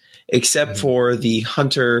 Except for the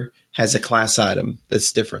Hunter has a class item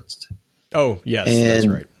that's different. Oh, yes, and that's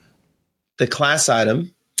right. The class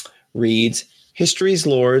item reads, history's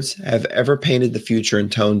lords have ever painted the future in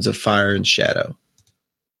tones of fire and shadow.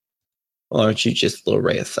 Well, aren't you just a little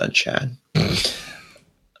ray of sunshine?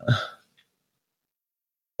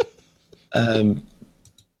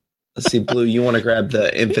 Let's see, Blue, you want to grab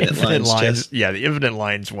the Infinite Lines? Yeah, the Infinite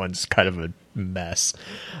Lines one's kind of a mess.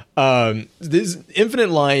 This Infinite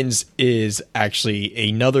Lines is actually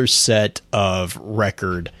another set of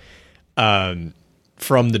record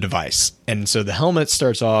from the device. And so the helmet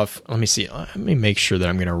starts off, let me see, let me make sure that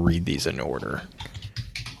I'm going to read these in order.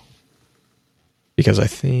 Because I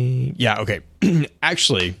think, yeah, okay.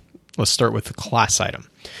 Actually, let's start with the class item.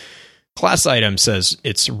 Class item says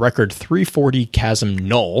it's record 340 Chasm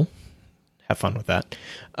Null. Have fun with that.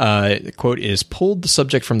 The quote is, pulled the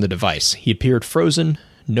subject from the device. He appeared frozen,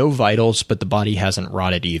 no vitals, but the body hasn't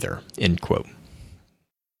rotted either. End quote.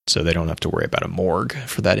 So they don't have to worry about a morgue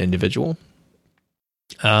for that individual.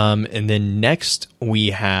 And then next we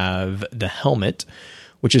have the helmet,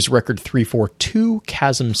 which is record 342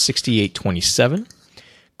 Chasm 6827.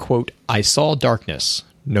 Quote, I saw darkness,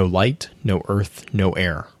 no light, no earth, no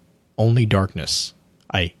air, only darkness.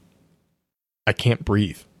 I can't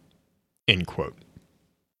breathe. End quote.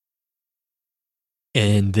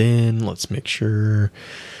 And then let's make sure.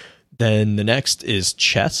 Then the next is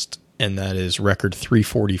chest, and that is record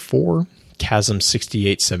 344, Chasm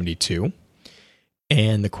 6872.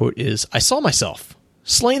 And the quote is, I saw myself,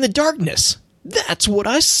 slaying the darkness. That's what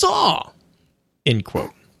I saw. End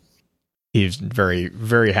quote. He's very,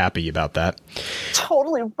 very happy about that.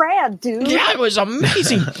 Totally rad, dude. Yeah, it was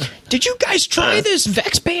amazing. Did you guys try this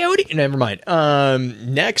Vex peyote? Never mind.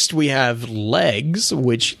 Next, we have legs,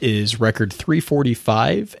 which is record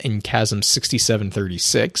 345 and Chasm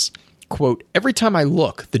 6736. Quote, every time I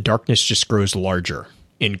look, the darkness just grows larger.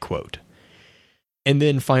 End quote. And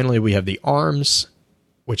then finally, we have the arms,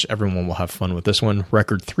 which everyone will have fun with this one.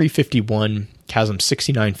 Record 351, Chasm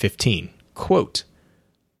 6915. Quote,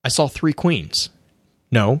 I saw 3 queens.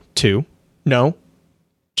 No, 2. No,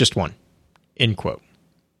 just 1. End quote.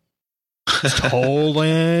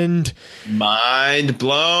 Toland. Mind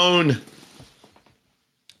blown.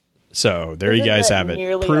 So there you guys have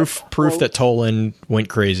it. Proof that Toland went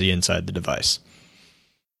crazy inside the device.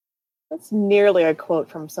 That's nearly a quote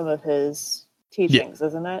from some of his teachings,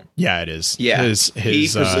 isn't it? Yeah, it is. Yeah, his he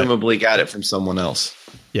presumably got it from someone else.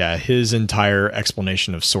 Yeah, his entire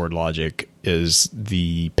explanation of sword logic is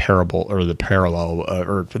the parable or the parallel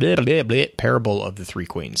parable of the 3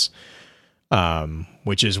 queens,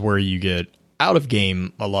 which is where you get out of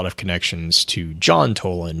game a lot of connections to John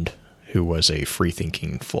Toland, who was a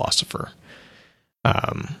free-thinking philosopher.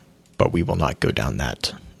 But we will not go down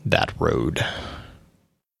that road.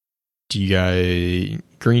 Do you guys,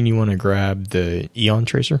 Green, you want to grab the Eon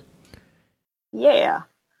Tracer? Yeah.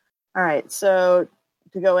 All right, so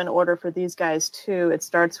to go in order for these guys too, it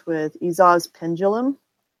starts with Izah's Pendulum,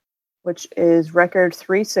 which is record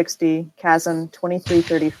 360, Chasm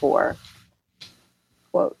 2334.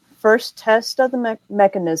 Quote, first test of the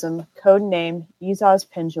mechanism, codenamed Izah's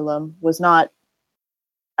Pendulum, was not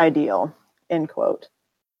ideal, end quote.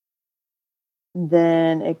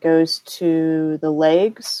 Then it goes to the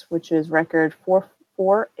legs, which is record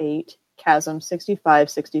 448, Chasm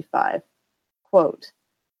 6565. Quote,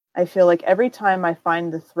 I feel like every time I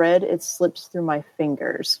find the thread, it slips through my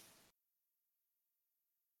fingers.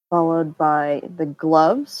 Followed by the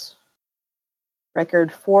gloves,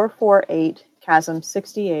 record 448, Chasm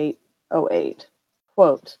 6808.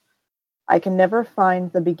 Quote, I can never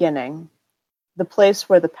find the beginning, the place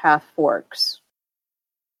where the path forks.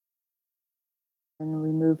 And we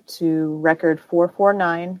move to record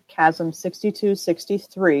 449, Chasm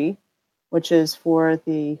 6263, which is for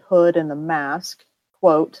the hood and the mask.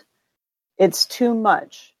 Quote, it's too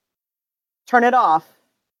much. Turn it off.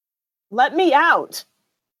 Let me out.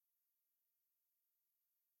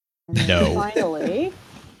 And No. finally,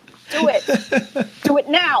 do it. Do it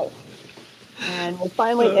now. And we'll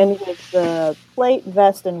finally end with the plate,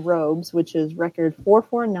 vest, and robes, which is record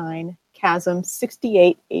 449, Chasm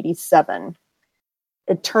 6887.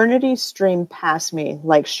 Eternity streamed past me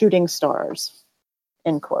like shooting stars.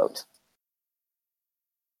 End quote.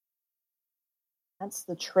 That's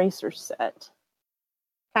the Tracer set.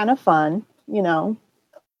 Kind of fun,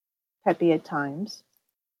 peppy at times.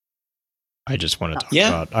 I just want to talk Yeah.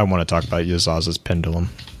 about. I want to talk about Yazaza's pendulum.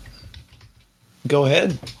 Go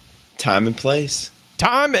ahead. Time and place.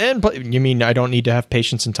 Time and you mean I don't need to have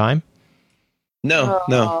patience and time? No,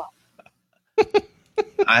 no.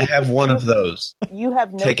 I have one of those. You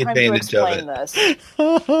have no Take time advantage to of explain it. this.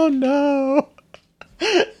 Oh no!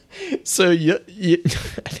 So I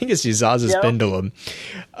think it's Yazaza's Yep. pendulum.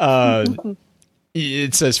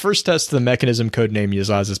 It says first test of the mechanism, codename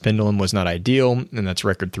Yazaza's pendulum, was not ideal, and that's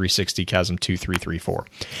record 360 Chasm 2334.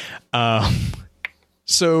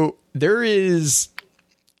 So there is.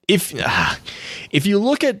 If you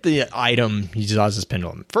look at the item Yazaza's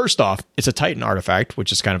pendulum, first off, it's a Titan artifact,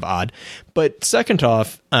 which is kind of odd. But second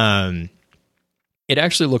off, it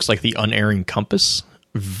actually looks like the unerring compass.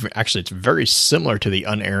 Actually, it's very similar to the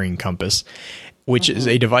unerring compass, which is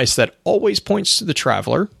a device that always points to the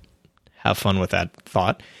traveler. Have fun with that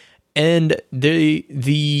thought. And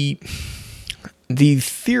the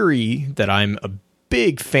theory that I'm a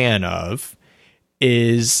big fan of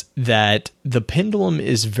is that the pendulum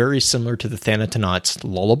is very similar to the Thanatonauts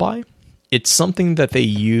lullaby. It's something that they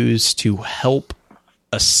use to help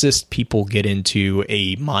assist people get into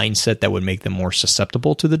a mindset that would make them more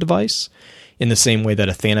susceptible to the device, in the same way that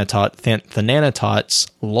a Thanatot's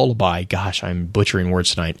lullaby, gosh, I'm butchering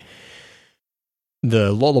words tonight,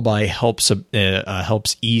 the lullaby helps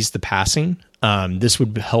ease the passing. This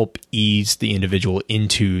would help ease the individual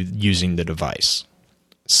into using the device.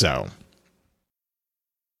 So...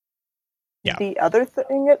 yeah. The other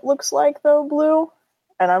thing it looks like, though, Blue,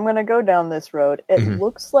 and I'm going to go down this road, it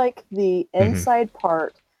looks like the inside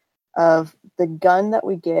part of the gun that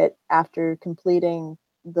we get after completing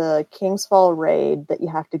the Kingsfall raid that you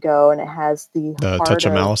have to go, and it has the heart Touch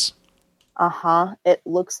of Malice. It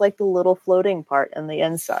looks like the little floating part in the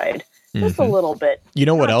inside. Just a little bit. You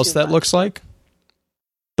know what Not else too that much. looks like?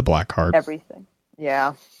 The black heart. Everything.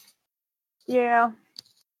 Yeah. Yeah.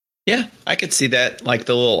 Yeah, I could see that, like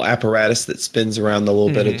the little apparatus that spins around the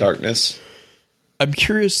little bit of darkness. I'm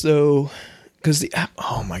curious though, because the app.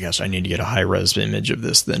 Oh my gosh, I need to get a high res image of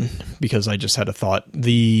this then, because I just had a thought.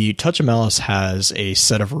 The Touch of Malice has a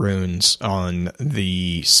set of runes on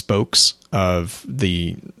the spokes of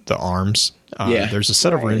the arms. There's a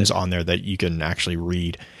set of runes on there that you can actually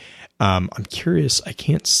read. I'm curious. I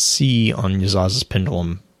can't see on Yazaza's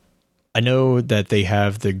pendulum. I know that they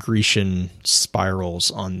have the Grecian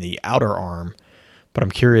spirals on the outer arm, but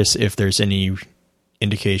I'm curious if there's any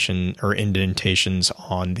indication or indentations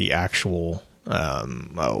on the actual,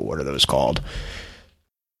 what are those called?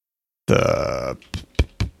 The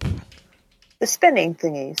spinning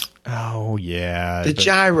thingies. Oh, yeah. The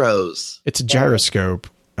gyros. It's a gyroscope.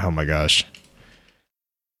 Oh, my gosh.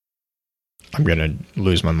 I'm going to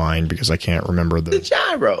lose my mind because I can't remember The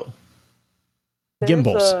gyro.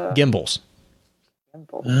 Gimbals. Gimbal.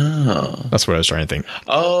 Oh. That's what I was trying to think.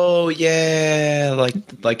 Oh, yeah.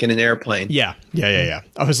 Like in an airplane. Yeah.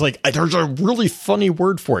 I was like, there's a really funny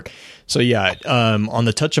word for it. So yeah, on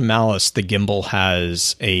the Touch of Malice, the gimbal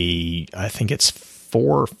has I think it's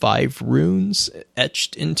 4 or 5 runes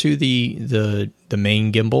etched into the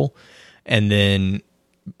main gimbal. And then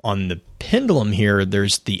on the pendulum here,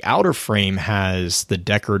 there's the outer frame has the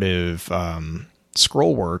decorative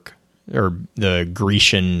scroll work, or the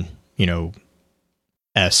Grecian,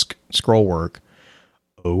 esque scroll work.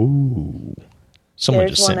 Oh, someone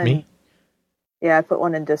There's just sent one me. Yeah, I put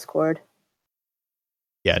one in Discord.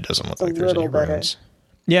 Yeah, it doesn't look It's a like there's any little better. runes.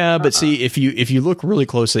 Yeah, but see, if you look really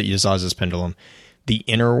close at Yazaza's pendulum, the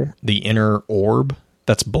inner orb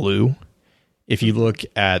that's blue. If you look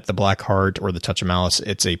at the Black Heart or the Touch of Malice,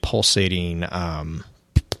 it's a pulsating. I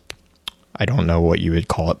don't know what you would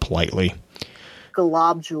call it politely.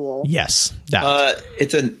 globule. Yes, that.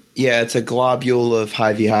 It's a globule of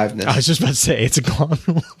hiveness. I was just about to say it's a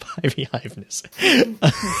globule of hiveness.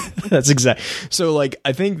 That's exact. So, like,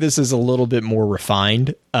 I think this is a little bit more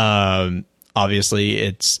refined. Obviously,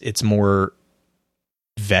 it's more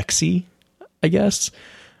vexy, I guess.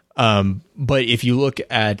 But if you look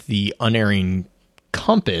at the unerring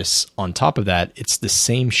compass on top of that, it's the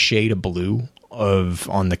same shade of blue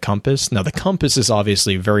on the compass. Now, the compass is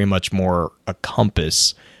obviously very much more a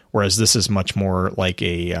compass, whereas this is much more like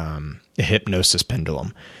a hypnosis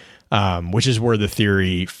pendulum, which is where the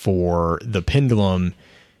theory for the pendulum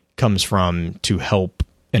comes from, to help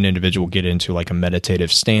an individual get into like a meditative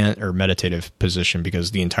stand or meditative position,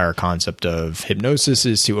 because the entire concept of hypnosis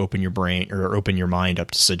is to open your brain or open your mind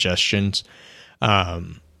up to suggestions.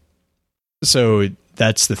 So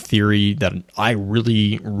that's the theory that I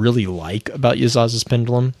really, really like about Yazaz's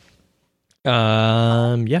pendulum.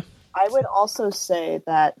 Yeah. I would also say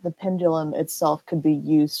that the pendulum itself could be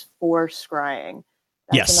used for scrying.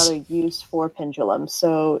 That's another use for pendulum.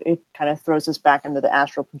 So it kind of throws us back into the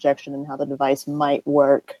astral projection and how the device might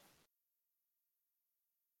work.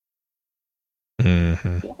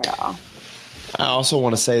 Mm-hmm. Yeah. I also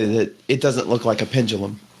want to say that it doesn't look like a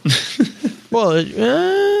pendulum. Well,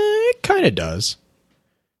 it kind of does.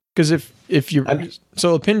 Because if you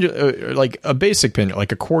so a pendulum, like a basic pendulum,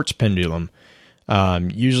 like a quartz pendulum,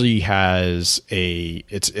 usually has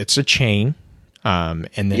it's a chain. And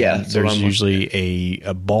then there's usually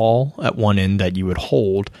a ball at one end that you would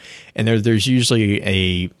hold, and there's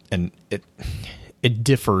usually it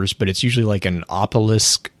differs, but it's usually like an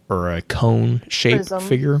obelisk or a cone shaped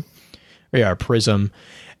figure. Yeah, a prism.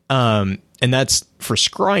 And that's for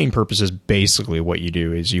scrying purposes. Basically what you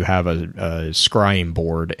do is you have a scrying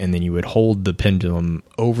board, and then you would hold the pendulum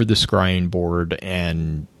over the scrying board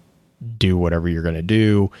and do whatever you're going to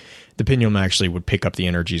do. The pendulum actually would pick up the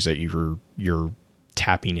energies that you're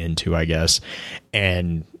tapping into, I guess,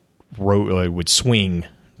 and would swing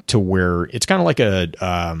to where it's kind of like a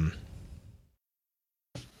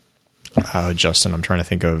Justin, I'm trying to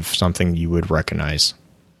think of something you would recognize.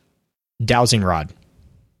 Dowsing rod.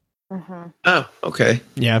 Mm-hmm. Oh, okay.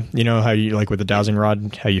 Yeah, you know how you like with the dowsing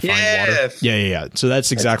rod, how you find water. Yeah. So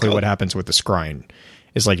that's exactly what happens with the scrying.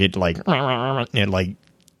 It's like it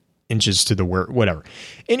inches to the whatever.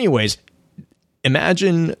 Anyways,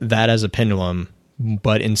 imagine that as a pendulum,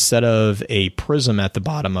 but instead of a prism at the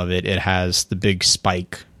bottom of it, it has the big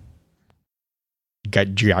spike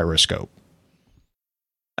gyroscope.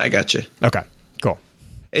 I got you. Okay, cool.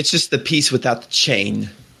 It's just the piece without the chain.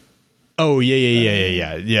 Oh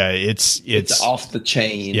yeah. It's off the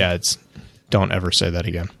chain. Yeah, don't ever say that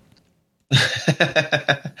again.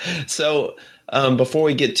 So before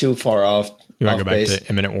we get too far off, you want to go back to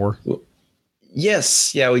Imminent War?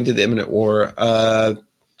 Yes, yeah, we can do the Imminent War. I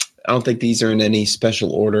don't think these are in any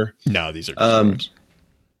special order. No, these are.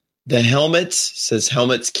 The helmets says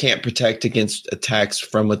helmets can't protect against attacks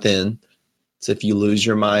from within. So if you lose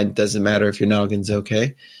your mind, doesn't matter if your noggin's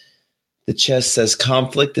okay. The chest says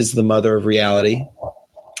conflict is the mother of reality.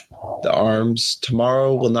 The arms,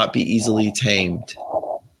 tomorrow will not be easily tamed.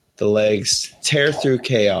 The legs, tear through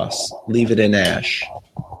chaos, leave it in ash.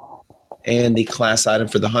 And the class item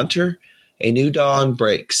for the hunter, a new dawn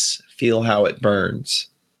breaks, feel how it burns.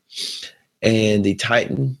 And the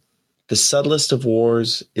titan, the subtlest of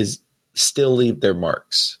wars is still leave their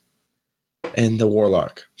marks. And the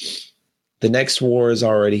warlock, the next war is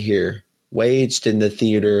already here, waged in the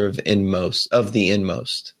theater of the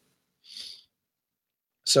inmost.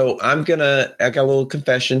 So I got a little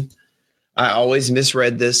confession. I always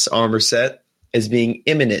misread this armor set as being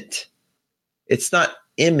imminent. It's not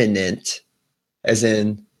imminent, as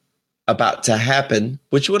in about to happen,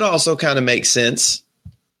 which would also kind of make sense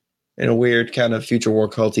in a weird kind of future war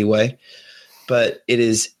culty way. But it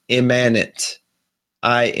is immanent,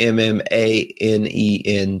 IMMANENT,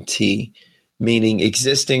 meaning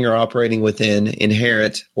existing or operating within,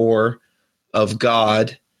 inherent, or of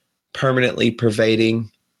God, permanently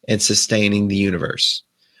pervading and sustaining the universe.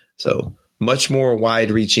 So much more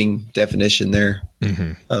wide-reaching definition there.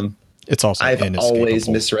 Mm-hmm. It's also I've always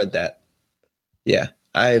misread that. Yeah,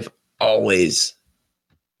 I've always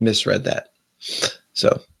misread that.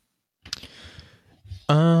 So,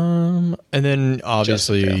 and then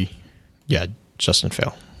obviously, Justin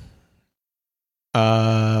fail.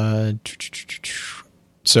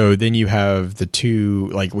 So then you have the two,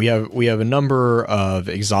 like we have a number of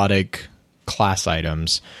exotic class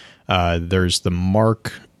items. There's the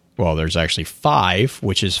mark. Well, there's actually 5,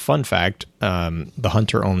 which is fun fact. The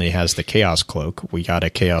hunter only has the chaos cloak. We got a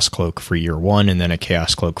chaos cloak for year 1 and then a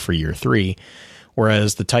chaos cloak for year 3.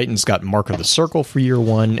 Whereas the Titans got Mark of the Circle for year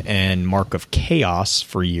 1 and Mark of Chaos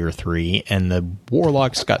for year 3, and the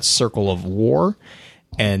Warlocks got Circle of War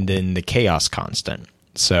and then the Chaos Constant.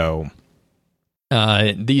 So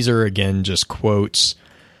these are, again, just quotes.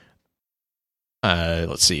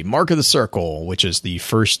 Let's see. Mark of the Circle, which is the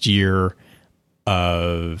first year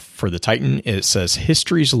for the Titan, it says,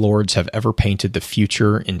 history's lords have ever painted the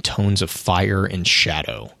future in tones of fire and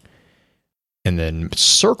shadow. And then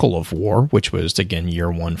Circle of War, which was, again,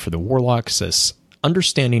 year 1 for the Warlock, says,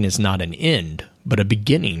 understanding is not an end, but a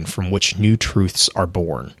beginning from which new truths are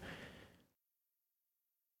born.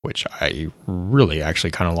 Which I really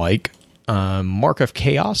actually kind of like. Mark of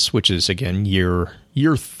Chaos, which is, again, year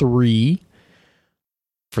 3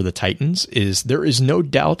 for the Titans, is there is no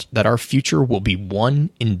doubt that our future will be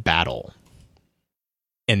won in battle.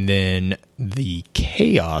 And then the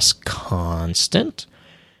Chaos Constant,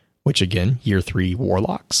 which, again, year 3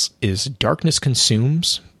 Warlocks, is darkness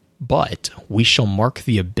consumes, but we shall mark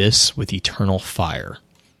the abyss with eternal fire.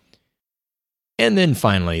 And then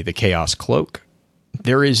finally, the Chaos Cloak.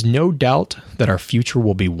 There is no doubt that our future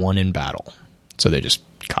will be won in battle. So they just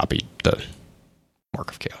copied the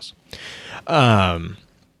Mark of Chaos. And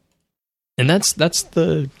that's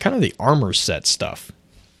the kind of the armor set stuff.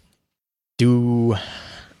 Oh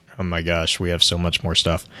my gosh, we have so much more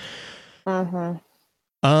stuff. Real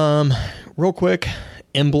quick,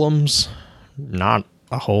 emblems, not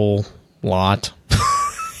a whole lot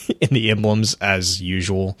in the emblems as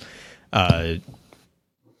usual.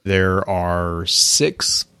 There are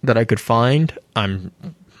 6 that I could find.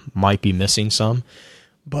 Might be missing some,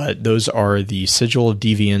 but those are the Sigil of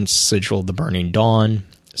Deviance, Sigil of the Burning Dawn,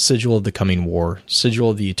 Sigil of the Coming War, Sigil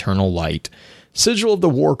of the Eternal Light, Sigil of the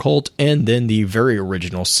War Cult, and then the very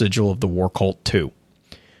original Sigil of the War Cult 2.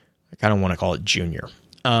 I kind of want to call it Junior.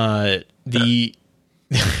 The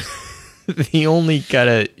only kind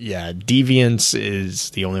of, Deviance is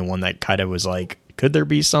the only one that kind of was like, could there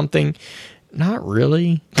be something? Not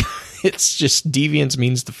really. It's just Deviance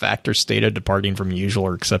means the fact or state of departing from usual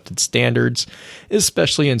or accepted standards,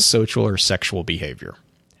 especially in social or sexual behavior.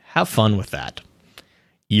 Have fun with that.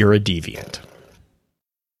 You're a deviant.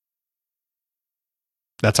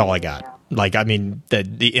 That's all I got. Like, I mean,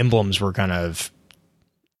 the emblems were kind of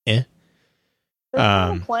They're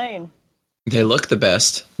kind of plain. They look the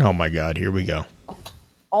best. Oh my god, here we go.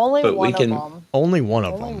 Only But one we can- of them. Only one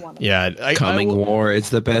of Only them. one of Yeah. Coming War is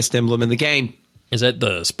the best emblem in the game. Is that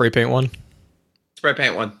the spray paint one? Spray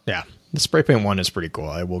paint one. Yeah. The spray paint one is pretty cool.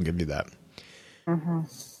 I will give you that.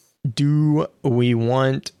 Do we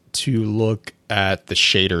want to look at the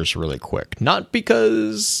shaders really quick? Not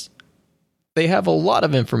because they have a lot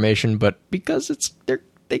of information, but because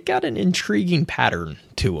they got an intriguing pattern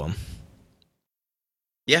to them.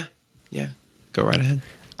 Yeah. Go right ahead.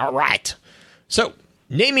 All right. So,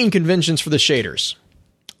 naming conventions for the shaders.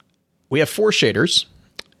 We have 4 shaders.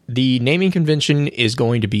 The naming convention is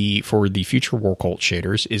going to be, for the future War Cult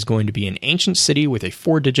shaders, is going to be an ancient city with a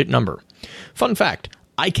 4-digit number. Fun fact,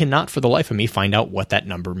 I cannot for the life of me find out what that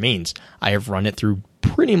number means. I have run it through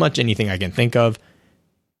pretty much anything I can think of.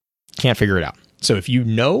 Can't figure it out. So if you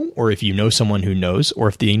know, or if you know someone who knows, or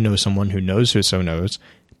if they know someone who knows who so knows,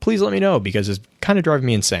 please let me know, because it's kind of driving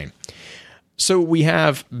me insane. So we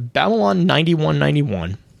have Babylon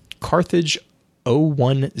 9191, Carthage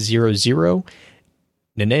 0100,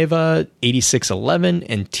 Nineveh 8611,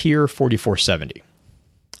 and Tyre 4470.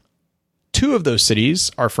 2 of those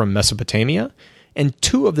cities are from Mesopotamia, and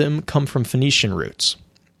 2 of them come from Phoenician roots.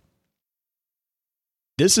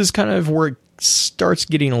 This is kind of where it starts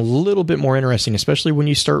getting a little bit more interesting, especially when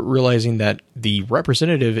you start realizing that the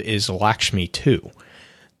representative is Lakshmi too.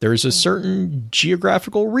 There's a certain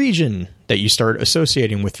geographical region that you start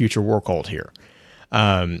associating with future War Cult here.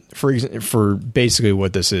 For basically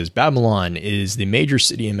what this is, Babylon is the major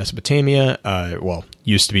city in Mesopotamia.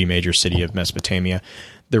 Used to be major city of Mesopotamia.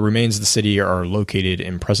 The remains of the city are located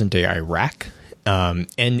in present-day Iraq. And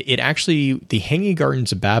it actually, the Hanging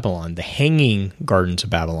Gardens of Babylon,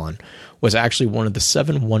 was actually one of the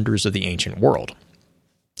 7 wonders of the ancient world.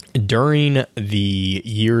 During the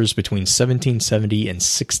years between 1770 and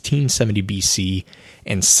 1670 BC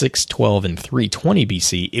and 612 and 320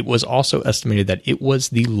 BC, it was also estimated that it was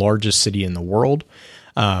the largest city in the world.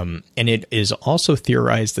 And it is also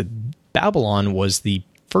theorized that Babylon was the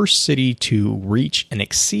first city to reach and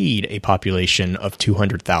exceed a population of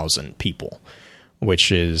 200,000 people,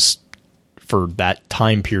 which is, for that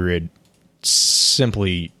time period,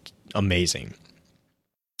 simply amazing.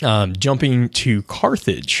 Jumping to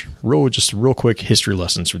Carthage, just real quick history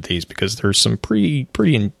lessons with these, because there's some pretty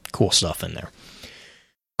cool stuff in there.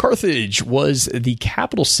 Carthage was the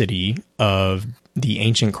capital city of the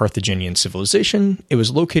ancient Carthaginian civilization. It was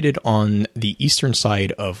located on the eastern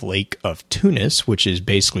side of Lake of Tunis, which is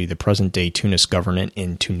basically the present-day Tunis Governorate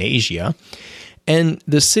in Tunisia. And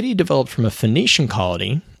the city developed from a Phoenician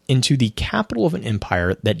colony into the capital of an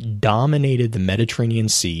empire that dominated the Mediterranean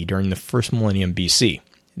Sea during the first millennium BC.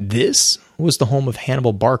 This was the home of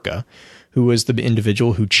Hannibal Barca, who was the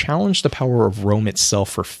individual who challenged the power of Rome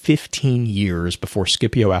itself for 15 years before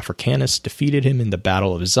Scipio Africanus defeated him in the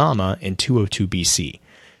Battle of Zama in 202 BC.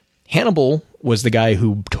 Hannibal was the guy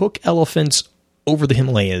who took elephants over the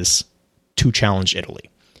Himalayas to challenge Italy.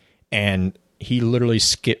 And he literally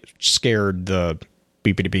scared the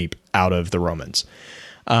beep out of the Romans.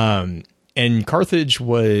 And Carthage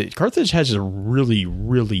has a really,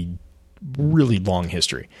 really, really long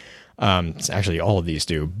history. Actually, all of these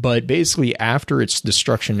do. But basically, after its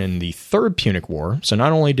destruction in the Third Punic War, so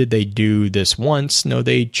not only did they do this once, no,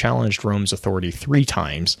 they challenged Rome's authority 3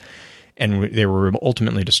 times, and they were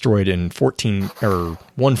ultimately destroyed in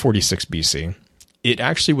 146 BC. It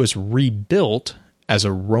actually was rebuilt as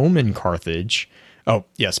a Roman Carthage. Oh,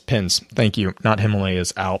 yes, pins. Thank you. Not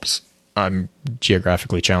Himalayas, Alps. I'm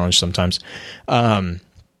geographically challenged sometimes.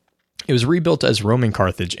 It was rebuilt as Roman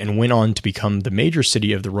Carthage and went on to become the major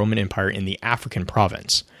city of the Roman Empire in the African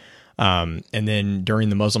province. And then during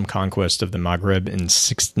the Muslim conquest of the Maghreb in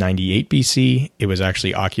 698 BC, it was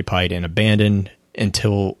actually occupied and abandoned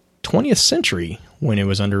until 20th century when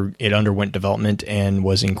it underwent development and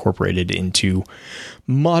was incorporated into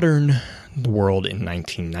modern world in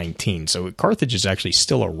 1919. So Carthage is actually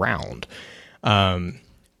still around.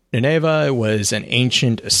 Nineveh was an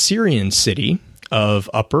ancient Assyrian city of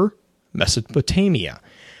Upper Mesopotamia,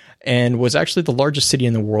 and was actually the largest city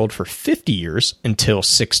in the world for 50 years until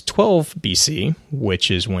 612 BC,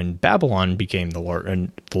 which is when Babylon became the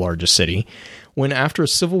largest city. When after a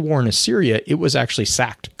civil war in Assyria, it was actually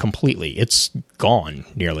sacked completely. It's gone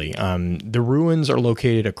nearly. The ruins are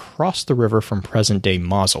located across the river from present-day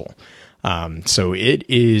Mosul. So it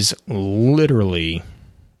is literally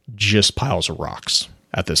just piles of rocks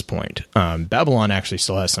at this point. Babylon actually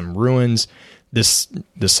still has some ruins. This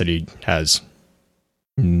city has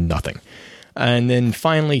nothing. And then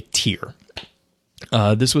finally, Tyre.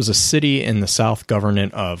 This was a city in the South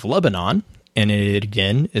Governorate of Lebanon, and it,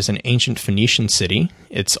 again, is an ancient Phoenician city.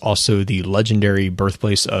 It's also the legendary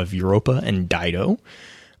birthplace of Europa and Dido.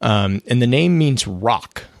 And the name means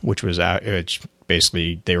rock, which was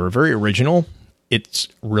basically, they were very original. It's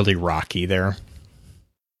really rocky there.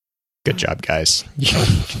 Good job, guys.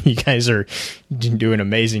 You guys are doing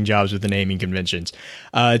amazing jobs with the naming conventions.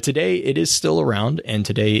 Today, it is still around, and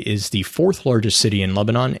today is the 4th largest city in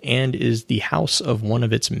Lebanon and is the house of one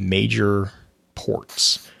of its major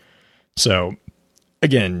ports. So,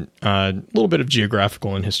 again, a little bit of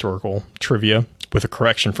geographical and historical trivia with a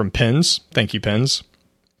correction from Pens. Thank you, Pens.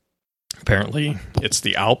 Apparently, it's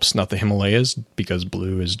the Alps, not the Himalayas, because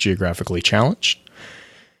blue is geographically challenged.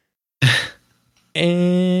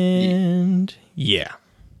 And yeah,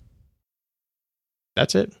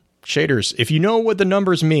 that's it. Shaders. If you know what the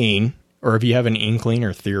numbers mean, or if you have an inkling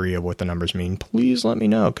or theory of what the numbers mean, please let me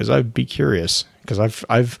know, because I'd be curious. Because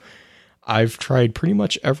I've tried pretty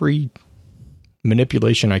much every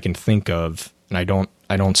manipulation I can think of, and I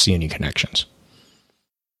don't see any connections.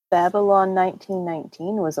 Babylon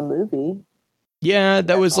 1919 was a movie. Yeah,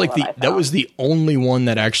 that was the only one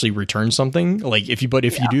that actually returned something. Like if you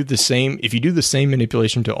do the same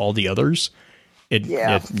manipulation to all the others,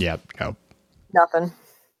 no. Nothing.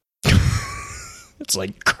 It's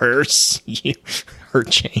like curse you, her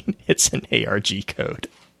chain. It's an ARG code.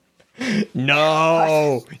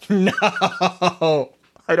 No,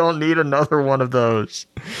 I don't need another one of those.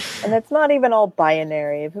 And it's not even all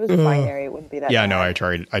binary. If it was binary, it wouldn't be that. Yeah, bad. no,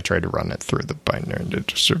 I tried to run it through the binary.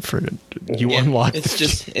 Unlock it's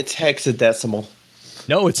hexadecimal.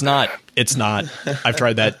 No, it's not. It's not. I've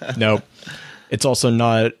tried that. No, it's also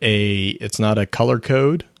not a color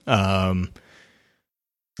code. Yeah.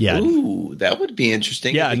 Ooh, that would be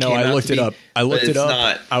interesting. Yeah, no, I looked it up. I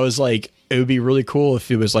was like, it would be really cool if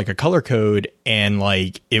it was like a color code and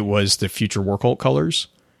like it was the future war cult colors.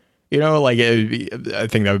 You know, like I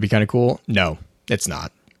think that would be kind of cool. No, it's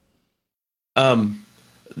not.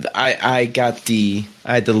 I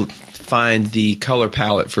had to find the color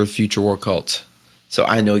palette for future war cult, so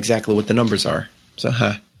I know exactly what the numbers are. So,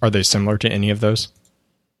 Are they similar to any of those?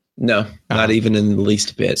 No, not even in the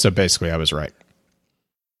least bit. So basically, I was right.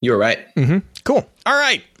 You're right. Mm-hmm. Cool. All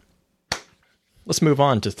right. Let's move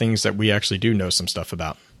on to things that we actually do know some stuff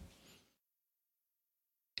about.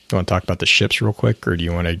 You want to talk about the ships real quick, or do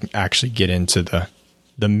you want to actually get into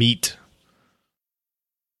the meat?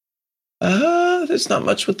 There's not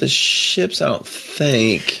much with the ships, I don't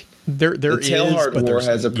think. There The is, Tailheart but War there's-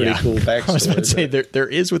 has a pretty cool backstory. I was about to say but- there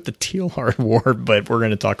is with the Tealhard War, but we're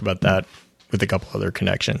going to talk about that with a couple other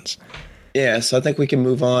connections. Yeah, so I think we can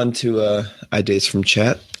move on to ideas from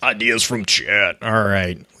chat. Ideas from chat. All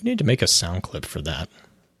right, we need to make a sound clip for that.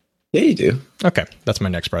 Yeah, you do. Okay, that's my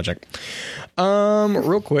next project.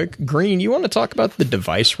 Real quick, Green, you want to talk about the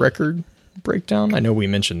device record breakdown? I know we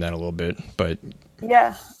mentioned that a little bit, but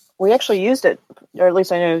Yeah, we actually used it, or at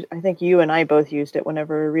least I think you and I both used it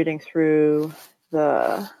whenever we were reading through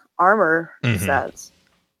the armor sets.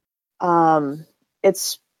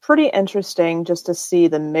 It's pretty interesting just to see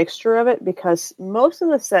the mixture of it, because most of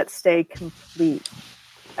the sets stay complete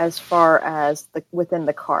as far as within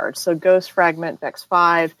the card. So Ghost Fragment, Vex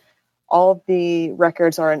 5, all the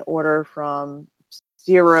records are in order from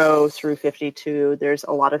 0 through 52. There's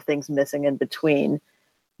a lot of things missing in between.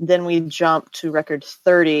 Then we jump to record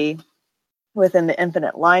 30 within the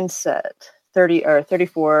Infinite Line set,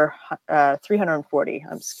 340,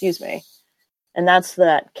 excuse me. And that's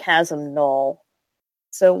that Chasm Null.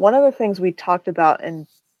 So one of the things we talked about, and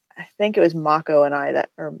I think it was Mako and I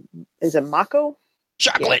or is it Mako?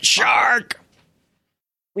 Chocolate Shark.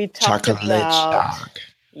 We talked Chocolate about Shark.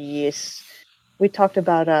 Yes. We talked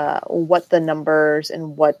about what the numbers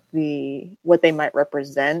and what they might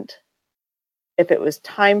represent. If it was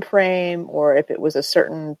time frame or if it was a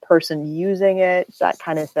certain person using it, that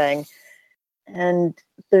kind of thing. And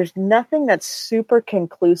there's nothing that's super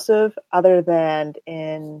conclusive other than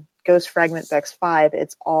in Ghost Fragment Vex 5,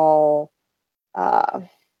 it's all now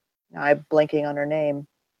I'm blanking on her name.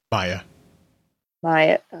 Maya.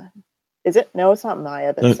 Is it? No, it's not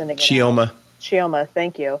Maya that's sending it out. Chioma. Chioma,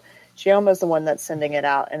 thank you. Chioma is the one that's sending it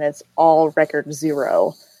out, and it's all record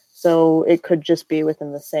 0. So it could just be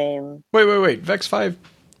within the same. Wait. Vex 5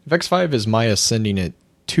 is Maya sending it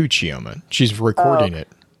to Chioma. She's recording it.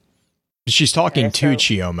 She's talking to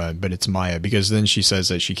Chioma, but it's Maya, because then she says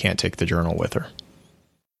that she can't take the journal with her.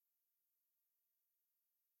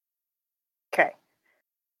 Okay.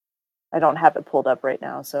 I don't have it pulled up right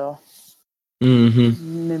now, so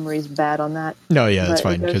memory's bad on that. No, yeah, that's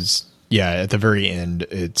But fine, because at the very end,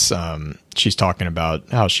 it's she's talking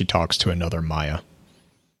about how she talks to another Maya.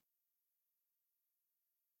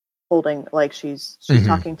 Holding, like she's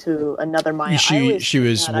talking to another Maya. She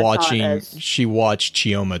was watching. She watched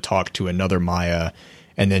Chioma talk to another Maya,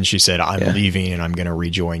 and then she said, "I'm leaving, and I'm going to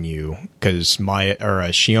rejoin you," because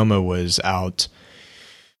Chioma was out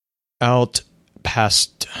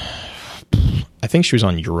past. I think she was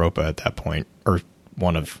on Europa at that point, or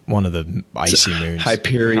one of the icy moons.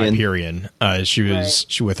 Hyperion. She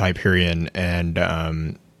was with Hyperion,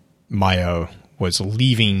 and Maya was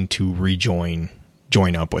leaving to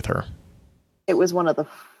join up with her. It was one of the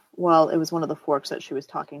forks that she was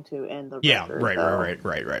talking to in the record,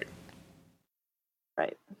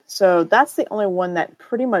 right. So that's the only one that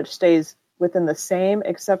pretty much stays within the same,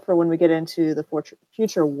 except for when we get into the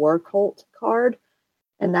Future War Cult card,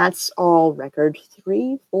 and that's all record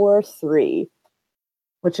 343,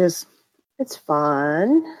 which is it's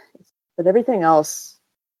fun, but everything else,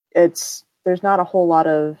 there's not a whole lot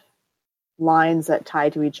of lines that tie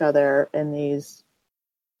to each other in these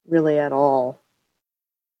really at all.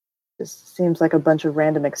 Just seems like a bunch of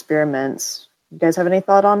random experiments. You guys have any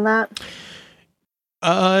thought on that?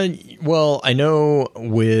 Well, I know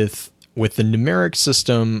with the numeric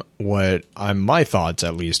system, what my thoughts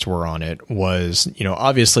at least were on it was,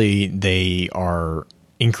 obviously they are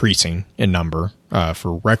increasing in number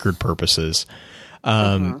for record purposes.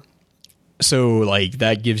 So like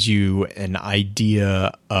that gives you an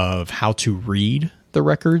idea of how to read the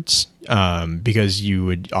records, because you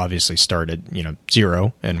would obviously start at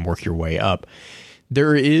 0 and work your way up.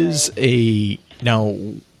 There is now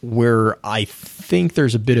where I think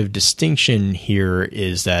there's a bit of distinction here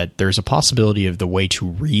is that there's a possibility of the way to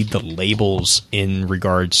read the labels in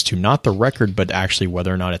regards to not the record, but actually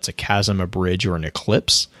whether or not it's a chasm, a bridge, or an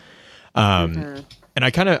eclipse. And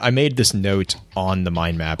I made this note on the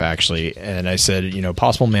mind map actually, and I said,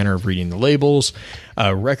 possible manner of reading the labels.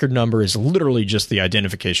 Record number is literally just the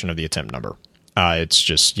identification of the attempt number. It's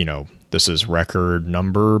just, this is record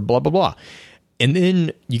number, blah, blah, blah. And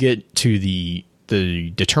then you get to the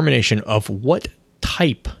determination of what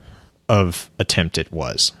type of attempt it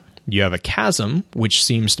was. You have a chasm, which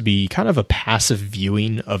seems to be kind of a passive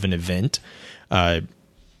viewing of an event.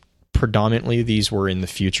 Predominantly, these were in the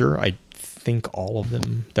future. I think all of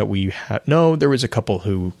them that we had. No, there was a couple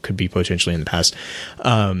who could be potentially in the past.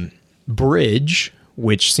 Bridge,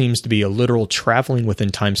 which seems to be a literal traveling within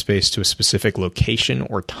time space to a specific location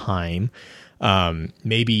or time.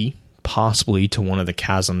 Maybe possibly to one of the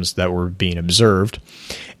chasms that were being observed.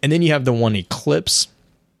 And then you have the one eclipse.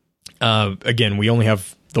 Again, we only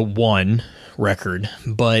have the one record,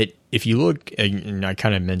 but if you look, and I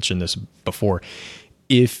kind of mentioned this before,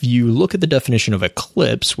 if you look at the definition of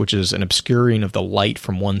eclipse, which is an obscuring of the light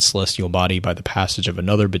from one celestial body by the passage of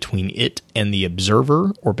another between it and the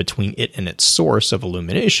observer, or between it and its source of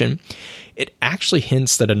illumination, it actually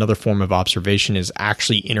hints that another form of observation is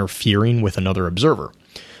actually interfering with another observer.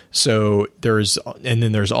 So there's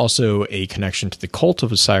also a connection to the cult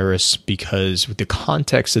of Osiris, because with the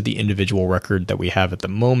context of the individual record that we have at the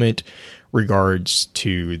moment regards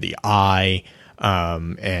to the eye,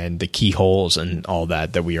 and the keyholes and all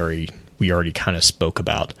that we already kind of spoke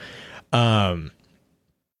about. Then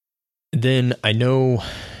I know,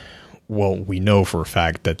 well, we know for a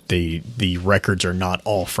fact that the records are not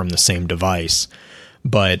all from the same device,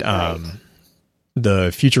 but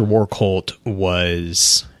the Future War Cult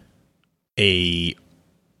was a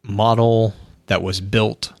model that was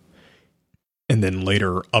built and then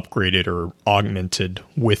later upgraded or augmented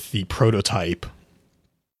with the prototype.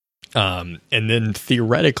 And then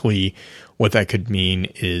theoretically, what that could mean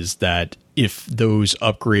is that if those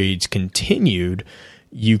upgrades continued,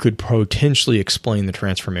 you could potentially explain the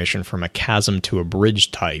transformation from a chasm to a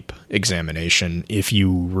bridge type examination if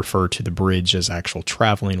you refer to the bridge as actual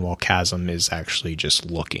traveling, while chasm is actually just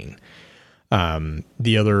looking.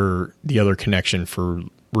 The other connection for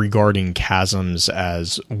regarding chasms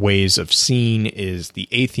as ways of seeing is the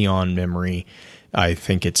Atheon memory. I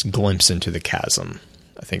think it's glimpse into the chasm,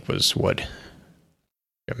 I think was what.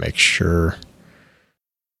 Make sure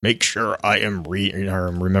I am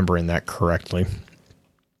remembering that correctly.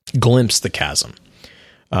 Glimpse the chasm.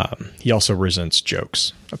 He also resents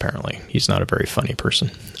jokes. Apparently, he's not a very funny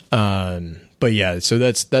person. But yeah, so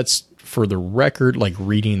that's for the record, like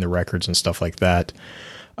reading the records and stuff like that.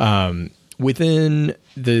 Within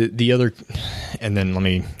the other, and then let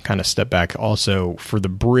me kind of step back. Also for the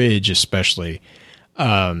bridge, especially.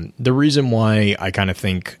 The reason why I kind of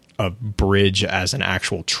think of bridge as an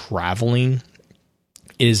actual traveling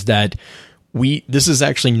is that this is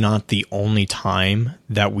actually not the only time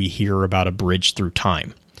that we hear about a bridge through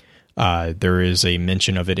time. There is a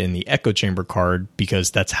mention of it in the Echo Chamber card, because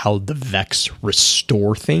that's how the Vex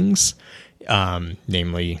restore things,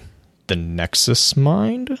 namely the Nexus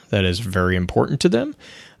Mind. That is very important to them.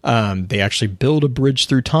 They actually build a bridge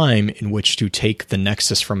through time in which to take the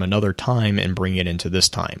Nexus from another time and bring it into this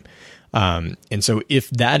time. And so if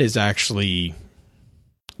that is actually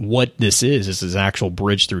what this is an actual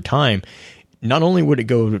bridge through time, not only would it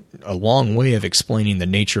go a long way of explaining the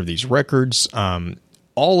nature of these records,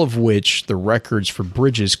 all of which the records for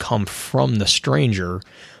bridges come from the stranger,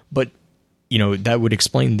 but that would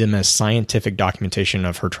explain them as scientific documentation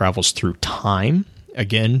of her travels through time.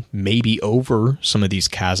 Again, maybe over some of these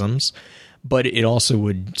chasms, but it also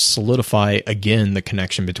would solidify again the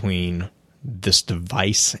connection between this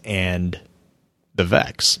device and the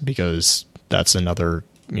Vex, because that's another,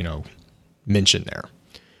 mention there.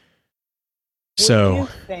 So, would you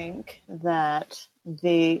think that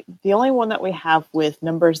the only one that we have with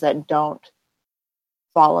numbers that don't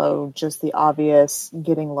follow just the obvious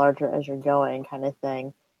getting larger as you're going kind of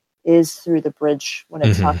thing is through the bridge when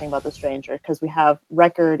it's talking about the stranger? Because we have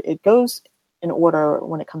record, it goes in order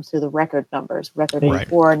when it comes to the record numbers, record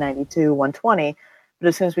 84, right. 92, 120. But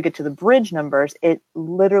as soon as we get to the bridge numbers, it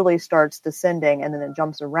literally starts descending and then it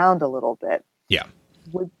jumps around a little bit. Yeah.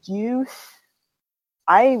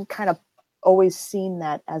 I kind of always seen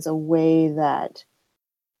that as a way that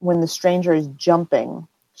when the stranger is jumping,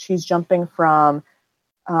 she's jumping from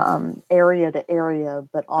area to area,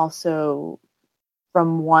 but also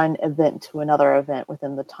from one event to another event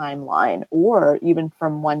within the timeline, or even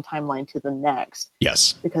from one timeline to the next.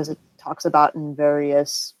 Yes. Because it talks about in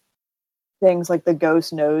various things, like the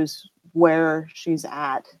ghost knows where she's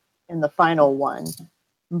at in the final one,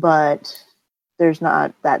 but there's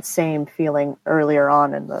not that same feeling earlier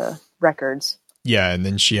on in the records. Yeah, and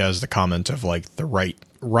then she has the comment of like the right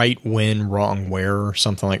when, wrong where, or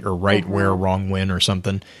something like, or right where, wrong when, or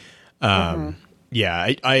something.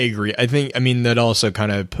 Yeah, I agree. I mean, that also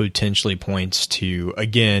kind of potentially points to,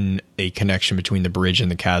 again, a connection between the bridge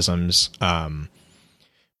and the chasms,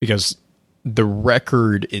 because the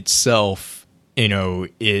record itself,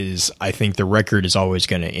 I think the record is always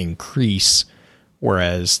going to increase,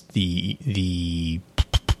 whereas the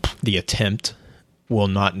attempt will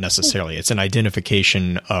not necessarily. It's an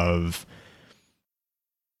identification of.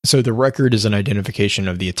 So the record is an identification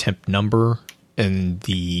of the attempt number, and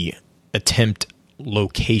the attempt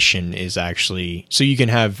location is actually, so you can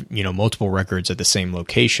have multiple records at the same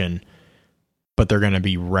location, but they're going to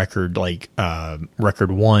be record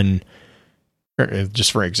one.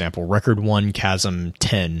 Just for example, record 1 Chasm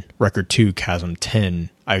 10, record 2 Chasm 10.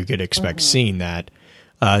 I could expect seeing that.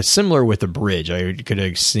 Similar with the bridge, I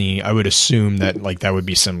would assume that like that would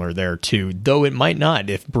be similar there too. Though it might not.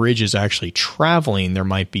 If bridge is actually traveling, there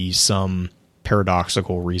might be some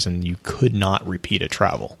paradoxical reason you could not repeat a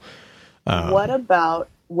travel. What about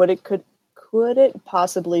could it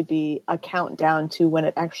possibly be a countdown to when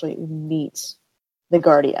it actually meets the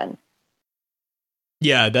Guardian?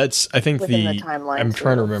 Yeah, that's, I think within the timeline. I'm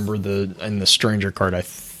trying to remember in the Stranger card, I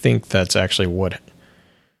think that's actually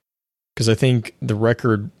because I think the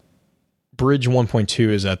record, Bridge 1.2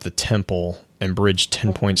 is at the temple, and Bridge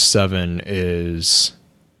 10.7 is,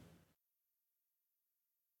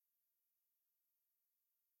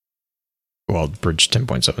 well, Bridge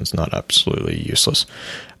 10.7 is not absolutely useless.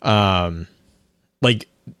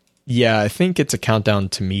 I think it's a countdown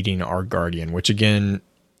to meeting our Guardian, which again,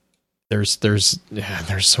 there's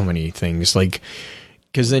so many things, like,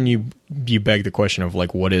 because then you beg the question of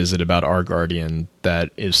like, what is it about our Guardian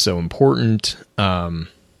that is so important? And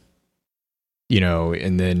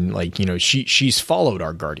then like, she's followed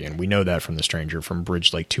our Guardian. We know that from the Stranger, from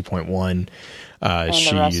Bridge like 2.1. And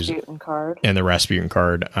the Rasputin card. And the Rasputin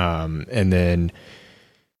card. And then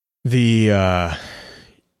the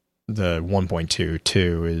 1.2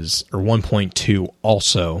 too is, or 1.2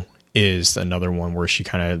 also is another one where she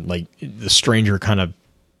kind of like, the Stranger kind of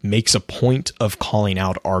makes a point of calling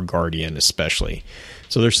out our Guardian especially.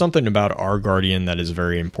 So there's something about our Guardian that is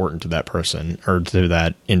very important to that person or to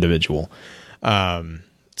that individual.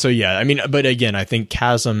 So yeah, I mean, but again, I think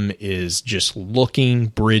Chasm is just looking,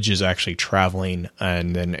 Bridge is actually traveling,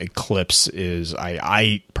 and then Eclipse is,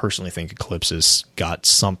 I personally think Eclipse has got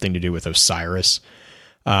something to do with Osiris.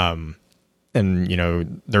 And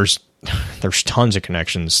there's tons of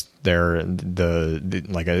connections there. The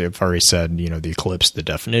like I've already said, the Eclipse, the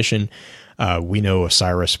definition. We know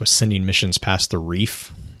Osiris was sending missions past the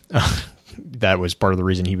reef. That was part of the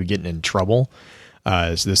reason he would get in trouble.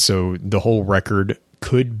 So the whole record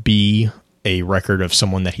could be a record of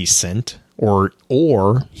someone that he sent, or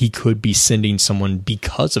he could be sending someone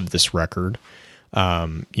because of this record. Get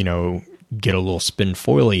a little spin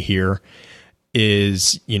foily here.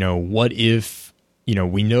 Is, what if,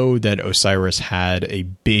 we know that Osiris had a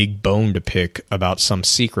big bone to pick about some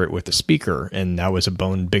secret with the speaker, and that was a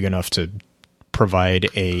bone big enough to provide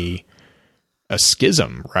a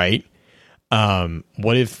schism, right?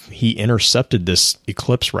 What if he intercepted this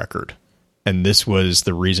Eclipse record, and this was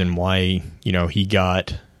the reason why, he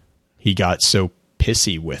got so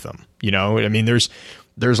pissy with him? I mean, there's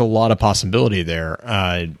a lot of possibility there.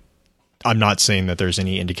 I'm not saying that there's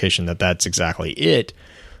any indication that that's exactly it,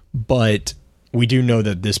 but we do know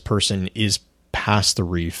that this person is past the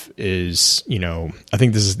reef, is, I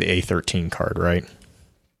think this is the A13 card, right?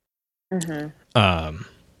 Mm-hmm. I'm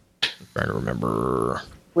trying to remember.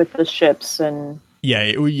 With the ships and...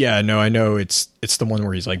 Yeah, no, I know it's the one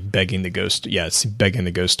where he's like begging the ghost. Yeah, it's begging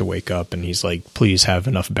the ghost to wake up, and he's like, please have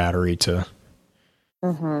enough battery to...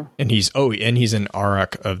 Mm-hmm. And he's in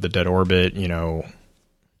Arak of the Dead Orbit,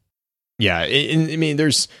 Yeah, I mean,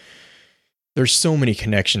 there's so many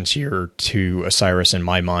connections here to Osiris in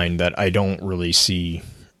my mind that I don't really see.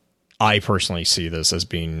 I personally see this as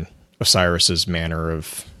being Osiris's manner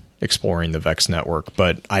of exploring the Vex network,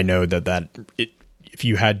 but I know that if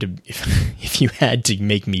you had to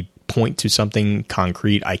make me point to something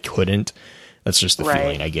concrete, I couldn't. That's just the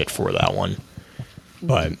feeling I get for that one.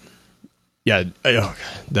 But yeah,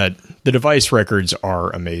 that the device records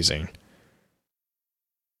are amazing.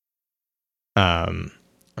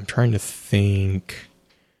 I'm trying to think.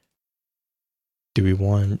 Do we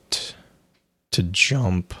want to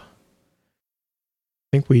jump?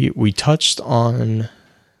 I think we touched on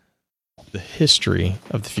the history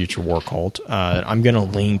of the Future War Cult. I'm going to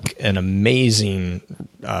link an amazing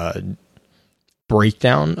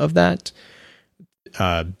breakdown of that.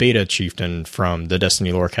 Beta Chieftain from the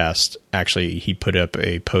Destiny Lorecast, actually, he put up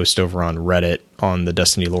a post over on Reddit, on the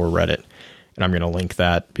Destiny Lore Reddit. And I'm going to link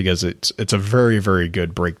that because it's a very, very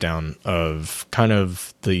good breakdown of kind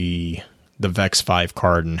of the Vex 5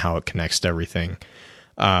 card and how it connects to everything.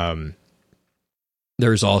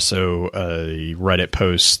 There's also a Reddit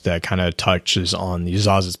post that kind of touches on the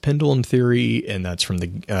Zaz's Pendulum theory, and that's from the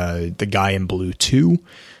guy in blue 2,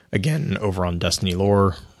 again, over on Destiny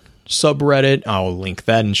Lore subreddit. I'll link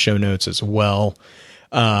that in show notes as well.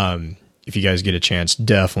 If you guys get a chance,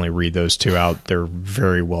 definitely read those two out. They're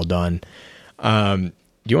very well done. Do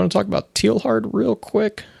you want to talk about Tealhard real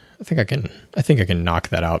quick? I think I can knock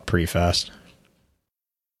that out pretty fast.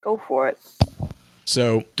 Go for it.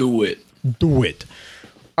 So do it. Do it.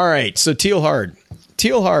 All right, so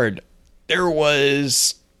Teilhard. There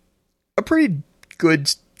was a pretty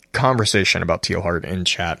good conversation about Teilhard in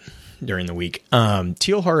chat during the week.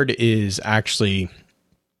 Teilhard is actually,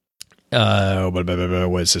 what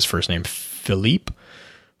is his first name? Philippe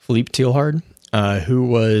Teilhard, who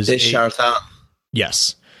was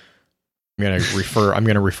yes. I'm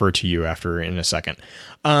going to refer to you after in a second.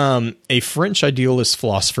 A French idealist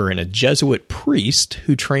philosopher and a Jesuit priest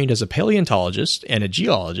who trained as a paleontologist and a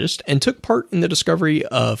geologist and took part in the discovery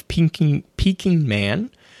of Peking Man.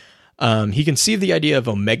 He conceived the idea of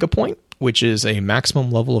Omega Point, which is a maximum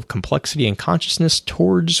level of complexity and consciousness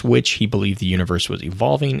towards which he believed the universe was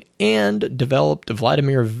evolving, and developed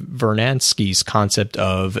Vladimir Vernadsky's concept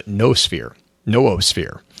of noosphere.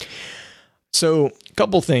 So, a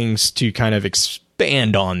couple things to kind of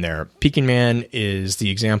expand on there. Peking Man is the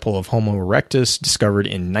example of Homo erectus discovered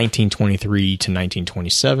in 1923 to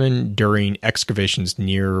 1927 during excavations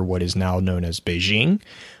near what is now known as Beijing.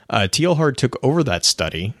 Teilhard took over that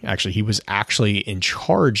study. Actually, he was actually in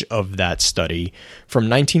charge of that study from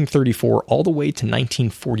 1934 all the way to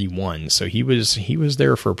 1941. So he was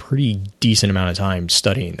there for a pretty decent amount of time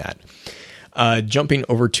studying that. Jumping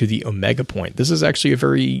over to the Omega Point. This is actually a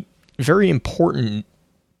very, very important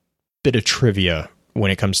bit of trivia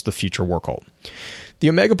when it comes to the future war cult. The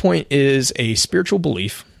Omega Point is a spiritual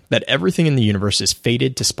belief that everything in the universe is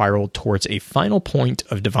fated to spiral towards a final point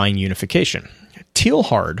of divine unification.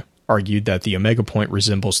 Teilhard argued that the Omega Point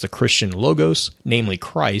resembles the Christian Logos, namely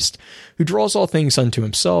Christ, who draws all things unto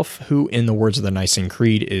himself, who, in the words of the Nicene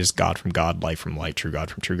Creed, is God from God, light from light, true God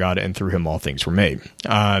from true God, and through him all things were made.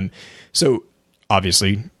 So,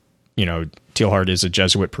 obviously, Teilhard is a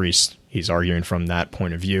Jesuit priest. He's arguing from that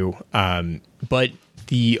point of view. But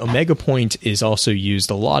the Omega Point is also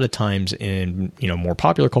used a lot of times in, more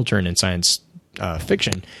popular culture and in science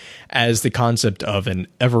fiction as the concept of an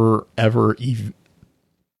ever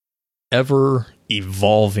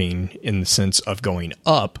evolving, in the sense of going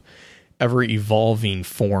up, ever evolving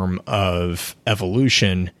form of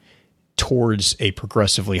evolution towards a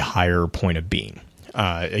progressively higher point of being.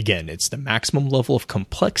 Again, it's the maximum level of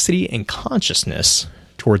complexity and consciousness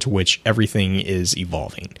towards which everything is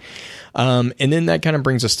evolving. And then that kind of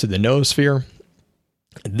brings us to the noosphere.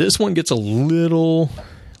 This one gets a little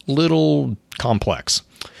complex.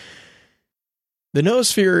 The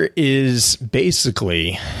noosphere is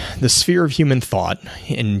basically the sphere of human thought,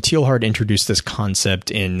 and Teilhard introduced this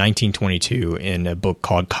concept in 1922 in a book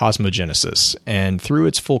called Cosmogenesis, and through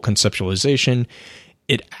its full conceptualization,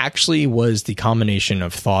 it actually was the combination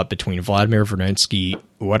of thought between Vladimir Vernadsky,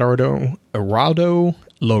 Eduardo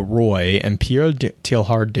Leroy, and Pierre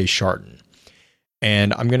Teilhard de Chardin.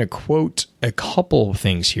 And I'm going to quote a couple of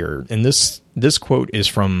things here. And this quote is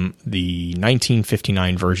from the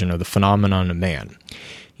 1959 version of The Phenomenon of Man.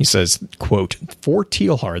 He says, quote, "For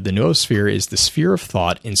Teilhard, the noosphere is the sphere of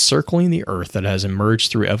thought encircling the Earth that has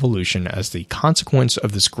emerged through evolution as the consequence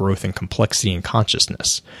of this growth in complexity and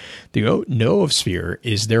consciousness. The noosphere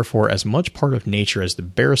is therefore as much part of nature as the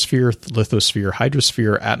barosphere, lithosphere,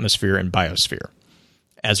 hydrosphere, atmosphere, and biosphere.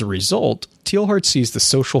 As a result, Teilhard sees the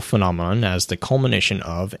social phenomenon as the culmination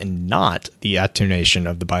of and not the attenuation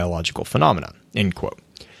of the biological phenomena." End quote.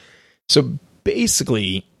 So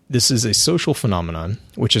basically, this is a social phenomenon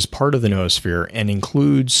which is part of the noosphere and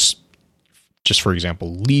includes, just for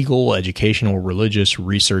example, legal, educational, religious,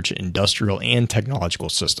 research, industrial, and technological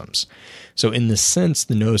systems. So in this sense,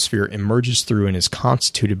 the noosphere emerges through and is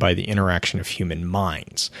constituted by the interaction of human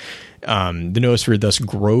minds. The noosphere thus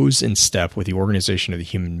grows in step with the organization of the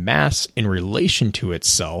human mass in relation to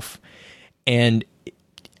itself, and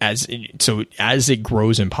as it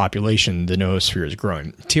grows in population, the noosphere is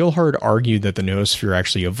growing. Teilhard argued that the noosphere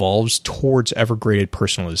actually evolves towards ever-greater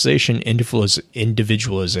personalization,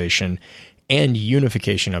 individualization, and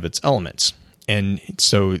unification of its elements. And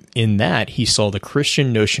so in that, he saw the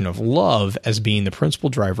Christian notion of love as being the principal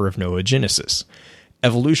driver of noogenesis.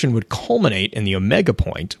 Evolution would culminate in the Omega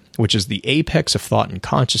Point, which is the apex of thought and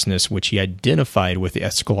consciousness, which he identified with the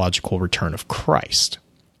eschatological return of Christ,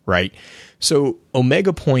 right? So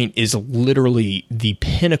Omega Point is literally the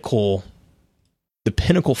pinnacle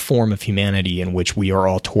form of humanity in which we are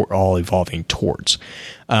all evolving towards.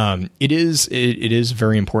 It is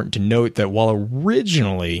very important to note that while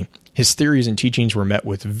originally His theories and teachings were met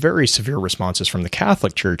with very severe responses from the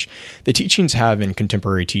Catholic Church. The teachings have in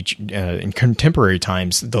contemporary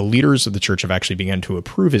times, the leaders of the church have actually begun to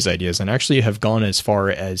approve his ideas and actually have gone as far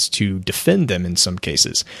as to defend them in some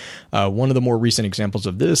cases. One of the more recent examples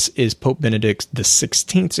of this is Pope Benedict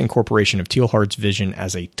XVI's incorporation of Teilhard's vision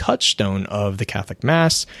as a touchstone of the Catholic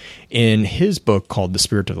Mass in his book called The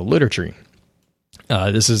Spirit of the Liturgy.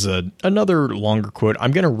 This is another longer quote.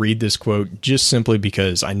 I'm going to read this quote just simply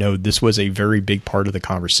because I know this was a very big part of the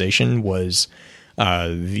conversation was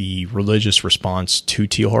the religious response to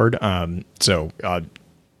Teilhard.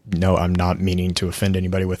 No, I'm not meaning to offend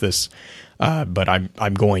anybody with this, but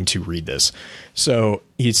I'm going to read this. So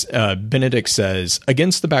Benedict says,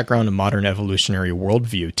 against the background of modern evolutionary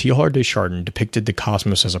worldview, Teilhard de Chardin depicted the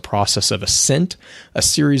cosmos as a process of ascent, a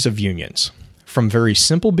series of unions. From very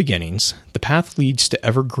simple beginnings, the path leads to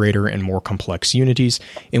ever greater and more complex unities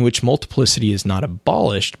in which multiplicity is not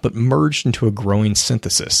abolished but merged into a growing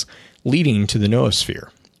synthesis, leading to the noosphere,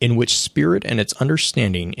 in which spirit and its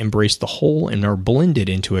understanding embrace the whole and are blended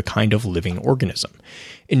into a kind of living organism.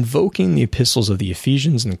 Invoking the epistles of the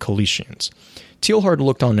Ephesians and Colossians, Teilhard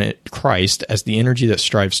looked on Christ as the energy that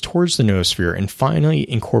strives towards the noosphere and finally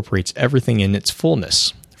incorporates everything in its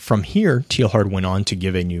fullness. From here, Teilhard went on to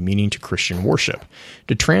give a new meaning to Christian worship.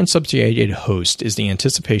 The transubstantiated host is the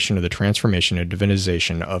anticipation of the transformation and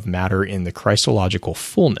divinization of matter in the Christological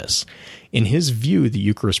fullness. In his view, the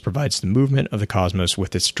Eucharist provides the movement of the cosmos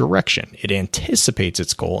with its direction. It anticipates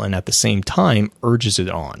its goal and at the same time urges it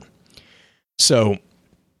on. So,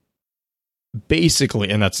 basically,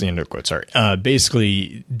 and that's the end of the quote, sorry.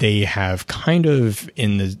 Basically, they have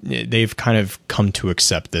they've kind of come to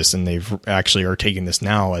accept this, and they've actually are taking this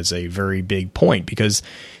now as a very big point, because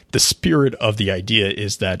the spirit of the idea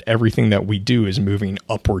is that everything that we do is moving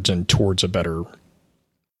upwards and towards a better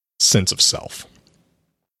sense of self.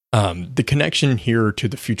 The connection here to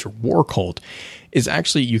the future war cult is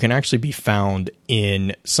actually, you can actually be found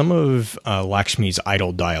in some of Lakshmi's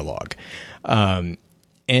idle dialogue.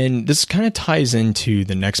 And this kind of ties into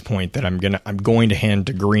the next point that I'm going to hand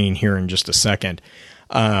to Green here in just a second.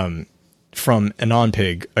 From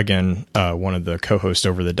Anonpig, again, one of the co-hosts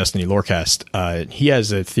over the Destiny Lorecast, he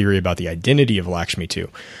has a theory about the identity of Lakshmi too.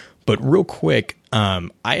 But real quick, I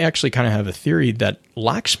actually kind of have a theory that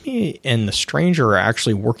Lakshmi and the Stranger are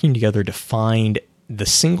actually working together to find the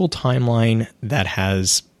single timeline that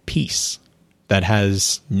has peace, that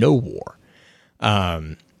has no war.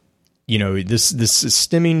 This is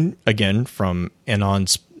stemming again from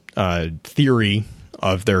Anon's theory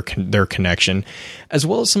of their connection, as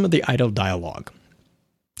well as some of the idle dialogue.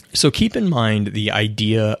 So keep in mind the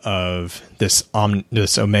idea of this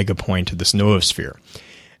omega point, this noosphere,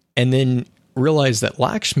 and then realize that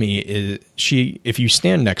Lakshmi if you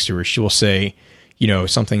stand next to her, she will say,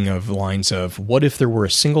 something of the lines of, "What if there were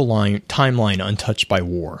a single timeline untouched by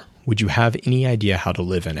war? Would you have any idea how to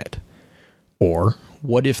live in it?" Or,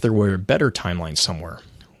 "What if there were a better timeline somewhere?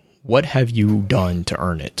 What have you done to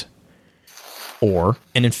earn it?" Or,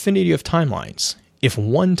 "An infinity of timelines. If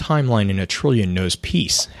one timeline in a trillion knows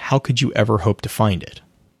peace, how could you ever hope to find it?"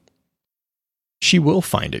 She will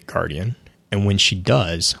find it, Guardian, and when she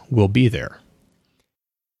does, we'll be there.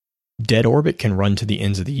 Dead Orbit can run to the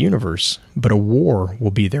ends of the universe, but a war will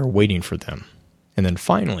be there waiting for them. And then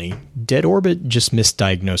finally, Dead Orbit just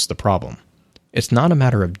misdiagnosed the problem. It's not a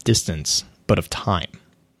matter of distance, but of time.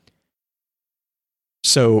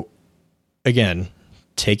 So, again,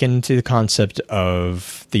 taken into the concept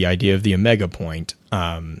of the idea of the omega point,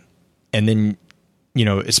 and then,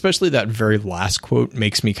 especially that very last quote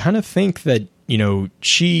makes me kind of think that,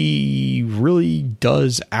 she really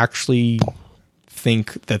does actually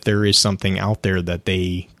think that there is something out there that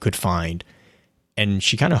they could find, and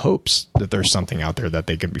she kind of hopes that there's something out there that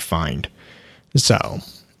they could find. So,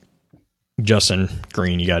 Justin,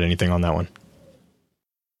 Green, you got anything on that one?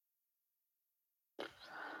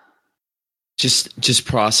 Just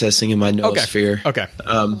processing in my noosphere. Okay.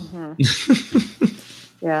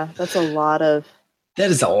 Yeah, that's a lot of.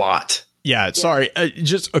 That is a lot. Yeah. Sorry.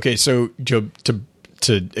 Okay. So, Joe,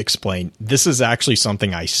 to explain, this is actually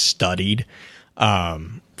something I studied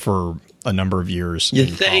for a number of years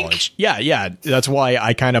in college. Yeah. That's why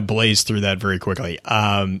I kind of blazed through that very quickly.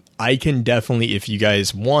 I can definitely, if you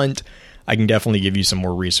guys want, I can definitely give you some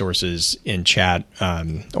more resources in chat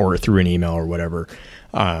or through an email or whatever.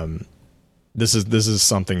 This is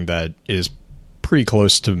something that is pretty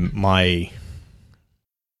close to my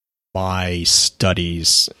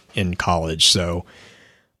studies in college. So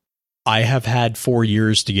I have had 4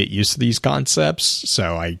 years to get used to these concepts,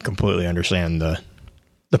 so I completely understand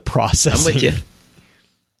the process. I'm with you.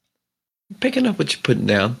 picking up what you're putting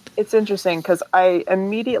down. It's interesting because I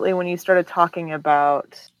immediately, when you started talking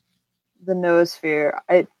about the noosphere,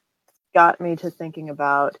 it got me to thinking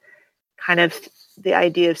about kind of the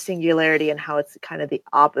idea of singularity and how it's kind of the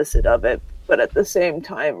opposite of it, but at the same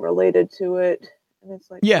time related to it. And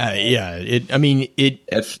it's like, yeah.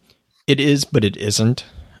 It is, but it isn't.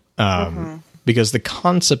 Because the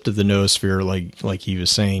concept of the noosphere, like he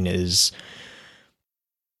was saying, is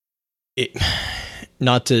it's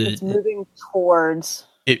moving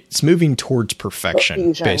towards perfection,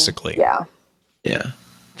 fusion. Basically. Yeah.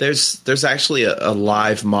 There's actually a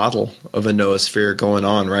live model of a noosphere going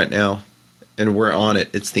on right now, and we're on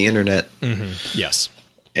it. It's the internet. Mm-hmm. Yes.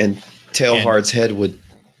 And Tailhard's head would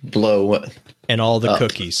blow. And all the up.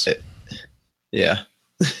 cookies. Yeah.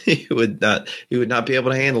 He would not be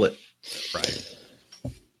able to handle it. Right.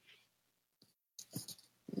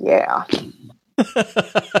 Yeah.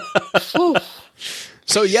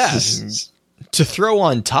 So yeah, to throw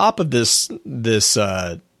on top of this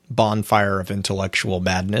bonfire of intellectual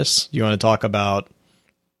madness, you want to talk about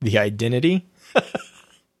the identity?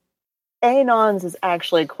 Anon's is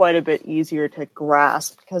actually quite a bit easier to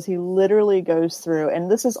grasp because he literally goes through,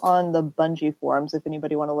 and this is on the Bungie forums if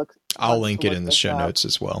anybody want to look. I'll link it in the show notes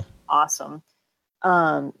as well. Awesome.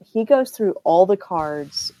 He goes through all the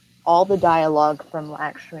cards, all the dialogue from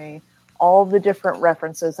Lakshmi, all the different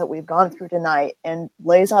references that we've gone through tonight, and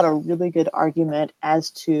lays out a really good argument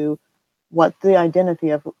as to what the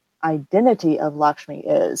identity of Lakshmi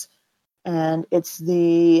is. And it's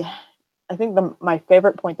my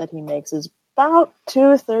favorite point that he makes is about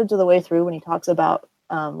 2/3 of the way through when he talks about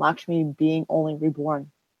Lakshmi being only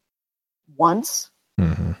reborn once.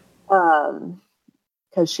 Mm-hmm.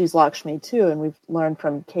 Because she's Lakshmi too, and we've learned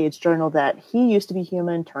from Cade's journal that he used to be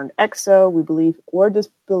human, turned Exo. We believe or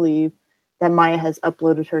disbelieve that Maya has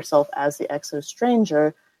uploaded herself as the Exo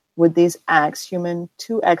stranger. Would these acts, human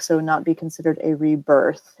to Exo, not be considered a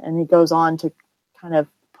rebirth? And he goes on to kind of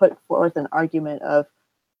put forth an argument of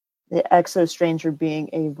the Exo stranger being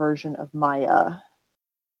a version of Maya,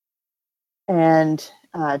 and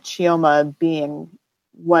Chioma being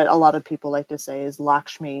what a lot of people like to say is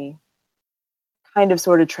Lakshmi kind of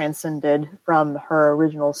sort of transcended from her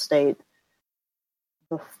original state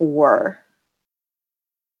before.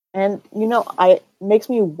 And, it makes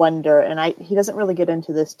me wonder, and he doesn't really get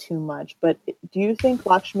into this too much, but do you think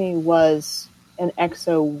Lakshmi was an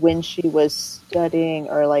Exo when she was studying,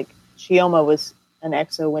 or like Chioma was an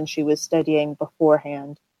Exo when she was studying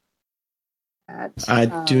beforehand? I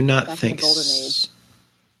do not think Golden Age.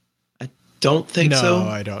 I don't think so. No,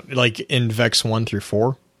 I don't. Like in Vex 1 through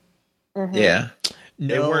 4? Mm-hmm. Yeah. No.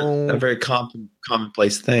 They weren't a very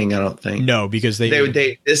commonplace thing, I don't think. No, because they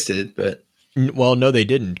existed, but... Well, no, they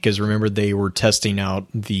didn't, because remember they were testing out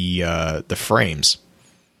the frames.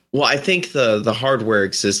 Well, I think the hardware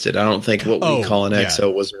existed. I don't think what we call an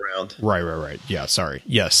Exo was around. Right. Yeah, sorry.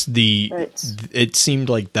 Yes, it seemed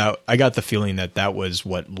like that. I got the feeling that was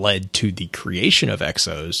what led to the creation of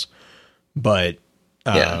Exos, but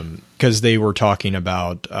because they were talking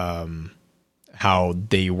about how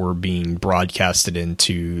they were being broadcasted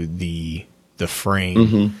into the frame.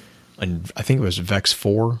 Mm-hmm. And I think it was Vex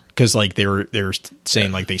 4, because like they were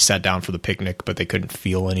saying like they sat down for the picnic, but they couldn't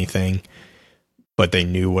feel anything, but they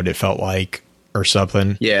knew what it felt like or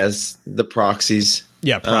something. Yes, the proxies.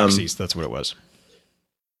 Yeah, proxies. That's what it was.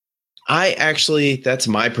 That's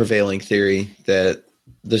my prevailing theory, that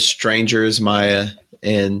the strangers, Maya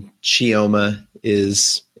and Chioma,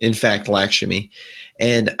 is in fact Lakshmi.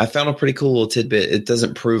 And I found a pretty cool little tidbit. It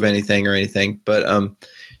doesn't prove anything or anything, but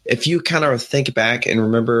if you kind of think back and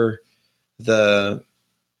remember the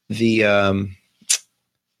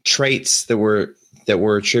traits that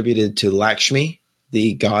were attributed to Lakshmi,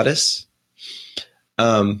 the goddess,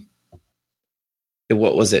 what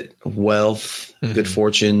was it? Wealth, mm-hmm. Good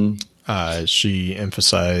fortune. She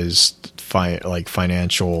emphasized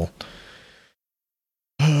financial,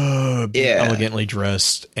 elegantly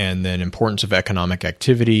dressed, and then importance of economic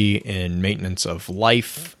activity and maintenance of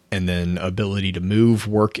life, and then ability to move,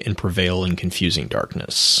 work, and prevail in confusing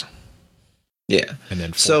darkness. Yeah. And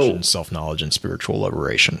then fortune, self-knowledge, and spiritual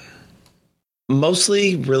liberation.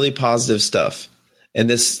 Mostly really positive stuff. And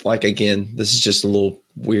this, this is just a little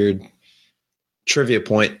weird trivia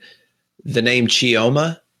point. The name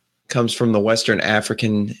Chioma comes from the Western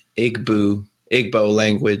African Igbo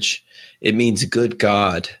language. It means good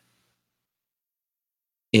God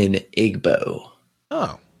in Igbo.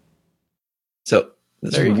 Oh. So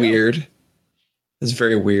that's weird. Go. It's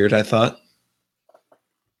very weird, I thought.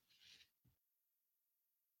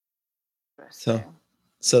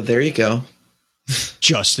 So there you go.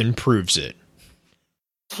 Justin proves it.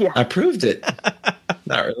 Yeah. I proved it.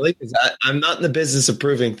 Not really, because I'm not in the business of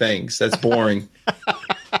proving things. That's boring.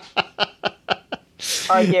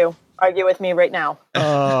 Argue with me right now.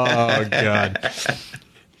 Oh God.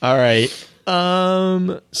 All right.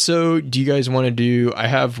 So do you guys want to do, I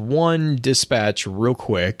have one dispatch real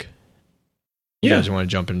quick. You guys want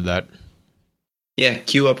to jump into that? Yeah,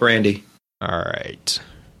 cue up Randy. All right.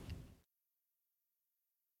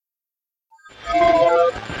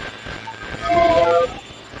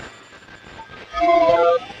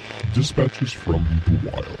 Dispatches from the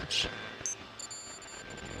wilds.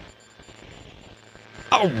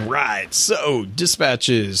 All right, so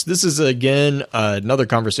dispatches. This is, again, another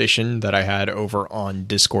conversation that I had over on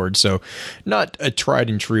Discord. So not a tried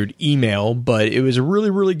and true email, but it was really,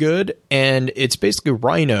 really good. And it's basically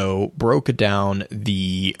Rhino broke down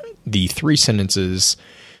the 3 sentences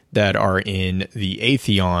that are in the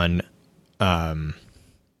Atheon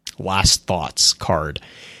Last Thoughts card.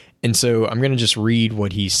 And so I'm going to just read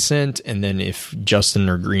what he sent, and then if Justin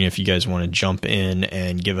or Green, if you guys want to jump in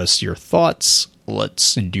and give us your thoughts,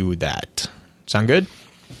 let's do that. Sound good?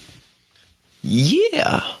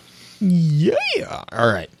 Yeah. Yeah.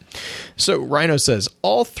 All right. So Rhino says,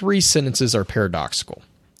 all 3 sentences are paradoxical.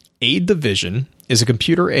 Aid the Vision is a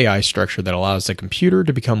computer AI structure that allows the computer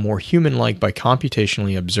to become more human-like by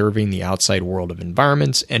computationally observing the outside world of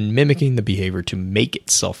environments and mimicking the behavior to make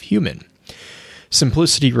itself human.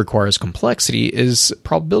 Simplicity requires complexity is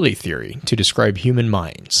probability theory to describe human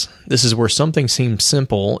minds. This is where something seems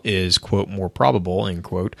simple is, quote, more probable, end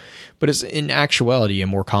quote, but is in actuality a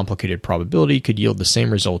more complicated probability could yield the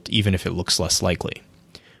same result even if it looks less likely.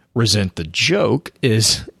 Resent the joke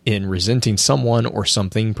is in resenting someone or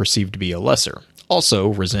something perceived to be a lesser. Also,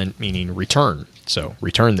 resent meaning return, so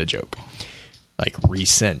return the joke, like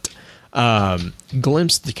resent.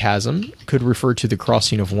 Glimpse the chasm could refer to the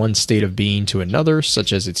crossing of one state of being to another,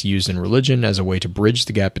 such as it's used in religion as a way to bridge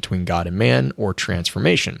the gap between God and man, or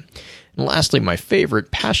transformation. And lastly, my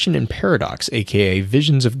favorite, passion and paradox, aka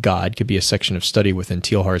visions of God, could be a section of study within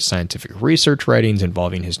Teilhard's scientific research writings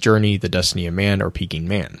involving his journey, the destiny of man, or peaking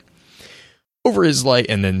man. Over his life,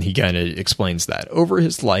 and then he kind of explains that. Over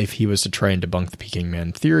his life, he was to try and debunk the peaking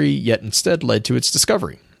man theory, yet instead led to its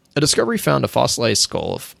discovery. A discovery found a fossilized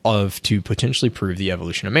skull to potentially prove the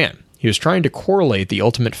evolution of man. He was trying to correlate the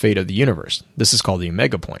ultimate fate of the universe. This is called the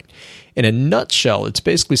Omega Point. In a nutshell, it's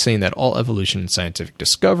basically saying that all evolution and scientific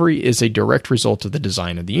discovery is a direct result of the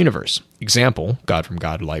design of the universe. Example, God from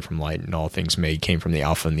God, light from light, and all things made came from the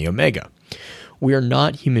Alpha and the Omega. We are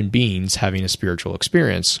not human beings having a spiritual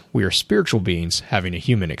experience. We are spiritual beings having a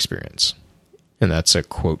human experience. And that's a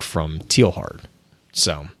quote from Teilhard.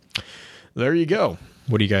 So, there you go.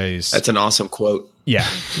 What do you guys... That's an awesome quote. Yeah,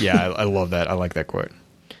 I love that. I like that quote.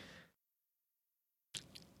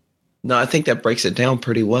 No, I think that breaks it down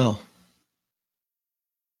pretty well.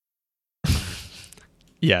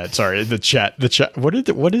 Yeah, sorry. The chat.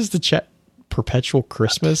 What is the chat? Perpetual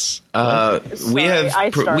Christmas?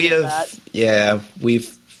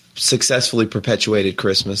 We've successfully perpetuated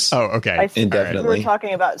Christmas. Oh, okay. Indefinitely. We were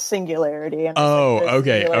talking about singularity. And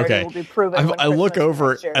okay. Will be proven I look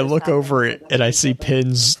over it and I see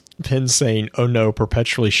pins saying, "Oh no,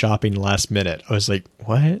 perpetually shopping last minute." I was like,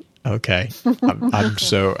 "What?" Okay.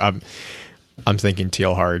 I'm thinking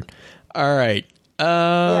Teilhard. All right.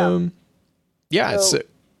 So,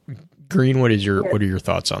 Green, what are your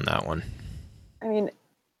thoughts on that one? I mean,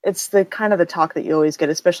 it's the kind of the talk that you always get,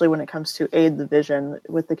 especially when it comes to Aid the Vision,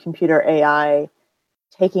 with the computer AI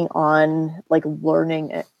taking on, like,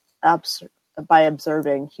 learning by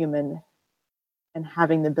observing human and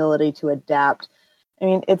having the ability to adapt. I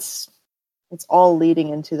mean, it's all leading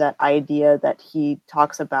into that idea that he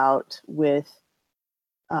talks about with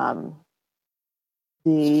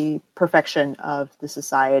the perfection of the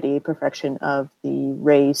society, perfection of the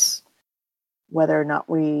race, whether or not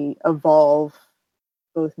we evolve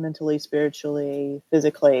both mentally, spiritually,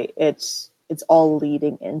 physically, it's all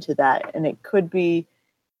leading into that. And it could be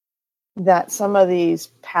that some of these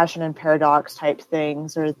passion and paradox type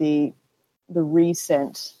things, or the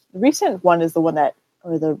recent one is the one that,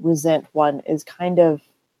 or the resent one is kind of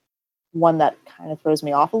one that kind of throws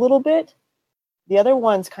me off a little bit. The other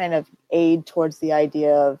ones kind of aid towards the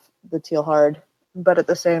idea of the Teilhard, but at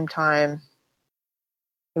the same time,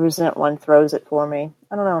 the resent one throws it for me.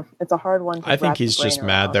 I don't know. It's a hard one. I think he's just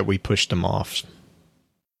mad that we pushed him off.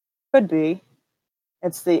 Could be.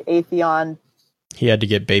 It's the Atheon. He had to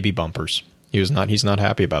get baby bumpers. He's not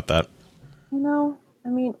happy about that. You know, I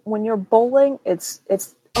mean, when you're bowling, it's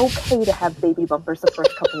okay to have baby bumpers the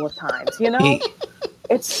first couple of times, you know?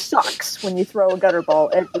 It sucks when you throw a gutter ball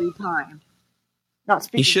every time. Not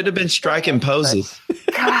speaking. He should have been striking poses.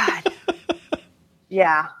 God.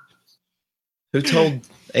 Yeah. Who told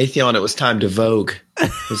Atheon it was time to vogue?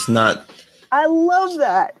 It's not. I love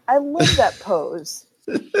that. I love that pose.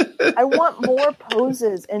 I want more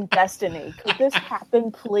poses in Destiny. Could this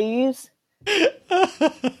happen, please? I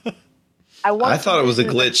thought it was a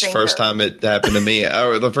glitch first time it happened to me.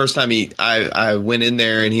 Or the first time I went in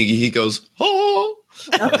there and he goes, oh.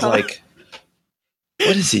 I was like,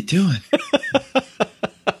 what is he doing?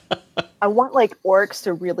 I want like Oryx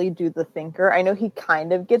to really do the thinker. I know he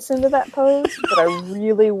kind of gets into that pose, but I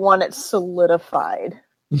really want it solidified.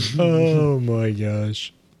 Oh my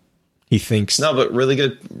gosh. He thinks. No, but really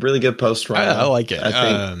good post, Ryan. I like it.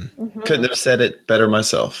 I think couldn't have said it better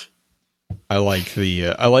myself. I like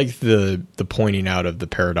the pointing out of the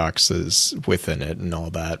paradoxes within it and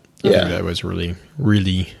all that. I think that was really,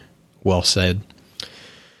 really well said.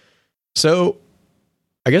 So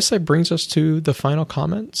I guess that brings us to the final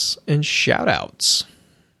comments and shout outs.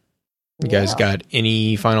 You guys got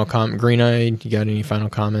any final Green-Eyed, you got any final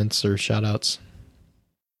comments or shout outs?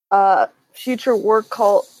 Future War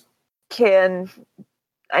Cult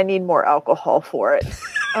I need more alcohol for it.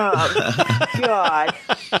 God.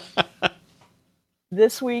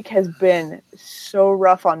 This week has been so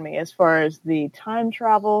rough on me as far as the time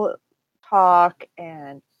travel talk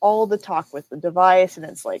and all the talk with the device. And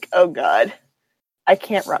it's like, oh God, I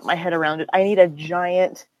can't wrap my head around it. I need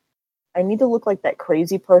to look like that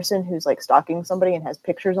crazy person who's like stalking somebody and has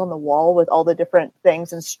pictures on the wall with all the different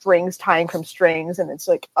things and strings tying from strings. And it's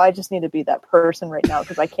like, I just need to be that person right now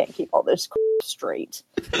because I can't keep all this straight.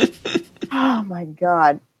 Oh my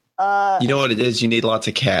God. You know what it is? You need lots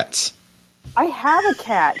of cats. I have a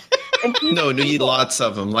cat. And No, you need lots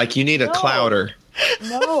of them. Like you need a clouder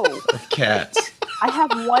No. of cats. I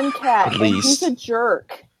have one cat At and least. he's a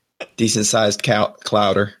jerk. Decent sized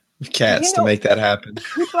clouder of cats to make that happen.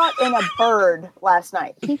 He brought in a bird last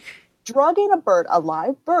night. He drug in a bird, a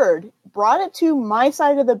live bird, brought it to my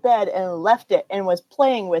side of the bed and left it and was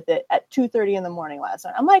playing with it at 2:30 in the morning last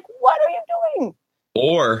night. I'm like, what are you doing?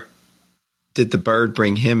 Or did the bird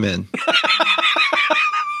bring him in?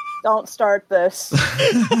 Don't start this.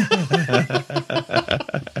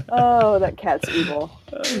 Oh, that cat's evil.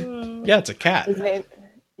 Yeah, it's a cat.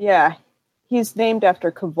 He's named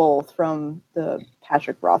after Kvolth from the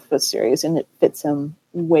Patrick Rothfuss series, and it fits him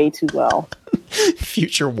way too well.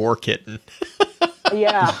 Future War Kitten.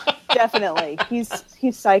 Yeah, definitely. He's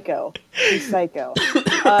psycho. He's psycho.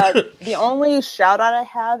 The only shout out I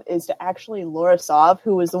have is to actually Laura Sov,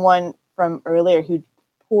 who was the one from earlier who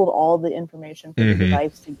pulled all the information for the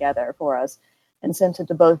device together for us and sent it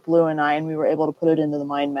to both Blue and I, and we were able to put it into the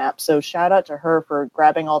mind map. So shout out to her for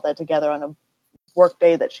grabbing all that together on a work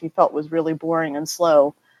day that she felt was really boring and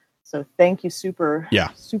slow. So thank you super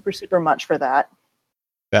much for that.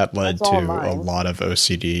 That led to a lot of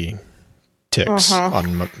OCD ticks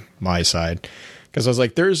on my side. Because I was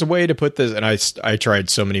like, there's a way to put this, and I tried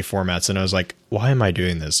so many formats, and I was like, why am I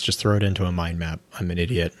doing this? Just throw it into a mind map. I'm an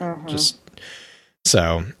idiot.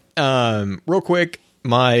 So, real quick,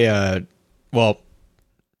 my,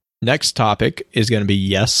 next topic is going to be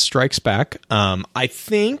Yes Strikes Back. I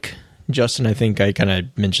think, Justin, I kind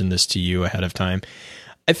of mentioned this to you ahead of time.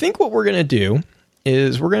 I think what we're going to do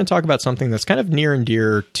is we're going to talk about something that's kind of near and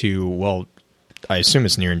dear to, well, I assume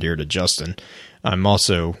it's near and dear to Justin.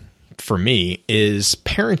 Also, for me, is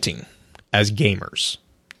parenting as gamers.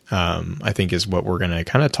 I think is what we're going to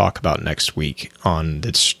kind of talk about next week on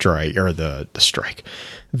the strike or the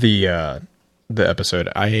episode.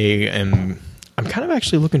 I'm kind of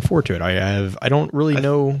actually looking forward to it. I don't really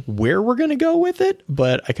know where we're going to go with it,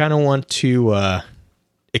 but I kind of want to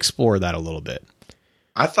explore that a little bit.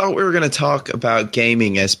 I thought we were going to talk about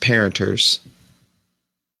gaming as parenters.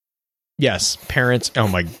 Yes, parents. Oh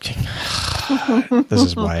my! This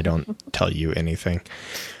is why I don't tell you anything.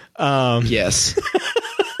 Yes.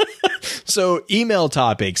 So email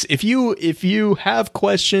topics. If you have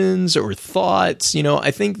questions or thoughts,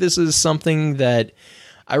 I think this is something that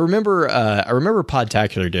I remember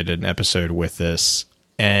Podtacular did an episode with this,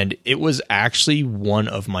 and it was actually one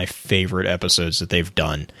of my favorite episodes that they've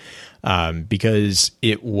done, because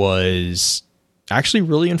it was actually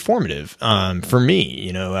really informative for me.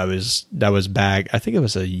 That was back, I think it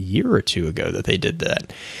was a year or two ago that they did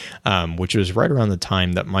that, which was right around the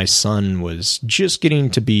time that my son was just getting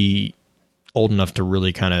to be old enough to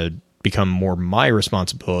really kind of become more my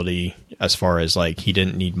responsibility, as far as like he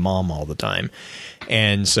didn't need mom all the time.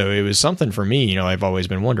 And so it was something for me, I've always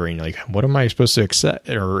been wondering, like, what am I supposed to accept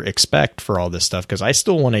or expect for all this stuff? Cause I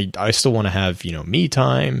still want to have, me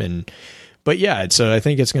time. But yeah, so I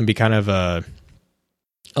think it's going to be kind of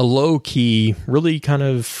a low key, really kind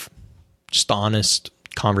of just honest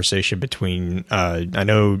conversation between, I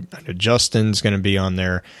know Justin's going to be on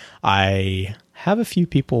there. I have a few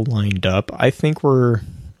people lined up. I think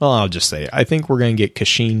I'll just say, I think we're going to get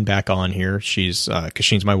Kasheen back on here.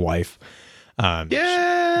 Kasheen's my wife.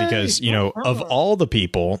 Because, of all the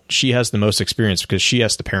people, she has the most experience because she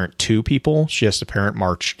has to parent two people. She has to parent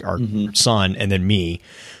March, our son, and then me.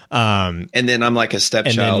 And then I'm like a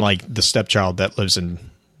stepchild. And then like the stepchild that lives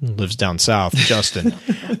down south, Justin.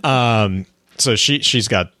 So she's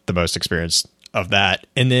got the most experience of that.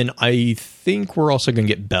 And then I think we're also going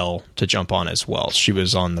to get Belle to jump on as well. She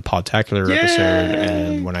was on the Podtacular episode,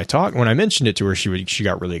 and when I mentioned it to her, she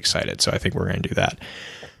got really excited. So I think we're going to do that.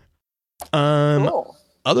 Cool.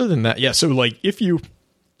 Other than that, yeah. So like, if you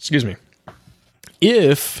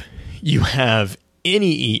have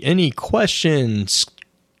any questions,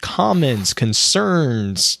 comments,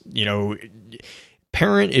 concerns,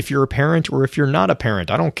 parent, if you're a parent or if you're not a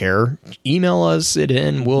parent, I don't care. Email us it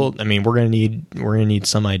in. We're gonna need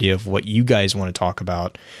some idea of what you guys want to talk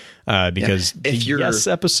about, because yes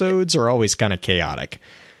episodes are always kind of chaotic.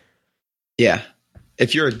 Yeah.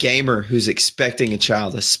 If you're a gamer who's expecting a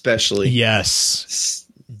child, especially, yes,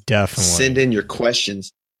 definitely send in your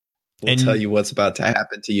questions. We'll tell you what's about to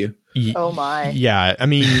happen to you. Oh my. Yeah.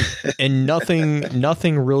 And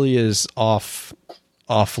nothing really is off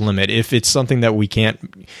limit. If it's something that we can't,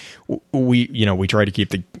 we try to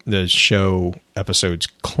keep the show episodes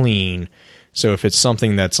clean. So if it's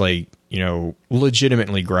something that's like,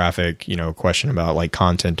 legitimately graphic, question about like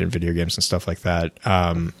content and video games and stuff like that,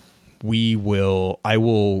 I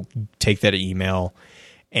will take that email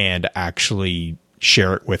and actually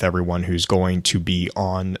share it with everyone who's going to be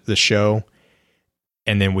on the show,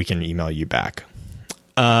 and then we can email you back.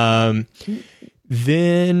 Then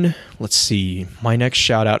let's see, my next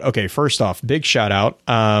shout out. Okay. First off, big shout out.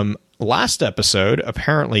 Last episode,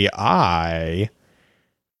 apparently I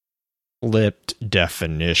flipped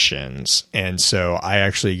definitions. And so I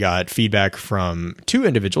actually got feedback from two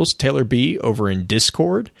individuals, Taylor B over in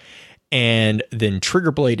Discord, and then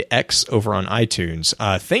Triggerblade X over on iTunes.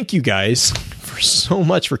 Thank you guys so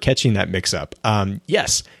much for catching that mix up.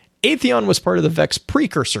 Yes, Atheon was part of the Vex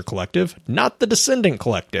Precursor Collective, not the Descendant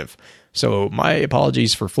Collective. So my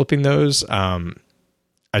apologies for flipping those.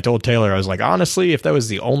 I told Taylor, I was like, honestly, if that was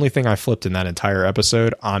the only thing I flipped in that entire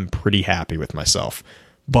episode, I'm pretty happy with myself.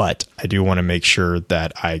 But I do want to make sure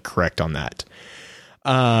that I correct on that.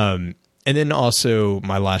 And then also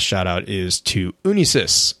my last shout out is to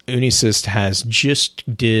Unisys. Unisys has just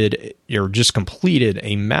completed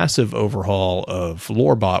a massive overhaul of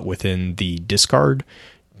Lorebot within the Discord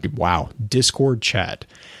chat.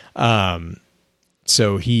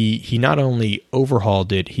 So he not only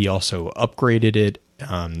overhauled it, he also upgraded it.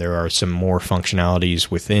 There are some more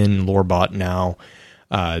functionalities within Lorebot now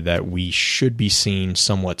that we should be seeing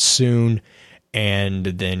somewhat soon. And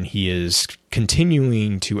then he is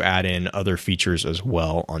continuing to add in other features as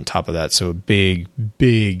well on top of that. So a big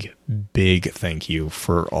thank you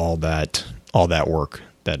for all that work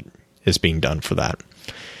that is being done for that.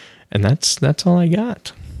 And that's all I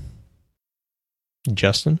got.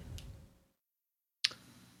 Justin?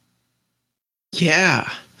 Yeah.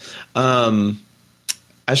 I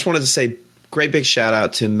just wanted to say great big shout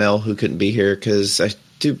out to Mel, who couldn't be here, because I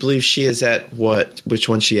do believe she is at which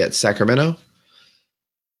one's she at? Sacramento?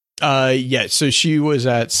 Yeah, so she was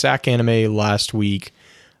at Sac Anime last week.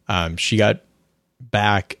 She got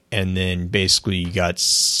back, and then basically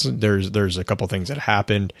there's a couple things that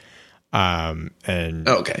happened. And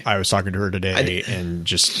okay. I was talking to her today, and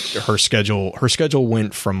just her schedule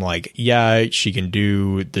went from like, yeah, she can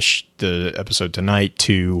do the episode tonight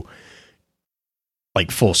to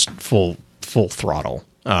like full throttle.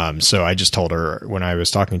 So I just told her, when I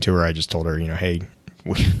was talking to her, I just told her, hey,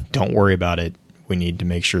 don't worry about it. We need to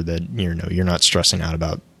make sure that you're not stressing out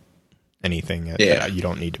about anything that you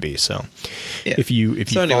don't need to be. So if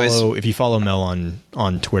you follow Mel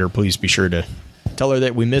on Twitter, please be sure to tell her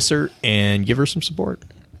that we miss her and give her some support.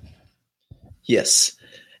 Yes.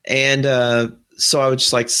 And so I would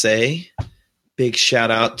just like to say big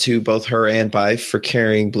shout out to both her and Bife for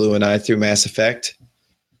carrying Blue and I through Mass Effect.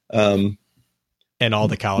 And all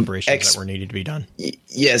the calibrations that were needed to be done.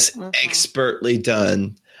 Yes, expertly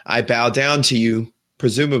done. I bow down to you,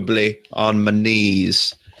 presumably on my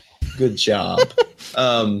knees. Good job.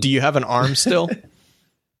 Do you have an arm still?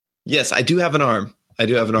 Yes, I do have an arm.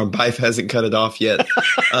 Bife hasn't cut it off yet.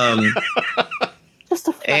 Just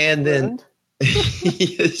a flesh wound.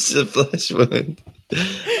 It's a flesh wound.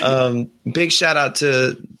 Big shout out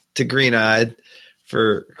to Green Eyed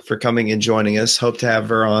for coming and joining us. Hope to have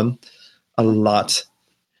her on a lot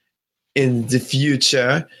in the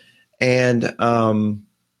future. And oh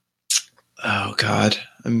God,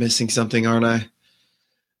 I'm missing something, aren't I?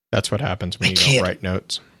 That's what happens when you don't write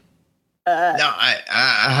notes. No,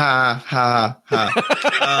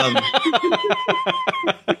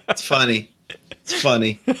 it's funny. It's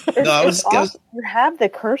funny. No, I was you have the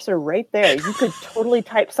cursor right there. You could totally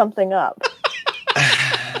type something up.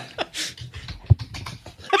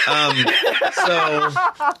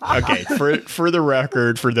 Okay, for the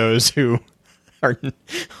record, for those who are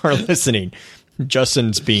listening,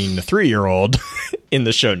 Justin's being the 3-year-old in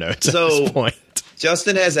the show notes at this point.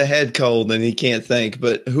 Justin has a head cold and he can't think,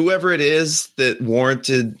 but whoever it is that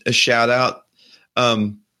warranted a shout out,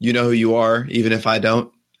 you know who you are, even if I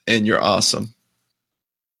don't, and you're awesome.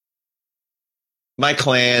 My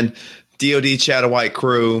clan, DOD Chatawhite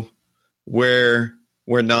crew, where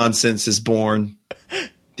nonsense is born,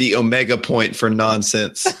 the omega point for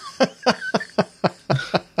nonsense.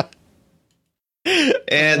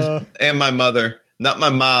 And my mother, not my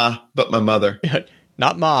ma, but my mother.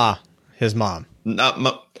 Not Ma, his mom.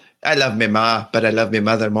 I love me ma, but I love me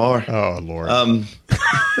mother more. Oh Lord.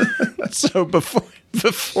 So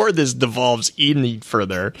before this devolves any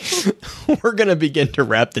further, we're going to begin to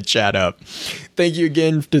wrap the chat up. Thank you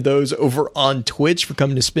again to those over on Twitch for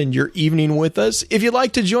coming to spend your evening with us. If you'd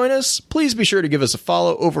like to join us, please be sure to give us a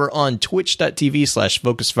follow over on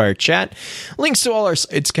twitch.tv/FocusFireChat. Links to all our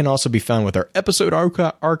sites can also be found with our episode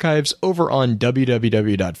archives over on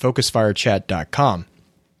www.focusfirechat.com.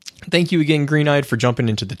 Thank you again, Green Eyed, for jumping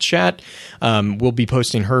into the chat. We'll be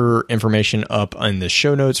posting her information up in the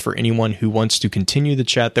show notes for anyone who wants to continue the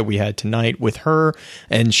chat that we had tonight with her.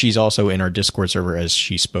 And she's also in our Discord server as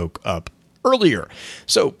she spoke up earlier.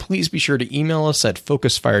 So please be sure to email us at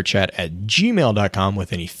focusfirechat@gmail.com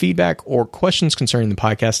with any feedback or questions concerning the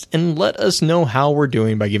podcast, and let us know how we're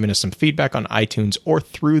doing by giving us some feedback on iTunes or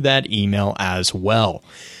through that email as well.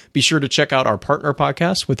 Be sure to check out our partner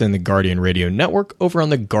podcasts within the Guardian Radio Network over on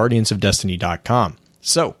the guardiansofdestiny.com.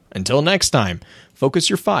 So, until next time, focus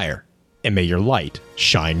your fire and may your light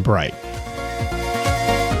shine bright.